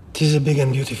 'Tis a big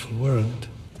and beautiful world.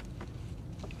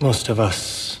 Most of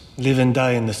us live and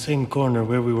die in the same corner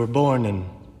where we were born and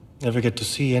never get to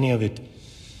see any of it.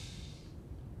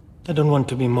 I don't want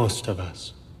to be most of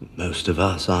us. Most of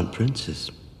us aren't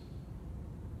princes.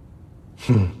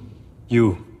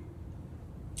 You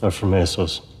are from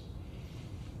Essos.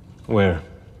 Where?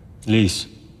 Lys.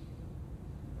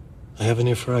 I have an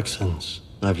ear for accents.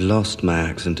 I've lost my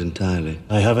accent entirely.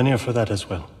 I have an ear for that as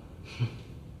well.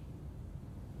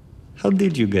 How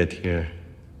did you get here?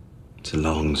 It's a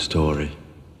long story.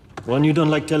 One you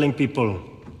don't like telling people.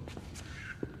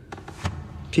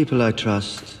 People I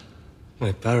trust.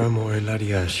 My paramour,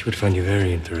 Eladia, she would find you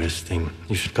very interesting.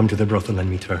 You should come to the brothel and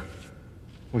meet her.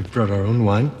 We've brought our own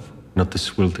wine, not the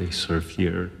swill they serve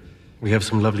here. We have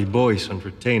some lovely boys on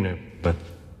retainer, but...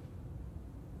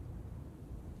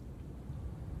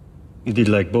 You did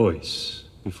like boys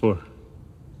before.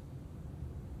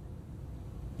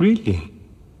 Really?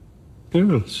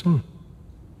 Girls, huh?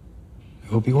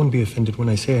 I hope you won't be offended when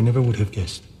I say I never would have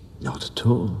guessed. Not at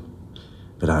all.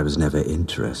 But I was never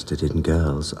interested in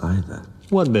girls either.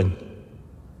 What then?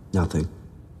 Nothing.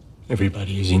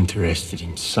 Everybody is interested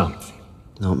in something.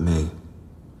 Not me.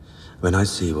 When I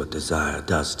see what desire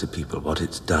does to people, what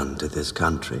it's done to this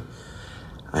country,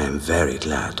 I am very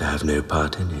glad to have no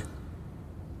part in it.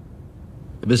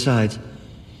 Besides,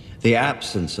 the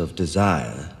absence of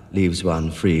desire leaves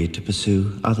one free to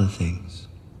pursue other things.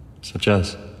 Such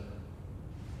as?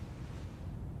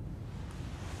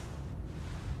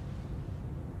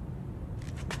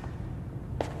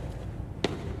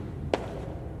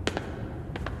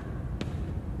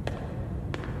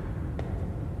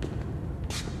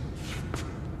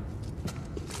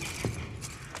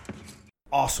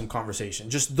 Awesome conversation.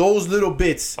 Just those little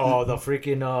bits. Oh, the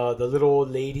freaking the little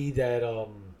lady that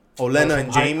Olenna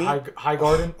and Jamie. High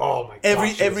Garden. Oh my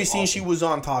god. Every scene she was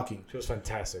on talking. She was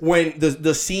fantastic. When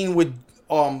the scene with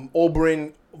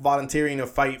Oberyn volunteering to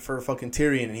fight for fucking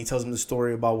Tyrion, and he tells him the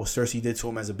story about what Cersei did to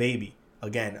him as a baby.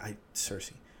 Again,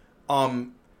 Cersei.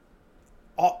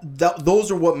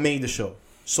 Those are what made the show.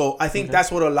 So I think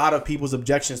that's what a lot of people's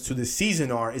objections to this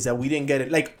season are, is that we didn't get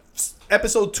it. Like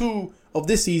episode 2 of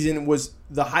this season was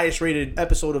the highest rated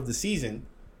episode of the season,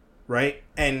 right?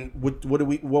 And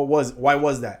why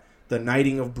was that? The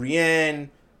knighting of Brienne,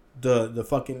 the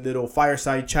fucking little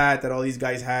fireside chat that all these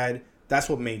guys had. That's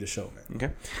what made the show, man.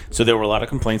 Okay. So there were a lot of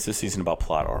complaints this season about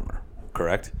plot armor,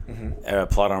 correct? Mm-hmm.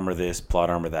 Plot armor this, plot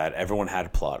armor that. Everyone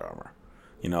had plot armor.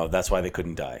 You know, that's why they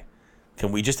couldn't die.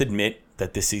 Can we just admit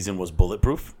that this season was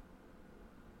bulletproof?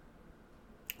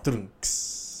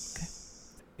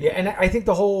 Yeah, and I think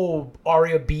the whole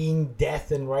Arya being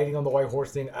death and riding on the white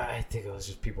horse thing, I think it was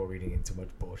just people reading in too much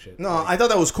bullshit. No, I thought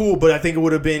that was cool, but I think it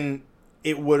would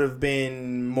have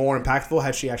been more impactful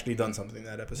had she actually done something in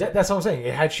that episode. That's what I'm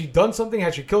saying. Had she done something,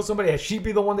 had she killed somebody, had she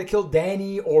be the one that killed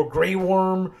Dany or Grey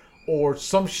Worm or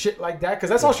some shit like that,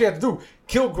 because that's all she had to do.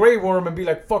 Kill Grey Worm and be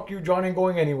like, fuck you, Jon ain't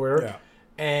going anywhere. Yeah.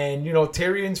 And, you know,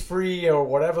 Tyrion's free or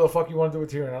whatever the fuck you want to do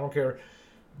with Tyrion. I don't care.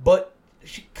 But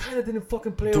she kind of didn't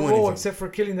fucking play a role except for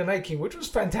killing the Night King, which was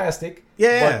fantastic.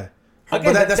 Yeah. But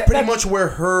again, that's pretty much where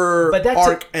her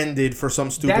arc ended for some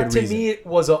stupid reason. That to me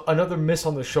was another miss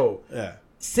on the show. Yeah.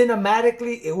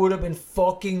 Cinematically, it would have been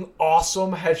fucking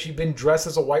awesome had she been dressed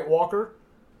as a White Walker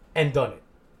and done it.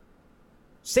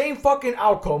 Same fucking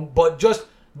outcome, but just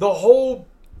the whole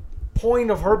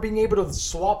point of her being able to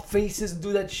swap faces and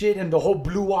do that shit and the whole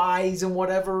blue eyes and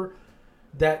whatever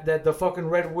that the fucking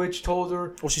Red Witch told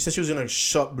her. Well, she said she was going to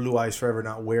shut blue eyes forever,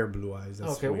 not wear blue eyes.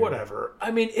 That's okay, weird. Whatever.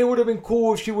 I mean, it would have been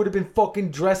cool if she would have been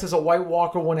fucking dressed as a White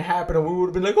Walker when it happened and we would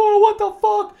have been like, oh, what the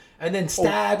fuck? And then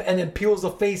stab and then peels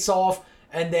the face off.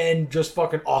 And then just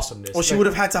fucking awesomeness. Well, she would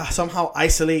have had to somehow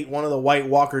isolate one of the White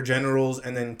Walker generals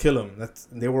and then kill him.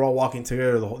 They were all walking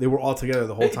together. They were all together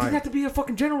the whole time. It didn't have to be a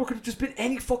fucking general. It could have just been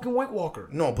any fucking White Walker.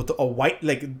 No, but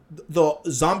the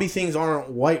zombie things aren't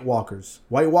White Walkers.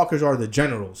 White Walkers are the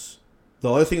generals. The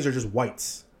other things are just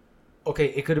whites. Okay,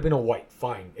 it could have been a white.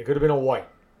 Fine, it could have been a white.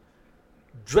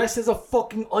 Dressed as a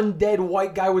fucking undead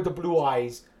white guy with the blue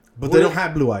eyes. But they don't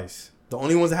have blue eyes. The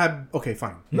only ones that have... Okay,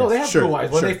 fine. No, they have blue eyes.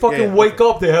 When they fucking wake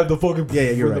up, they have the fucking...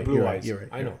 you're right. The blue You're eyes. You're right.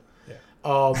 I know.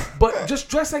 Yeah. But just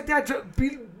dress like that.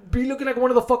 Be looking like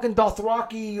one of the fucking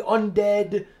Dothraki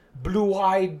undead,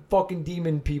 blue-eyed fucking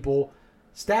demon people.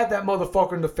 Stab that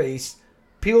motherfucker in the face.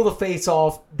 Peel the face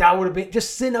off. That would have been...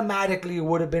 Just cinematically, it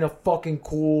would have been a fucking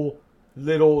cool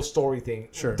little story thing.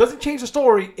 Sure. Doesn't change the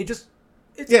story. It just...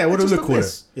 it would have looked cooler.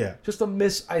 Yeah. Just a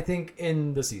miss, I think,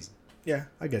 in the season. Yeah,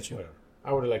 I get you. Whatever.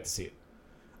 I would have liked to see it.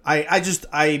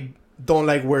 I don't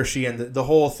like where she ended. The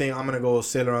whole thing, I'm going to go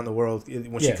sail around the world,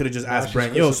 when she could have just asked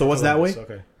Bran, yo, so what's that way?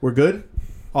 Okay. We're good?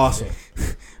 Awesome.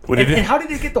 And how did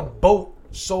they get the boat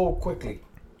so quickly?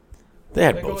 They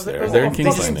had Like, boats it there. was They're in like a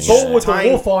King's fucking Landing. boat Yeah. with the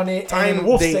wolf on it and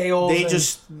wolf sails. They and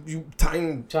just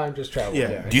time just traveled. Yeah.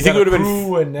 Yeah. Do you think it would have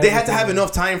been? They had to have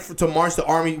enough time to march the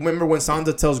army. Remember when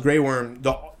Sansa tells Grey Worm,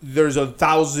 there's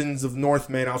thousands of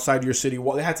Northmen outside your city.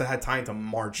 Well, they had to have time to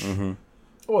march. Mm-hmm.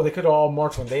 Oh, they could have all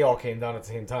marched when they all came down at the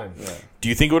same time. Yeah. Do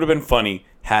you think it would have been funny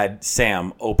had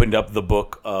Sam opened up the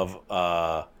book of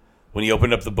when he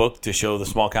opened up the book to show the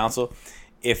small council,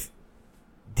 if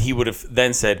he would have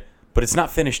then said, "But it's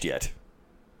not finished yet."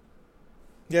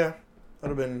 Yeah, that would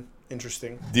have been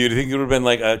interesting. Do you think it would have been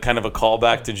like a kind of a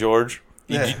callback to George?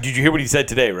 Yeah. Did you hear what he said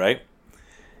today? Right?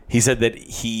 He said that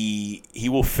he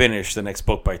will finish the next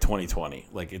book by 2020.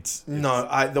 Like it's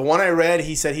No, the one I read,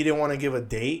 he said he didn't want to give a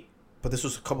date, but this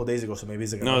was a couple of days ago, so maybe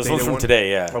it's like no. This one's from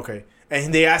today. Yeah. Okay,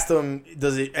 and they asked him,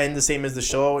 "Does it end the same as the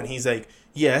show?" And he's like,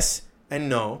 "Yes and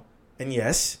no, and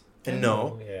yes and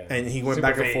no," Yeah. and he went Super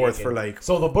back and vague forth for like.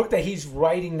 So the book that he's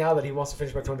writing now that he wants to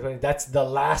finish by 2020, that's the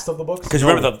last of the books. Because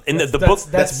remember the book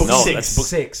that's book six. That's book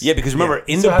six. Yeah, because remember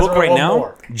He in still the has book to write right one now,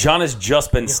 more. John has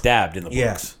just been stabbed in the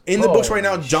Yeah, books. in the books Oh, right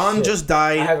now, John shit. just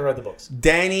died. I haven't read the books.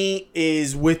 Danny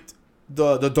is with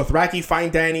the Dothraki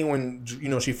find Danny when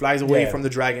she flies away Yeah. from the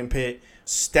dragon pit.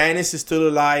 Stannis is still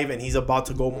alive and he's about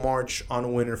to go march on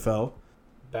Winterfell.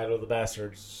 Battle of the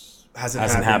Bastards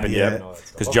Hasn't happened yet No,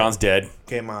 that's- because John's dead.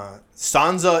 Okay,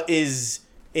 Sansa is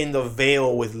in the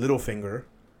Vale with Littlefinger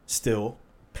still.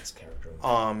 Best character.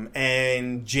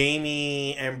 And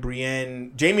Jaime and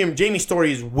Brienne. Jaime's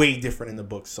story is way different in the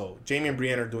book, so Jaime and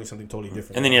Brienne are doing something totally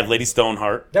different. And then you have Lady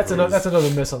Stoneheart. That's another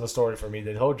miss on the story for me.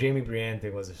 The whole Jaime Brienne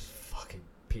thing was a fucking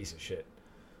piece of shit.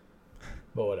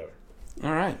 But whatever.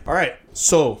 All right.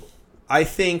 So I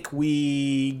think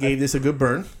we gave this a good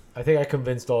burn. I think I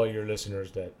convinced all your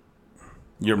listeners that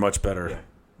You're much better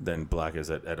than Black is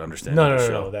at understanding no, the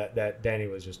show. that Danny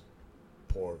was just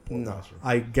poor No, bastard.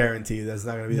 I guarantee you that's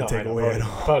not going to be the I know, takeaway at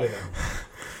all. Probably not.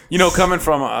 You know, coming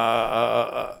from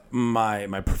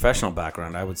my professional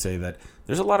background, I would say that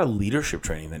there's a lot of leadership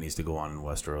training that needs to go on in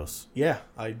Westeros. Yeah,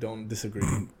 I don't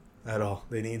disagree at all.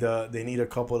 They need a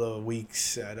couple of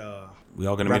weeks at We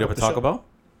all going to meet up at Taco Bell?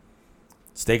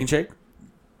 Steak and Shake?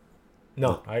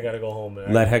 No, I gotta go home.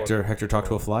 Man. Let Hector talk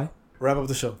to a fly? Wrap up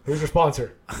the show. Who's your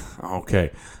sponsor?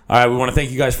 Okay. All right. We want to thank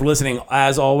you guys for listening.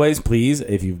 As always, please,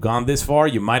 if you've gone this far,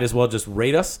 you might as well just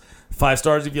rate us. 5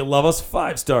 stars if you love us.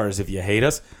 5 stars if you hate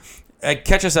us.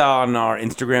 Catch us out on our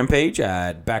Instagram page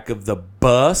at Back of the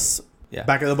Bus. Yeah.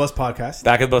 Back of the Bus Podcast.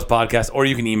 Back of the Bus Podcast. Or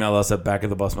you can email us at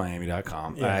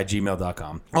backofthebusmiami.com at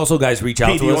gmail.com. Also, guys, reach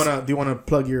out Pete, to us. Do you want to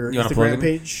plug your You wanna plug Instagram it?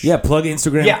 page? Yeah, plug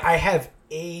Instagram. Yeah, I have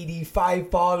 85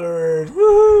 followers.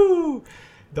 Woo!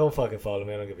 Don't fucking follow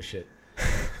me. I don't give a shit.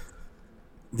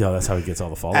 Yeah, that's how he gets all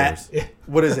the followers.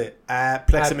 What is it? At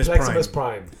Pleximus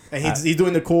Prime. And he's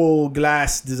doing the cool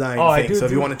glass design thing. So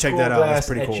if you want to check that out, that's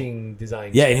pretty cool.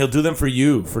 Design. Yeah, and he'll do them for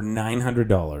you for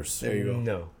 $900. There you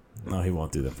go. No, he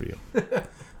won't do them for you.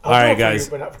 All right, guys.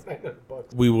 but not for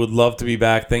 $900. We would love to be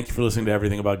back. Thank you for listening to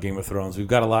everything about Game of Thrones. We've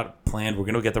got a lot planned. We're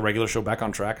going to get the regular show back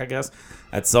on track, I guess,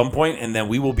 at some point, and then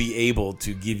we will be able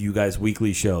to give you guys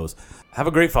weekly shows. Have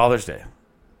a great Father's Day.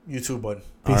 You too, bud.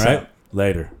 Peace out.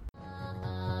 Later.